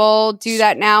people do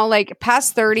that now. Like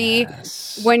past 30,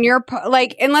 when you're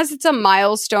like, unless it's a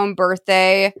milestone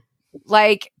birthday,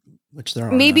 like, which there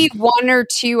are maybe 1 or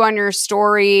 2 on your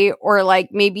story, or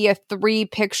like maybe a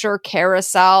 3-picture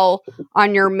carousel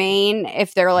on your main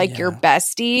if they're like your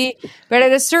bestie. But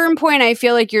at a certain point, I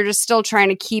feel like you're just still trying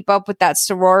to keep up with that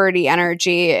sorority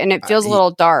energy, and it feels a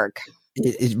little dark.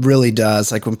 It really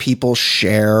does. Like when people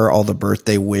share all the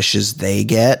birthday wishes they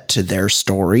get to their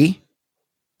story,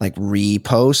 like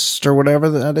repost or whatever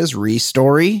that is,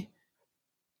 re-story.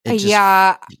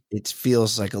 It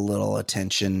feels like a little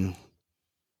attention.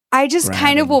 I just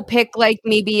kind of will pick like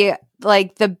maybe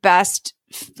like the best,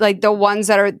 like the ones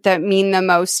that mean the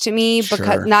most to me,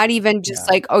 because not even just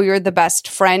like, oh, you're the best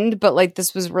friend, but like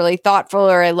this was really thoughtful,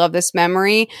 or I love this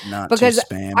memory. Not because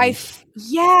too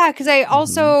spammy. because I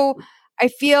also I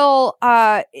feel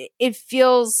it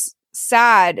feels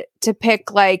sad to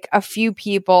pick like a few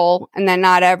people and then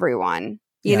not everyone.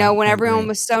 You know, when everyone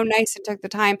was so nice and took the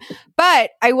time. But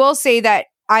I will say that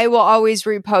I will always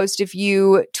repost if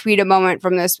you tweet a moment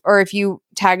from this, or if you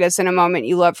tag us in a moment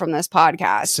you love from this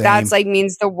podcast. Same. That's like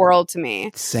means the world to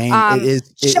me. Same.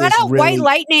 Shout out White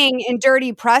Lightning and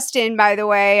Dirty Preston, by the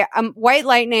way. White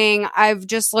Lightning, I've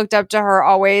just looked up to her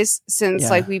always since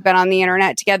like we've been on the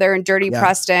internet together. And Dirty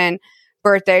Preston,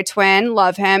 birthday twin,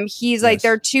 love him. He's like,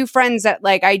 they're 2 friends that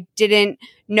like I didn't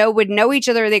know would know each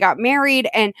other. They got married,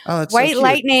 and White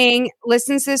Lightning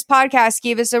listens to this podcast,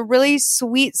 gave us a really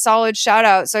sweet, solid shout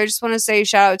out. So I just want to say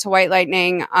shout out to White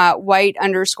Lightning,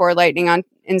 White_Lightning on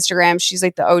Instagram. She's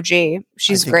like the OG.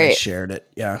 She's great. I shared it.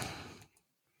 Yeah.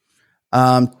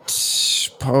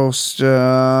 Post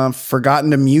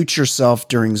forgotten to mute yourself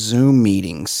during Zoom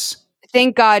meetings.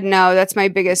 Thank God, no. That's my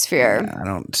biggest fear.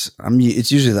 Yeah,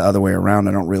 it's usually the other way around.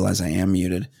 I don't realize I am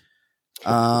muted.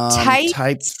 Type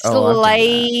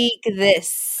like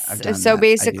this. So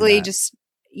basically just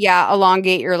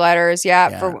elongate your letters.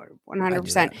 For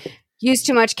 100%. Use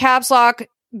too much caps lock.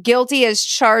 Guilty as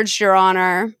charged, Your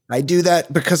Honor. I do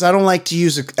that because I don't like to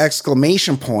use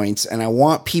exclamation points, and I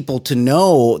want people to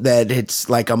know that it's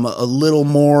like I'm a little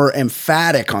more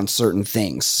emphatic on certain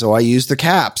things. So I use the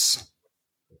caps.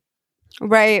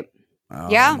 Right. Oh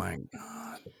my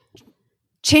God.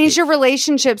 Change your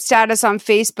relationship status on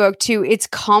Facebook to "it's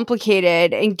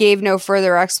complicated" and gave no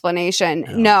further explanation.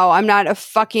 No, I'm not a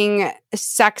fucking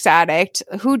sex addict.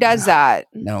 Who does that?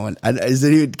 No one.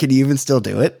 Can you even still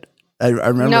do it? I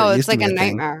remember. No, it's like a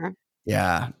nightmare.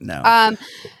 Yeah. No.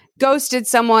 Ghosted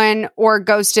someone or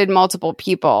ghosted multiple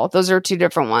people. Those are 2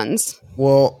 different ones.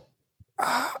 Well,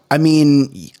 I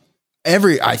mean,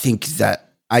 I think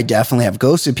that I definitely have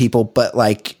ghosted people, but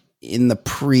like in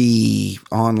the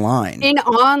online. In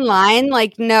online,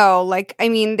 like, no. Like, I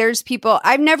mean, there's people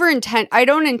I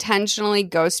don't intentionally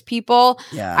ghost people.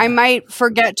 Yeah. I might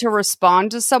forget to respond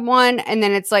to someone, and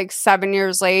then it's like 7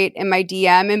 years late in my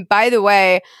DM. And by the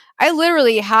way, I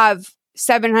literally have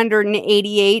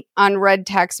 788 unread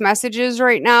text messages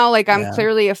right now. Like, I'm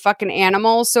clearly a fucking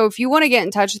animal. So if you want to get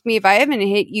in touch with me, if I haven't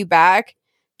hit you back,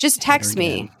 just text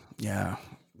me. Yeah.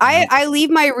 I leave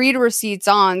my read receipts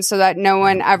on so that no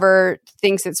one ever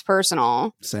thinks it's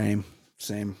personal. Same.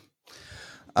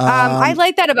 I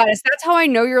like that about us. That's how I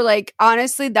know you're like,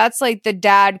 honestly, that's like the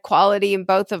dad quality in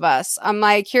both of us. I'm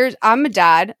like, I'm a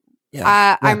dad.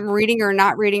 Yeah. I'm reading or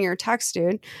not reading your text,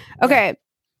 dude. Okay. Yeah.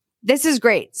 This is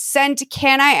great. Sent,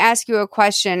 can I ask you a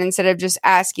question instead of just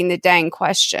asking the dang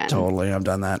question? Totally. I've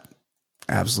done that.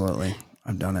 Absolutely.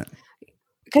 I've done it.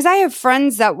 Because I have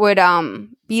friends that would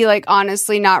be like,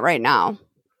 honestly, not right now.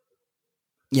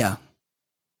 Yeah.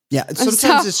 Yeah.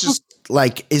 Sometimes it's just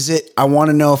like, I want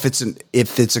to know if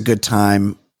it's a good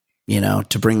time,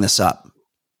 to bring this up.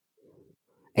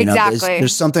 Exactly.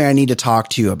 There's something I need to talk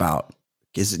to you about.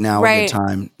 Is it now a good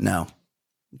time? No,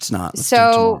 it's not.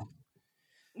 So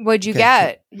what'd you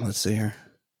get? Let's see here.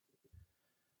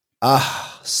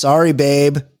 Sorry,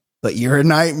 babe, but you're a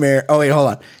nightmare. Oh, wait,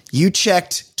 hold on. You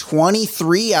checked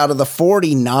 23 out of the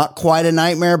 40. Not quite a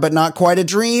nightmare, but not quite a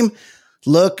dream.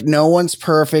 Look, no one's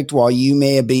perfect. While you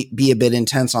may be a bit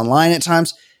intense online at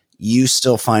times, you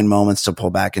still find moments to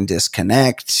pull back and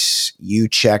disconnect. You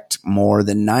checked more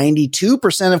than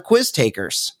 92% of quiz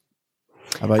takers.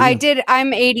 How about you? I did.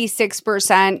 I'm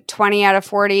 86%, 20 out of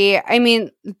 40. I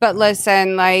mean, but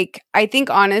listen, like, I think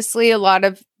honestly, a lot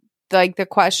of like the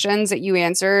questions that you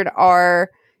answered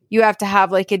you have to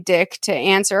have like a dick to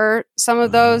answer some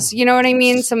of those. You know what I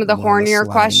mean? Some of the hornier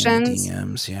questions.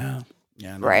 DMs, yeah.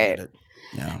 Right.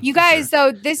 Yeah, you guys,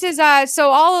 though, this is so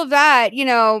all of that,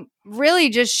 really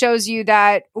just shows you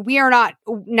that we are not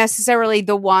necessarily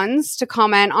the ones to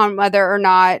comment on whether or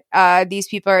not these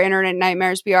people are internet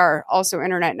nightmares. We are also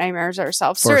internet nightmares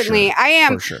ourselves. Certainly, sure. I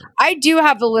am. Sure. I do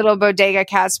have the little Bodega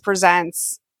Cats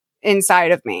Presents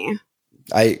inside of me.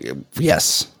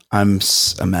 Yes. I'm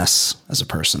a mess as a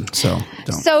person, so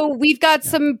don't. So we've got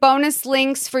some bonus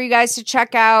links for you guys to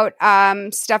check out.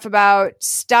 Stuff about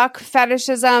stuck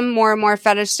fetishism. More and more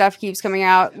fetish stuff keeps coming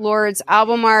out. Lord's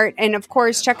album art. And of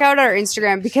course, check out our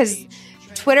Instagram because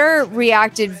Twitter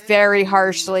reacted very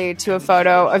harshly to a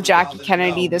photo of Jackie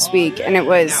Kennedy this week, and it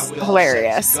was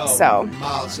hilarious. So,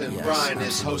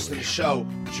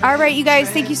 all right, you guys,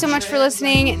 thank you so much for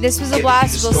listening. This was a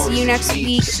blast. We'll see you next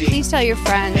week. Please tell your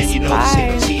friends.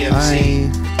 Bye.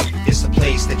 Bye. It's the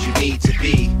place that you need to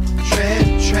be.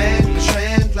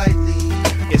 Trend lightly.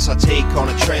 It's our take on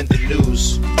a trend in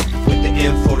news with the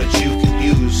info that you can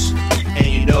use.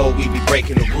 And we be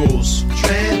breaking the rules.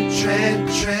 Trend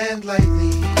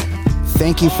lightly.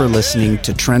 Thank you for listening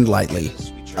to Trend Lightly,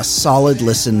 a solid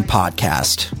listen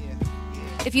podcast.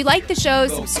 If you like the show,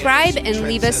 subscribe and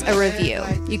leave us a review.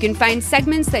 You can find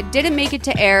segments that didn't make it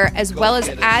to air, as well as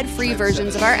ad-free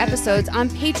versions of our episodes on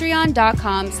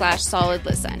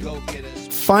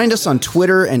patreon.com/solidlisten. Find us on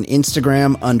Twitter and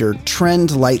Instagram under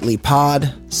Trend Lightly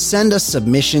Pod. Send us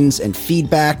submissions and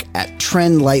feedback at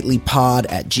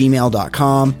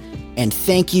trendlightlypod@gmail.com. And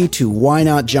thank you to Why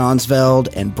Not Johnsveld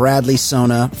and Bradley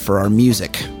Sona for our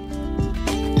music.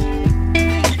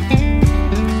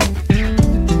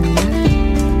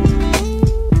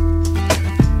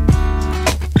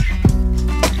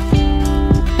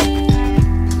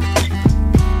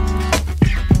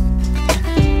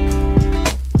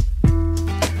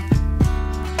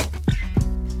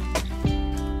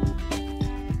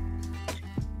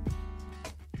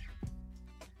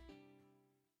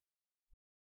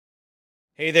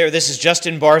 Hey there, this is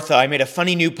Justin Bartha. I made a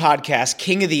funny new podcast,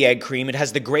 King of the Egg Cream. It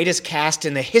has the greatest cast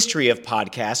in the history of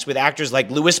podcasts with actors like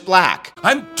Louis Black.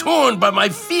 I'm torn by my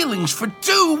feelings for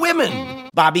two women.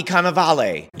 Bobby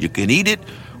Cannavale. You can eat it,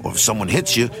 or if someone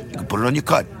hits you, you can put it on your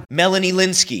cut. Melanie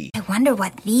Linsky. I wonder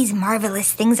what these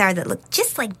marvelous things are that look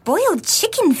just like boiled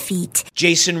chicken feet.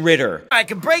 Jason Ritter. I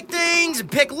can break things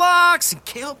and pick locks and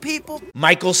kill people.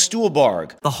 Michael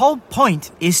Stuhlbarg. The whole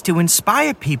point is to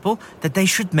inspire people that they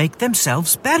should make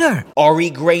themselves better.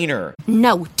 Ari Grainer.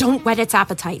 No, don't whet its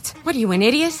appetite. What are you, an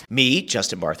idiot? Me,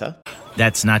 Justin Bartha.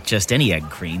 That's not just any egg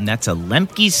cream, that's a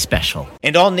Lemke's special.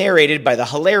 And all narrated by the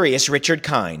hilarious Richard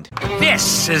Kind.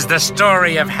 This is the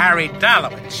story of Harry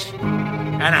Dalowitz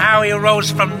and how he rose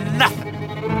from nothing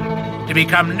to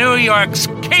become New York's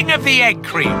King of the Egg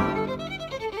Cream.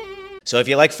 So if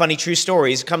you like funny true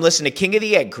stories, come listen to King of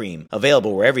the Egg Cream,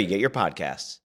 available wherever you get your podcasts.